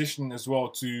transitioning as well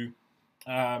to.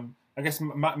 I guess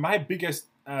my biggest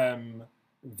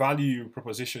value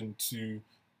proposition to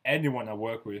anyone I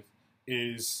work with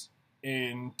is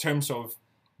in terms of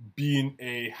being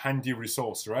a handy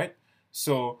resource, right?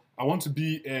 So I want to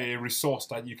be a resource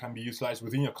that you can be utilized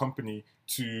within your company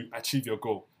to achieve your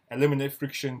goal, eliminate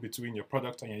friction between your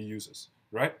product and your users,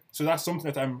 right? So that's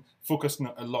something that I'm focusing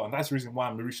on a lot, and that's the reason why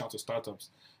I'm reaching out to startups.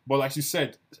 But like you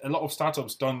said, a lot of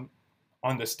startups don't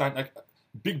understand, like,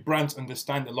 big brands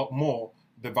understand a lot more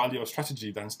the value of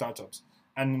strategy than startups.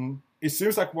 And it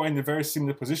seems like we're in a very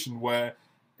similar position where,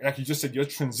 like you just said, you're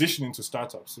transitioning to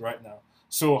startups right now.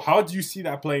 So how do you see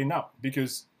that playing out?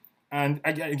 Because, and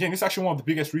again, it's actually one of the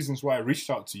biggest reasons why I reached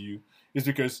out to you, is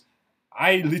because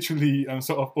I literally am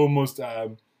sort of almost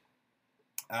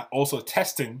also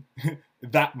testing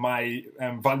that my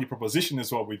value proposition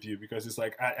as well with you, because it's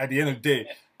like at the end of the day,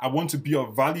 I want to be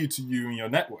of value to you in your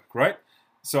network, right?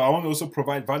 So I want to also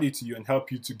provide value to you and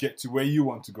help you to get to where you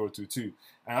want to go to too.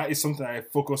 And that is something I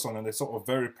focus on a sort of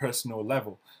very personal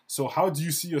level. So how do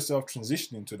you see yourself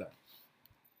transitioning to that?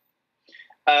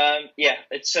 Yeah,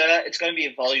 it's going to be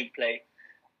a volume play.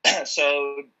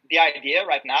 So the idea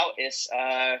right now is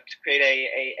to create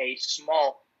a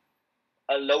small,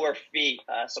 a lower fee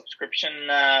subscription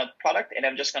product, and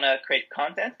I'm just going to create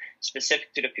content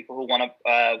specific to the people who want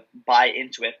to buy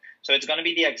into it. So it's going to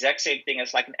be the exact same thing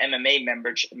as like an MMA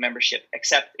membership,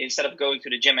 except instead of going to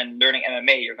the gym and learning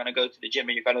MMA, you're going to go to the gym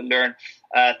and you're going to learn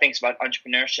things about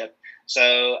entrepreneurship.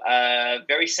 So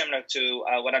very similar to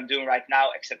what I'm doing right now,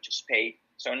 except just paid.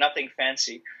 So nothing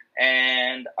fancy.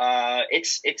 And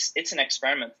it's an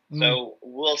experiment. So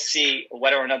we'll see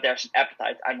whether or not there's an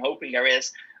appetite. I'm hoping there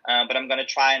is. But I'm going to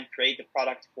try and create the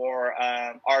product for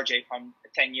RJ from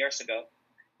 10 years ago.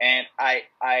 And I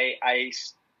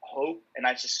hope and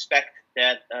I suspect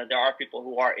that there are people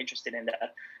who are interested in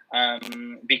that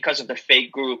because of the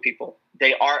fake guru people.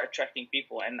 They are attracting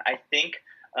people. And I think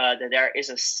that there is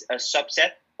a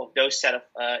subset of those set of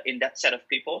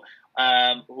people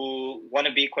who want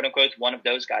to be, quote unquote, one of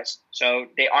those guys. So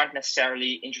they aren't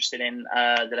necessarily interested in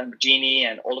the Lamborghini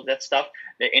and all of that stuff.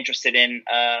 They're interested in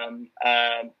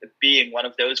being one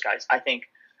of those guys, I think.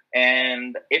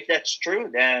 And if that's true,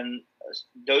 then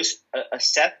a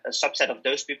subset of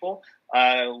those people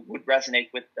would resonate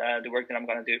with the work that I'm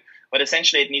going to do. But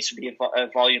essentially, it needs to be a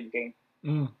volume game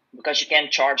because you can't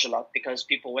charge a lot, because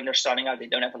people, when they're starting out, they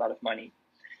don't have a lot of money.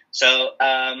 So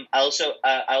I also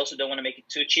don't want to make it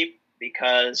too cheap,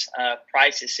 because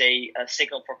price is a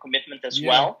signal for commitment as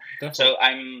well.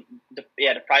 Definitely. So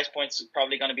the price point is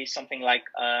probably going to be something like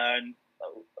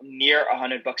near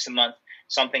 $100 a month,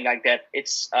 something like that.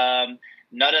 It's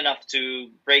not enough to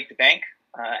break the bank,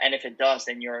 and if it does,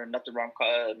 then you're not the wrong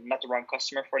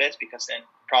customer for this, because then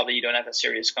probably you don't have a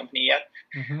serious company yet,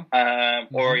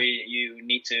 or you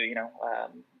need to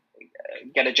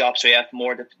get a job so you have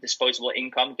more disposable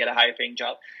income, get a higher paying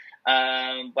job.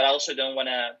 But I also don't want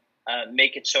to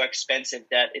make it so expensive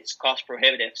that it's cost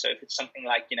prohibitive. So if it's something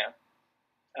like,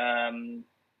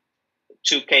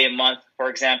 $2K a month, for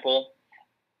example,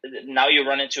 now you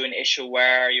run into an issue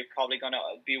where you're probably going to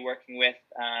be working with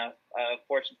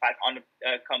Fortune 500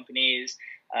 companies,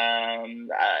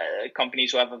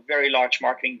 companies who have a very large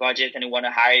marketing budget and who want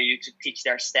to hire you to teach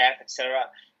their staff, etc.,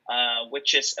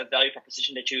 which is a value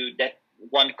proposition that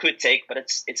one could take, but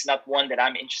it's not one that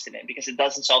I'm interested in because it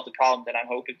doesn't solve the problem that I'm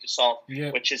hoping to solve,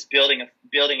 which is building an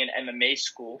MMA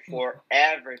school for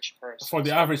average person. For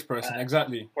the average person,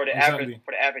 exactly. For the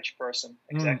average person,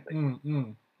 exactly.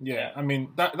 Yeah, I mean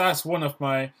that's one of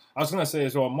my. I was gonna say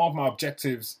as well. One of my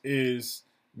objectives is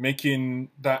making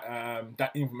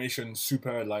that information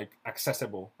super like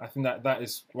accessible. I think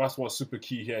that's what's super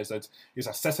key here, is that it's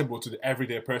accessible to the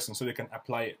everyday person so they can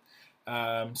apply it.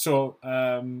 What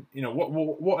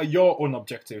are your own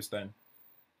objectives then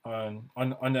on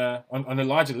a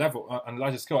larger level, on a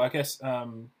larger scale? I guess I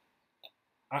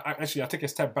take a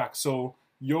step back. So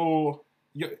your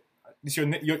name's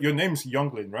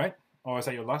Youngling, right? Or is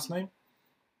that your last name?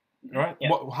 Right?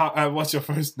 Yeah. What's your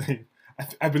first name?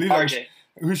 I believe RJ.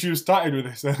 Who you started with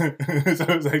this. So I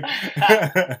was like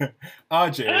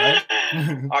RJ, right?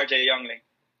 RJ Youngling.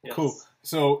 Yes. Cool.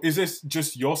 So is this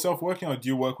just yourself working, or do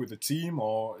you work with a team,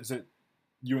 or is it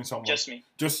you and someone? Just me.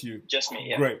 Just you. Just me.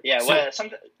 Yeah. Great. Yeah. So,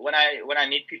 when I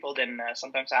need people, then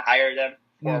sometimes I hire them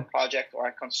for a project or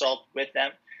I consult with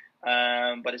them.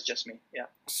 But it's just me. Yeah.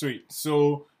 Sweet.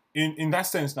 So in that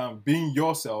sense, now being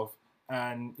yourself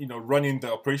and running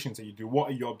the operations that you do,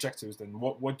 what are your objectives then?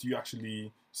 What do you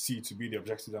actually see to be the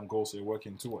objectives and goals that you're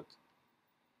working towards?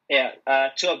 Yeah,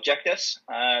 two objectives: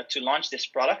 to launch this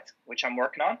product, which I'm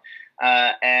working on,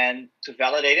 and to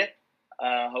validate it.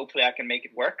 Hopefully, I can make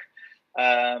it work,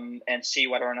 and see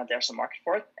whether or not there's a market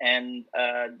for it. And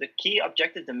the key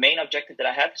objective, the main objective that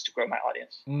I have, is to grow my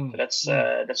audience.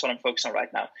 So that's what I'm focused on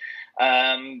right now,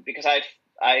 because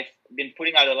I've been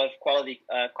putting out a lot of quality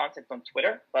content on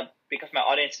Twitter, but because my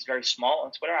audience is very small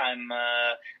on Twitter,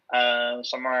 I'm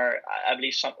somewhere, I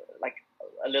believe, like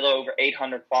a little over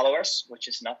 800 followers, which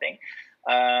is nothing.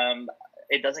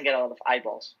 It doesn't get a lot of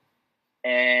eyeballs.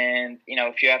 And,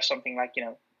 if you have something like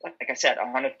I said,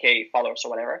 100K followers or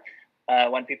whatever,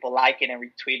 when people like it and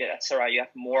retweet it, etc., you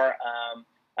have more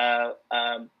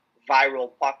viral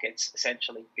pockets,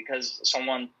 essentially, because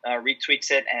someone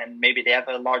retweets it and maybe they have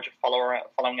a larger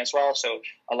following as well. So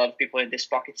a lot of people in this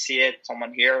pocket see it,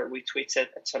 someone here retweets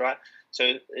it, etc.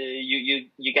 So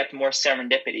you get more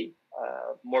serendipity.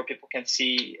 More people can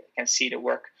see the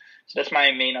work. So that's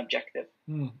my main objective.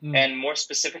 And more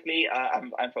specifically,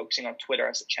 I'm focusing on Twitter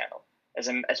as a channel,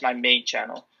 as my main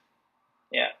channel.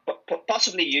 Yeah, but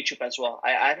possibly YouTube as well.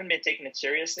 I haven't been taking it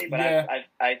seriously, but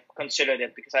I've considered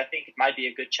it because I think it might be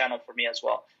a good channel for me as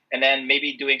well. And then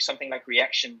maybe doing something like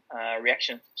reaction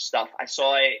stuff. I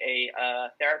saw a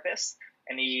therapist,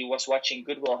 and he was watching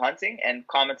Good Will Hunting and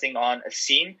commenting on a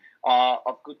scene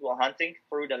of Good Will Hunting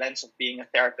through the lens of being a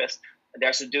therapist.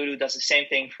 There's a dude who does the same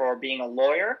thing for being a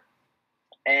lawyer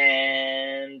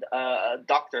and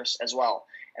doctors as well.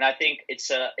 And I think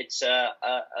it's a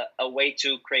way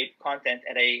to create content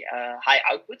at a high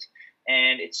output,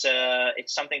 and it's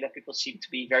something that people seem to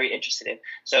be very interested in.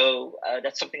 So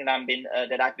that's something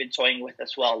that I've been toying with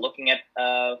as well, looking at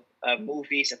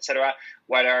movies, etc.,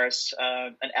 where there's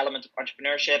an element of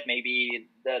entrepreneurship. Maybe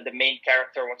the main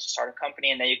character wants to start a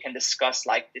company, and then you can discuss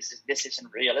like this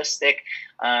isn't realistic.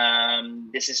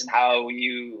 This isn't how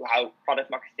product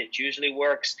market fit usually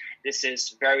works. This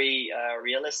is very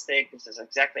realistic. This is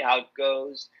exactly how it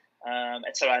goes,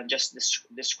 etc. And just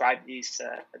describe these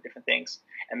different things,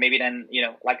 and maybe then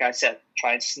like I said,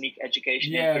 try and sneak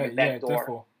education in through the back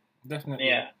door. Definitely.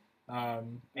 Yeah. I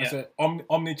said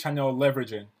omni-channel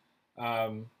leveraging.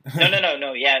 No.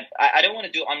 Yeah, I don't want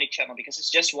to do omni-channel because it's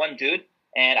just one dude,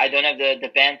 and I don't have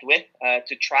the bandwidth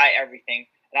to try everything.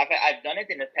 And I've done it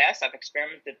in the past. I've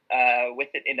experimented with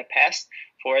it in the past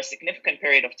for a significant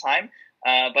period of time.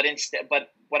 But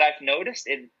what I've noticed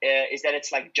is that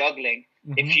it's like juggling.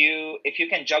 Mm-hmm. If you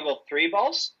can juggle 3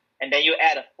 balls and then you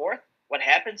add a 4th, what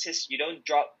happens is you don't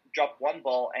drop one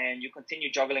ball and you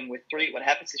continue juggling with 3. What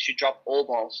happens is you drop all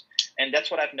balls. And that's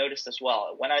what I've noticed as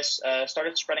well. When I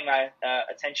started spreading my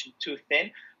attention too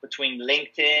thin between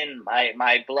LinkedIn,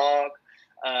 my blog,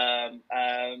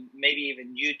 maybe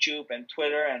even YouTube and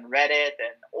Twitter and Reddit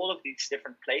and all of these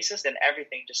different places, then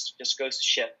everything just goes to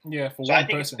shit. Yeah, so I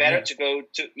think it's better to go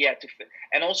to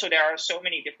and also there are so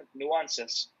many different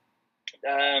nuances.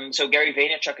 So Gary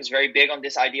Vaynerchuk is very big on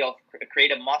this idea of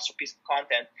create a masterpiece of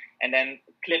content and then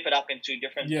clip it up into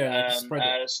different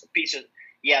pieces.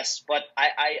 Yes, but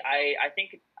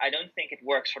I don't think it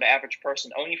works for the average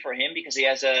person. Only for him, because he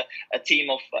has a team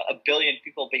of 1 billion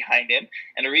people behind him,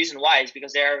 and the reason why is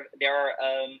because there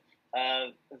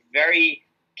are very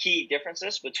key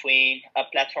differences between a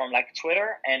platform like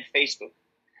Twitter and Facebook.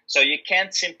 So you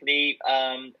can't simply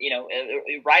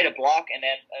write a blog and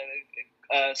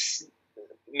then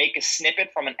make a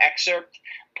snippet from an excerpt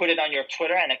put it on your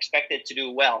Twitter and expect it to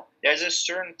do well. There's a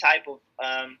certain type of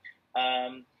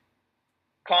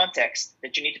context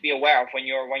that you need to be aware of when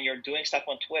you're doing stuff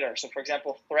on Twitter. So, for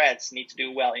example, threads need to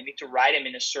do well. You need to write them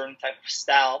in a certain type of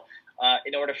style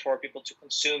in order for people to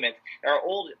consume it. There are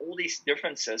all these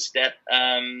differences that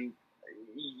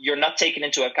you're not taking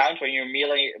into account when you're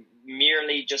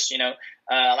merely just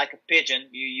like a pigeon.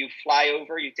 You fly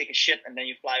over, you take a shit, and then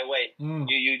you fly away.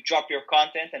 You drop your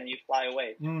content and then you fly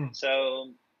away.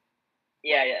 So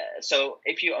yeah. So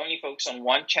if you only focus on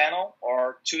one channel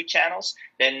or two channels,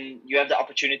 then you have the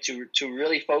opportunity to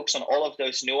really focus on all of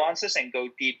those nuances and go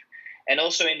deep. And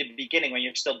also in the beginning, when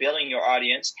you're still building your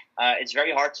audience, it's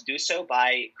very hard to do so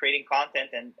by creating content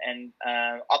and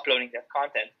uploading that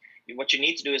content. What you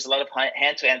need to do is a lot of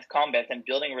hand-to-hand combat and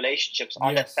building relationships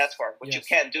on that platform, which you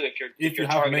can't do if you're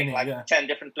targeting 10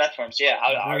 different platforms. Yeah,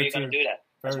 how are you going to do that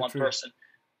as one person?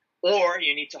 Or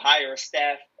you need to hire a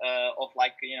staff of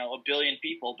a billion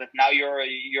people, but now you're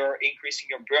increasing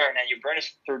your burn, and your burn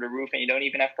is through the roof, and you don't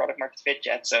even have product market fit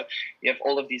yet. So you have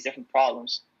all of these different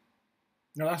problems.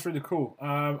 No, that's really cool.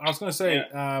 I was going to say,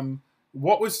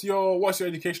 what's your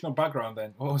educational background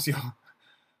then? What's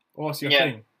your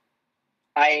thing?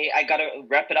 I gotta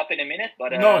wrap it up in a minute,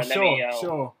 but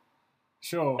sure.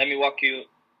 Let me walk you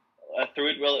through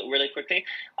it really quickly.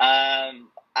 I'm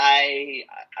a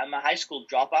high school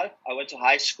dropout. I went to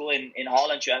high school in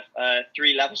Holland. You have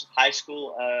 3 levels of high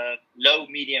school: low,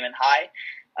 medium, and high.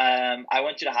 I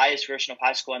went to the highest version of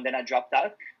high school, and then I dropped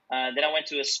out. Then I went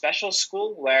to a special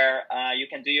school where you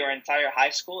can do your entire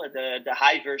high school. The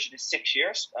high version is 6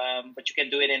 years, but you can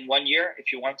do it in 1 year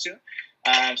if you want to.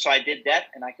 So I did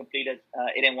that, and I completed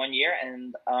it in 1 year.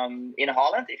 And in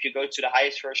Holland, if you go to the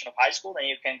highest version of high school, then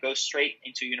you can go straight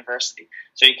into university.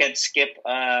 So you can skip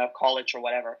college or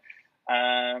whatever.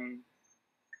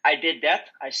 I did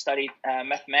that. I studied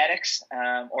mathematics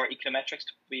or econometrics,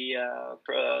 to be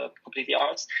completely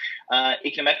honest.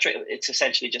 Econometrics, it's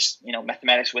essentially just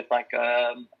mathematics with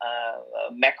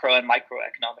macro and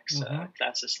microeconomics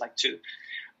classes too,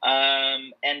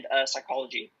 and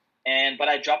psychology. But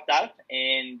I dropped out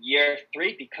in year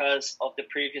 3 because of the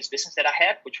previous business that I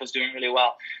had, which was doing really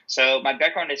well. So my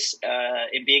background is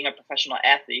in being a professional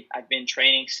athlete. I've been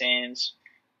training since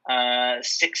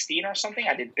 16 or something.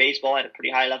 I did baseball at a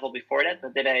pretty high level before that,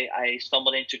 but then I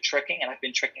stumbled into tricking, and I've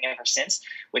been tricking ever since,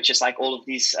 which is all of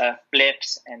these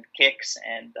flips and kicks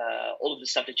and all of the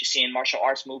stuff that you see in martial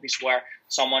arts movies where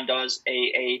someone does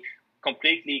a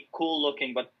completely cool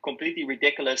looking but completely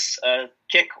ridiculous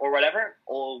kick or whatever.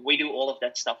 We do all of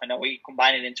that stuff, and then we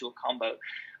combine it into a combo.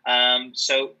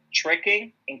 So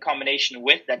tricking in combination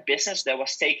with that business that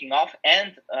was taking off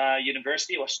and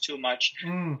university was too much.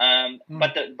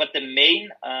 But the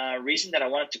main reason that I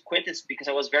wanted to quit is because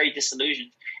I was very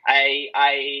disillusioned. I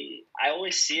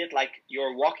always see it like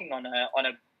you're walking on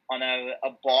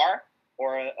a bar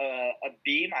or a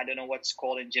beam. I don't know what's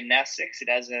called in gymnastics. It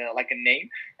has a name,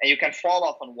 and you can fall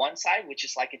off on one side, which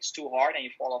is it's too hard, and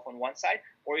you fall off on one side,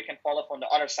 or you can fall off on the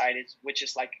other side, which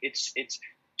is it's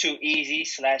too easy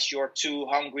 / you're too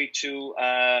hungry to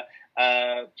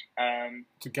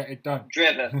get it done.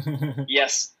 Driven.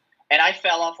 Yes, and I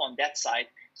fell off on that side.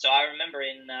 So I remember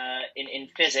in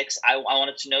physics, I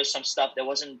wanted to know some stuff that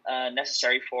wasn't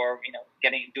necessary for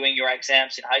doing your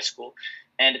exams in high school.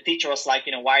 And the teacher was like,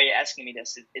 why are you asking me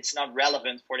this? It's not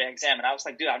relevant for the exam. And I was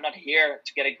like, dude, I'm not here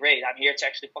to get a grade. I'm here to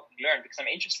actually fucking learn because I'm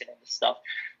interested in this stuff.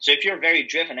 So if you're very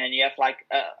driven and you have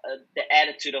the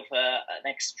attitude of an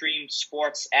extreme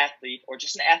sports athlete, or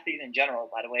just an athlete in general,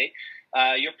 by the way,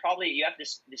 you have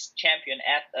this champion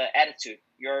attitude.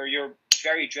 You're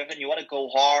very driven. You want to go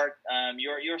hard.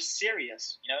 You're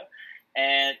serious,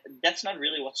 and that's not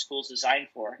really what school's designed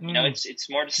for. It's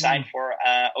more designed for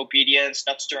obedience,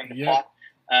 not stirring the pot.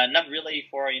 Not really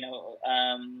for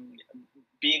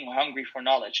being hungry for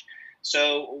knowledge.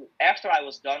 So after I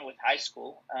was done with high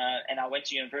school and I went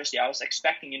to university, I was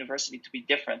expecting university to be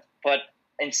different, but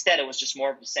instead it was just more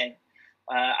of the same.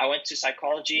 I went to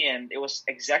psychology, and it was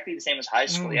exactly the same as high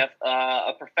school. You have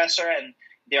a professor, and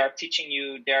they are teaching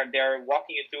you. They're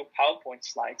walking you through PowerPoint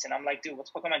slides, and I'm like, dude, what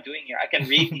the fuck am I doing here? I can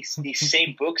read these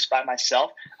same books by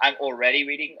myself. I'm already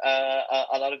reading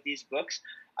a lot of these books.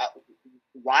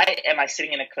 Why am I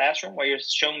sitting in a classroom where you're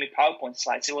showing me PowerPoint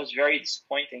slides? It was very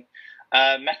disappointing.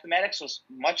 Mathematics was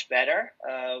much better,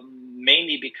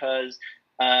 mainly because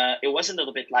it was a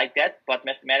little bit like that, but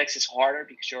mathematics is harder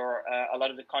because a lot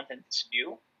of the content is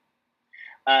new.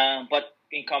 But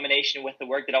in combination with the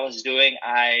work that I was doing,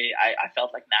 I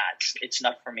felt like, nah, it's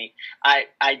not for me.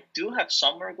 I do have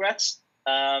some regrets,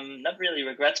 not really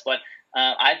regrets, but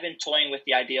I've been toying with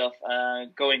the idea of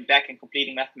going back and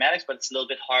completing mathematics, but it's a little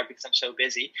bit hard because I'm so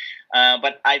busy.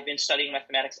 But I've been studying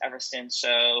mathematics ever since,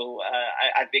 so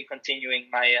I've been continuing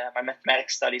my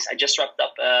mathematics studies. I just wrapped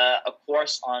up a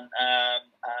course on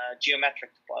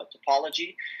geometric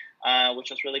topology, which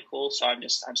was really cool. So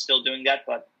I'm still doing that,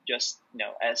 but just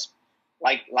as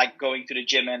like going to the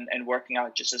gym and working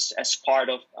out, just as part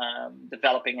of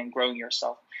developing and growing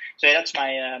yourself. So yeah, that's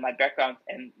my background,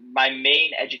 and my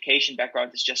main education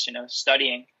background is just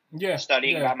studying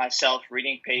by myself,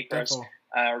 reading papers,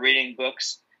 reading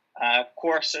books,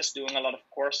 courses, doing a lot of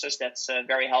courses. That's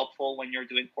very helpful when you're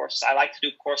doing courses. I like to do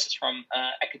courses from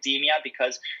academia,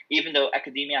 because even though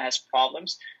academia has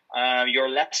problems, you're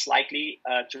less likely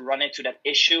to run into that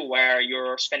issue where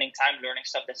you're spending time learning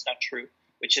stuff that's not true,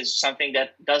 which is something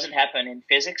that doesn't happen in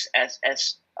physics as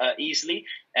easily,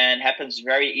 and happens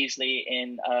very easily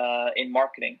in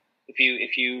marketing.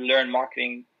 If you learn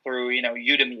marketing through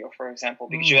Udemy, or for example,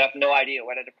 because you have no idea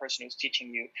whether the person who's teaching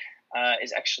you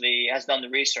has done the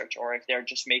research, or if they're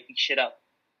just making shit up.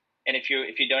 And if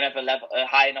you don't have a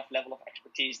high enough level of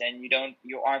expertise, then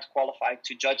you aren't qualified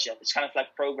to judge that. It's kind of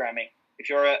like programming.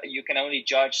 You can only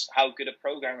judge how good a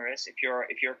programmer is if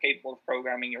you're capable of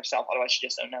programming yourself. Otherwise, you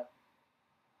just don't know.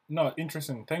 No,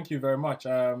 interesting. Thank you very much.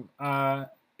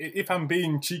 If I'm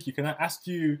being cheeky, can I ask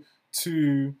you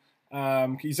to?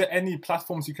 Is there any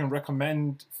platforms you can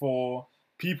recommend for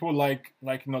people like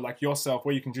yourself,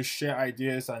 where you can just share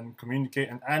ideas and communicate?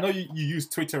 And I know you use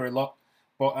Twitter a lot,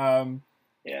 but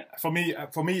yeah, for me,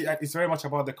 it's very much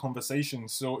about the conversation.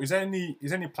 So, is there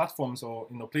any platforms or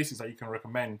places that you can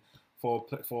recommend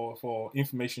for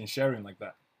information sharing like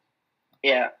that?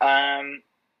 Yeah.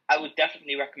 I would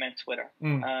definitely recommend Twitter.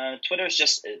 Twitter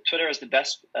is the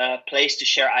best place to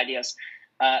share ideas.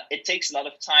 It takes a lot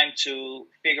of time to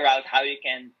figure out how you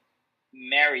can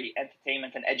marry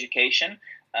entertainment and education.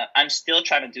 I'm still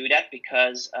trying to do that,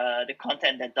 because the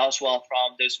content that does well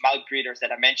from those mouth breathers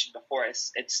that I mentioned before I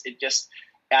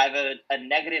have a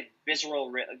negative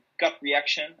visceral gut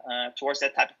reaction towards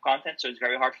that type of content, so it's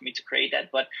very hard for me to create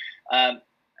that. But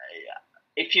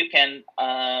if you can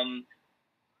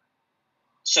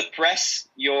suppress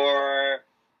your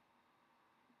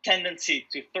tendency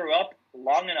to throw up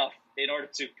long enough in order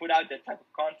to put out that type of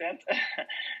content,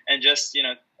 and just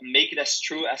make it as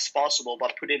true as possible,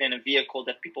 but put it in a vehicle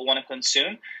that people want to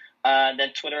consume,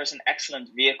 then Twitter is an excellent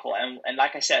vehicle. And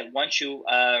like I said, once you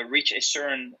reach a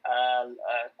certain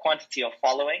quantity of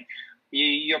following,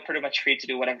 you're pretty much free to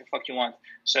do whatever the fuck you want.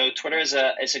 So Twitter is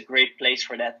a great place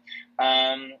for that.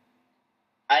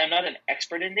 I am not an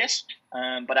expert in this,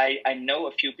 but I know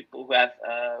a few people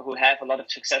who have a lot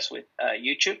of success with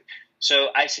YouTube. So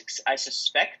I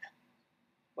suspect,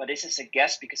 but this is a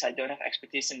guess because I don't have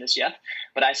expertise in this yet,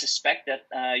 but I suspect that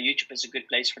YouTube is a good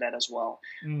place for that as well.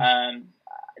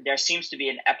 There seems to be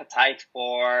an appetite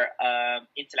for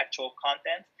intellectual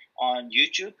content on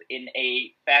YouTube in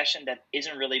a fashion that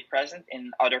isn't really present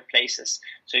in other places.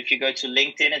 So if you go to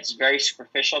LinkedIn, it's very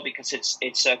superficial, because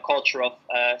it's a culture of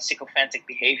sycophantic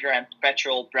behavior and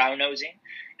perpetual brown-nosing,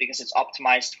 because it's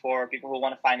optimized for people who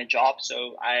want to find a job.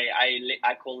 So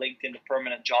I call LinkedIn the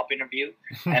permanent job interview,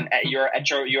 and you're at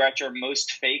your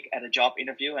most fake at a job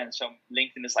interview, and so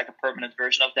LinkedIn is like a permanent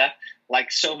version of that.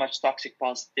 Like, so much toxic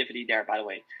positivity there, by the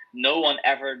way. No one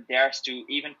ever dares to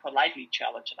even politely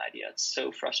challenge an idea. It's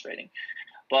so frustrating.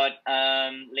 But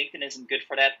LinkedIn isn't good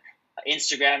for that.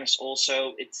 Instagram is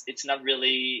also, it's not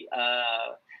really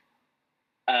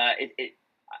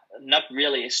not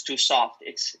really, it's too soft.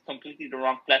 It's completely the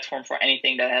wrong platform for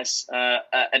anything that has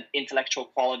an intellectual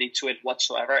quality to it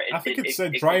whatsoever. I think it's a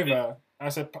driver.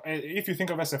 If you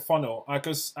think of it as a funnel,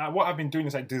 because what I've been doing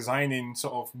is like designing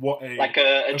sort of what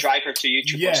a driver to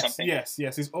YouTube or something. Yes.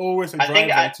 It's always a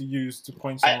driver to use to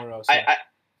point somewhere else.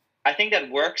 I think that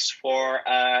works for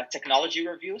technology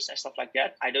reviews and stuff like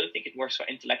that. I don't think it works for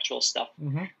intellectual stuff,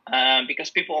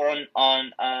 because people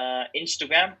on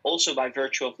Instagram, also by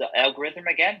virtue of the algorithm,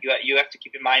 again, you have to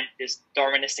keep in mind this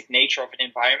Darwinistic nature of an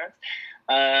environment.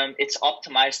 It's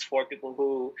optimized for people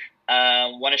who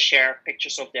want to share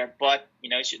pictures of their butt.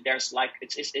 There's like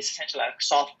it's essentially like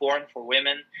soft porn for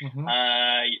women,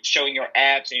 showing your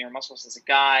abs and your muscles as a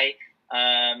guy.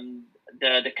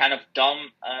 The kind of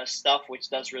dumb stuff which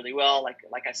does really well,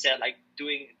 like I said, like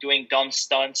doing dumb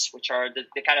stunts, which are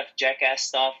the kind of jackass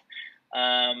stuff,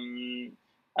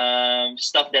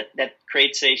 stuff that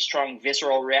creates a strong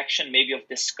visceral reaction, maybe of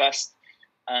disgust.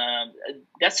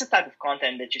 That's the type of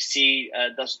content that you see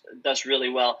does really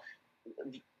well.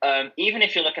 Even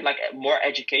if you look at like more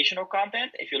educational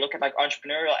content, if you look at like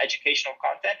entrepreneurial educational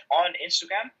content on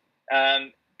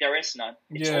Instagram, there is none.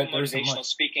 It's Yeah, all there isn't motivational much.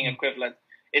 speaking equivalent.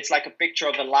 It's like a picture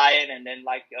of a lion and then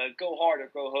like go hard or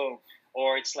go home.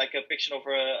 Or it's like a picture of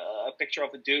a picture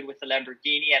of a dude with a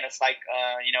Lamborghini, and it's like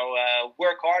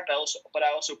work hard, but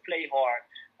I also play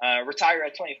hard. Retire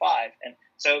at 25, and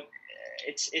so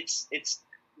it's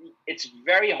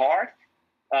very hard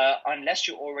unless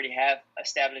you already have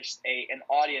established an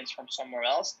audience from somewhere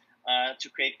else to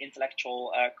create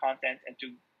intellectual content and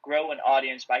to grow an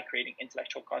audience by creating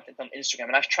intellectual content on Instagram.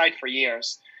 And I've tried for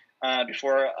years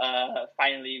before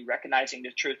finally recognizing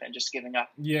the truth and just giving up.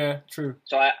 Yeah, true.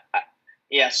 So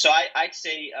I'd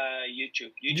say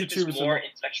YouTube. YouTube is more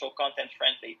intellectual content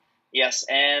friendly. Yes,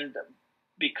 and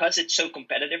because it's so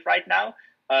competitive right now,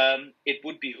 it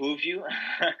would behoove you.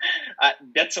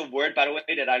 That's a word, by the way,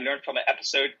 that I learned from an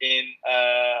episode in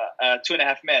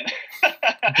 2.5 Men.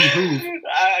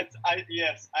 I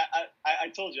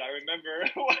told you. I remember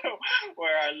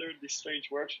where I learned these strange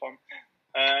words from.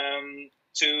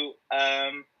 To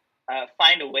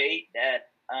find a way that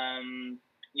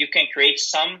you can create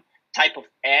some type of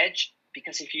edge,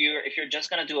 because if you're just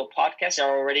going to do a podcast, there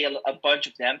are already a bunch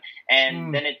of them,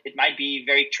 and then it might be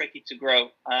very tricky to grow.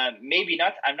 Maybe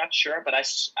not, I'm not sure, but I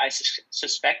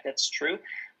suspect that's true.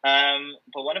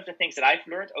 But one of the things that I've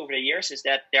learned over the years is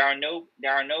that there are no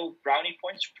brownie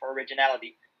points for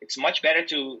originality. It's much better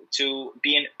to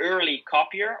be an early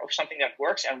copier of something that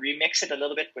works and remix it a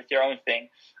little bit with your own thing.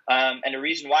 And the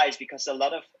reason why is because a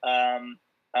lot of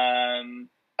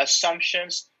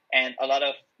assumptions and a lot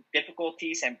of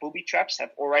difficulties and booby traps have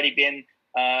already been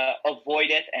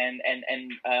avoided, and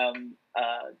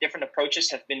different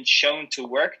approaches have been shown to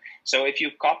work. So if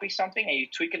you copy something and you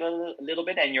tweak it a little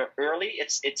bit and you're early,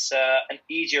 it's an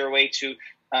easier way to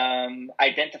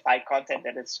identify content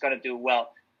that it's going to do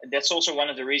well. That's also one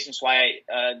of the reasons why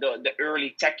the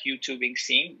early tech YouTubing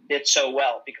scene did so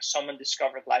well, because someone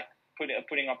discovered like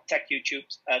putting up tech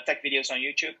videos on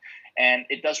YouTube, and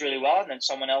it does really well. And then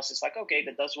someone else is like, okay,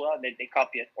 that does well, and they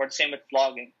copy it. Or the same with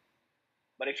vlogging.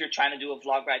 But if you're trying to do a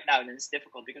vlog right now, then it's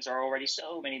difficult because there are already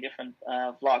so many different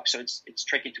vlogs, so it's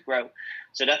tricky to grow.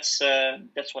 So that's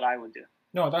what I would do.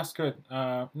 No, that's good.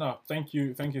 No, thank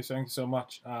you so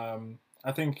much.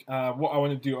 I think what I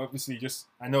want to do, obviously, just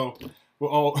I know we're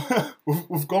all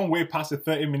we've gone way past the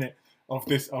 30-minute of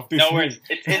this. No worries.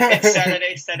 It's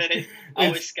Saturday. I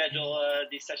always schedule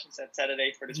these sessions at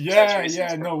Saturday for this.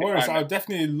 Yeah. No worries. I would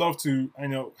definitely love to,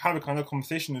 have a kind of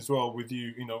conversation as well with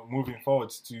you, moving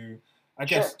forwards to, I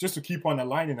guess, just to keep on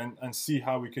aligning and see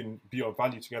how we can be of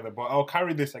value together. But I'll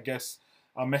carry this, I guess,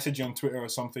 I'll message you on Twitter or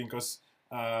something, because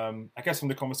I guess from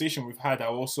the conversation we've had, I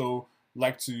also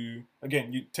like to,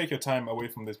 again, you take your time away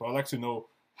from this, but I'd like to know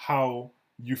how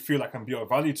you feel I can be of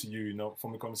value to you,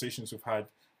 from the conversations we've had,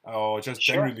 or just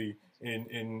generally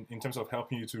in terms of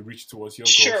helping you to reach towards your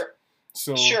goals.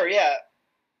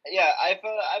 I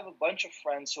have a bunch of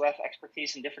friends who have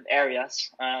expertise in different areas.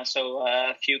 So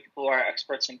a few people who are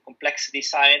experts in complexity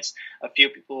science, a few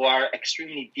people who are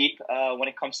extremely deep when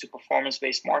it comes to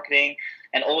performance-based marketing,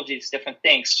 and all of these different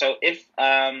things. So if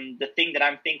the thing that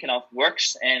I'm thinking of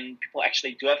works and people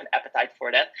actually do have an appetite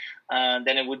for that,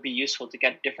 then it would be useful to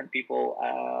get different people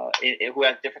who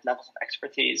have different levels of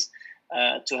expertise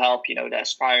to help, the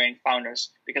aspiring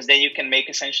founders, because then you can make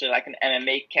essentially like an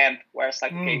MMA camp where it's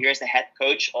like, okay, here's the head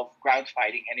coach of ground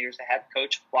fighting, and here's the head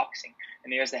coach of boxing,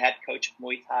 and here's the head coach of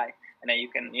Muay Thai, and then you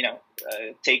can,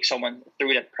 take someone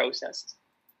through that process.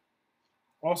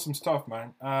 Awesome stuff,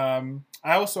 man.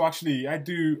 I also I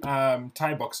do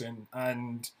Thai boxing,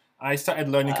 and I started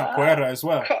learning capoeira as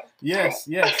well. Yes.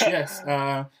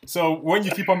 So when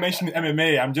you keep on mentioning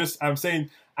MMA, I'm saying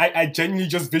I genuinely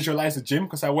just visualize the gym,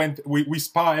 because we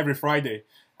spar every Friday,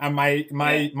 and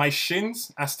my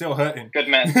shins are still hurting. Good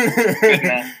man. Good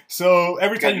man. So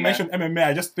every time you mention MMA,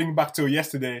 I just think back to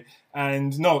yesterday,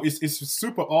 and no, it's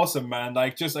super awesome, man.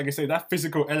 Like, just like I say, that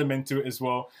physical element to it as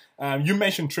well. You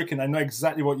mentioned tricking. I know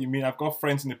exactly what you mean. I've got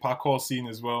friends in the parkour scene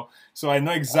as well, so I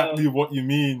know exactly what you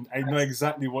mean.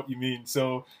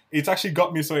 So it's actually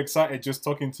got me so excited just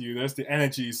talking to you. The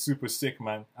energy is super sick,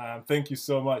 man. Thank you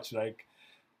so much.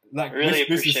 Really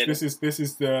this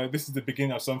is the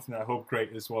beginning of something I hope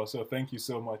great as well. So thank you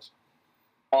so much.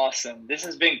 Awesome. This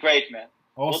has been great, man.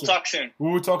 Awesome. We'll talk soon.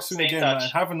 We will talk soon again, man.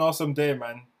 Have an awesome day,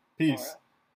 man. Peace.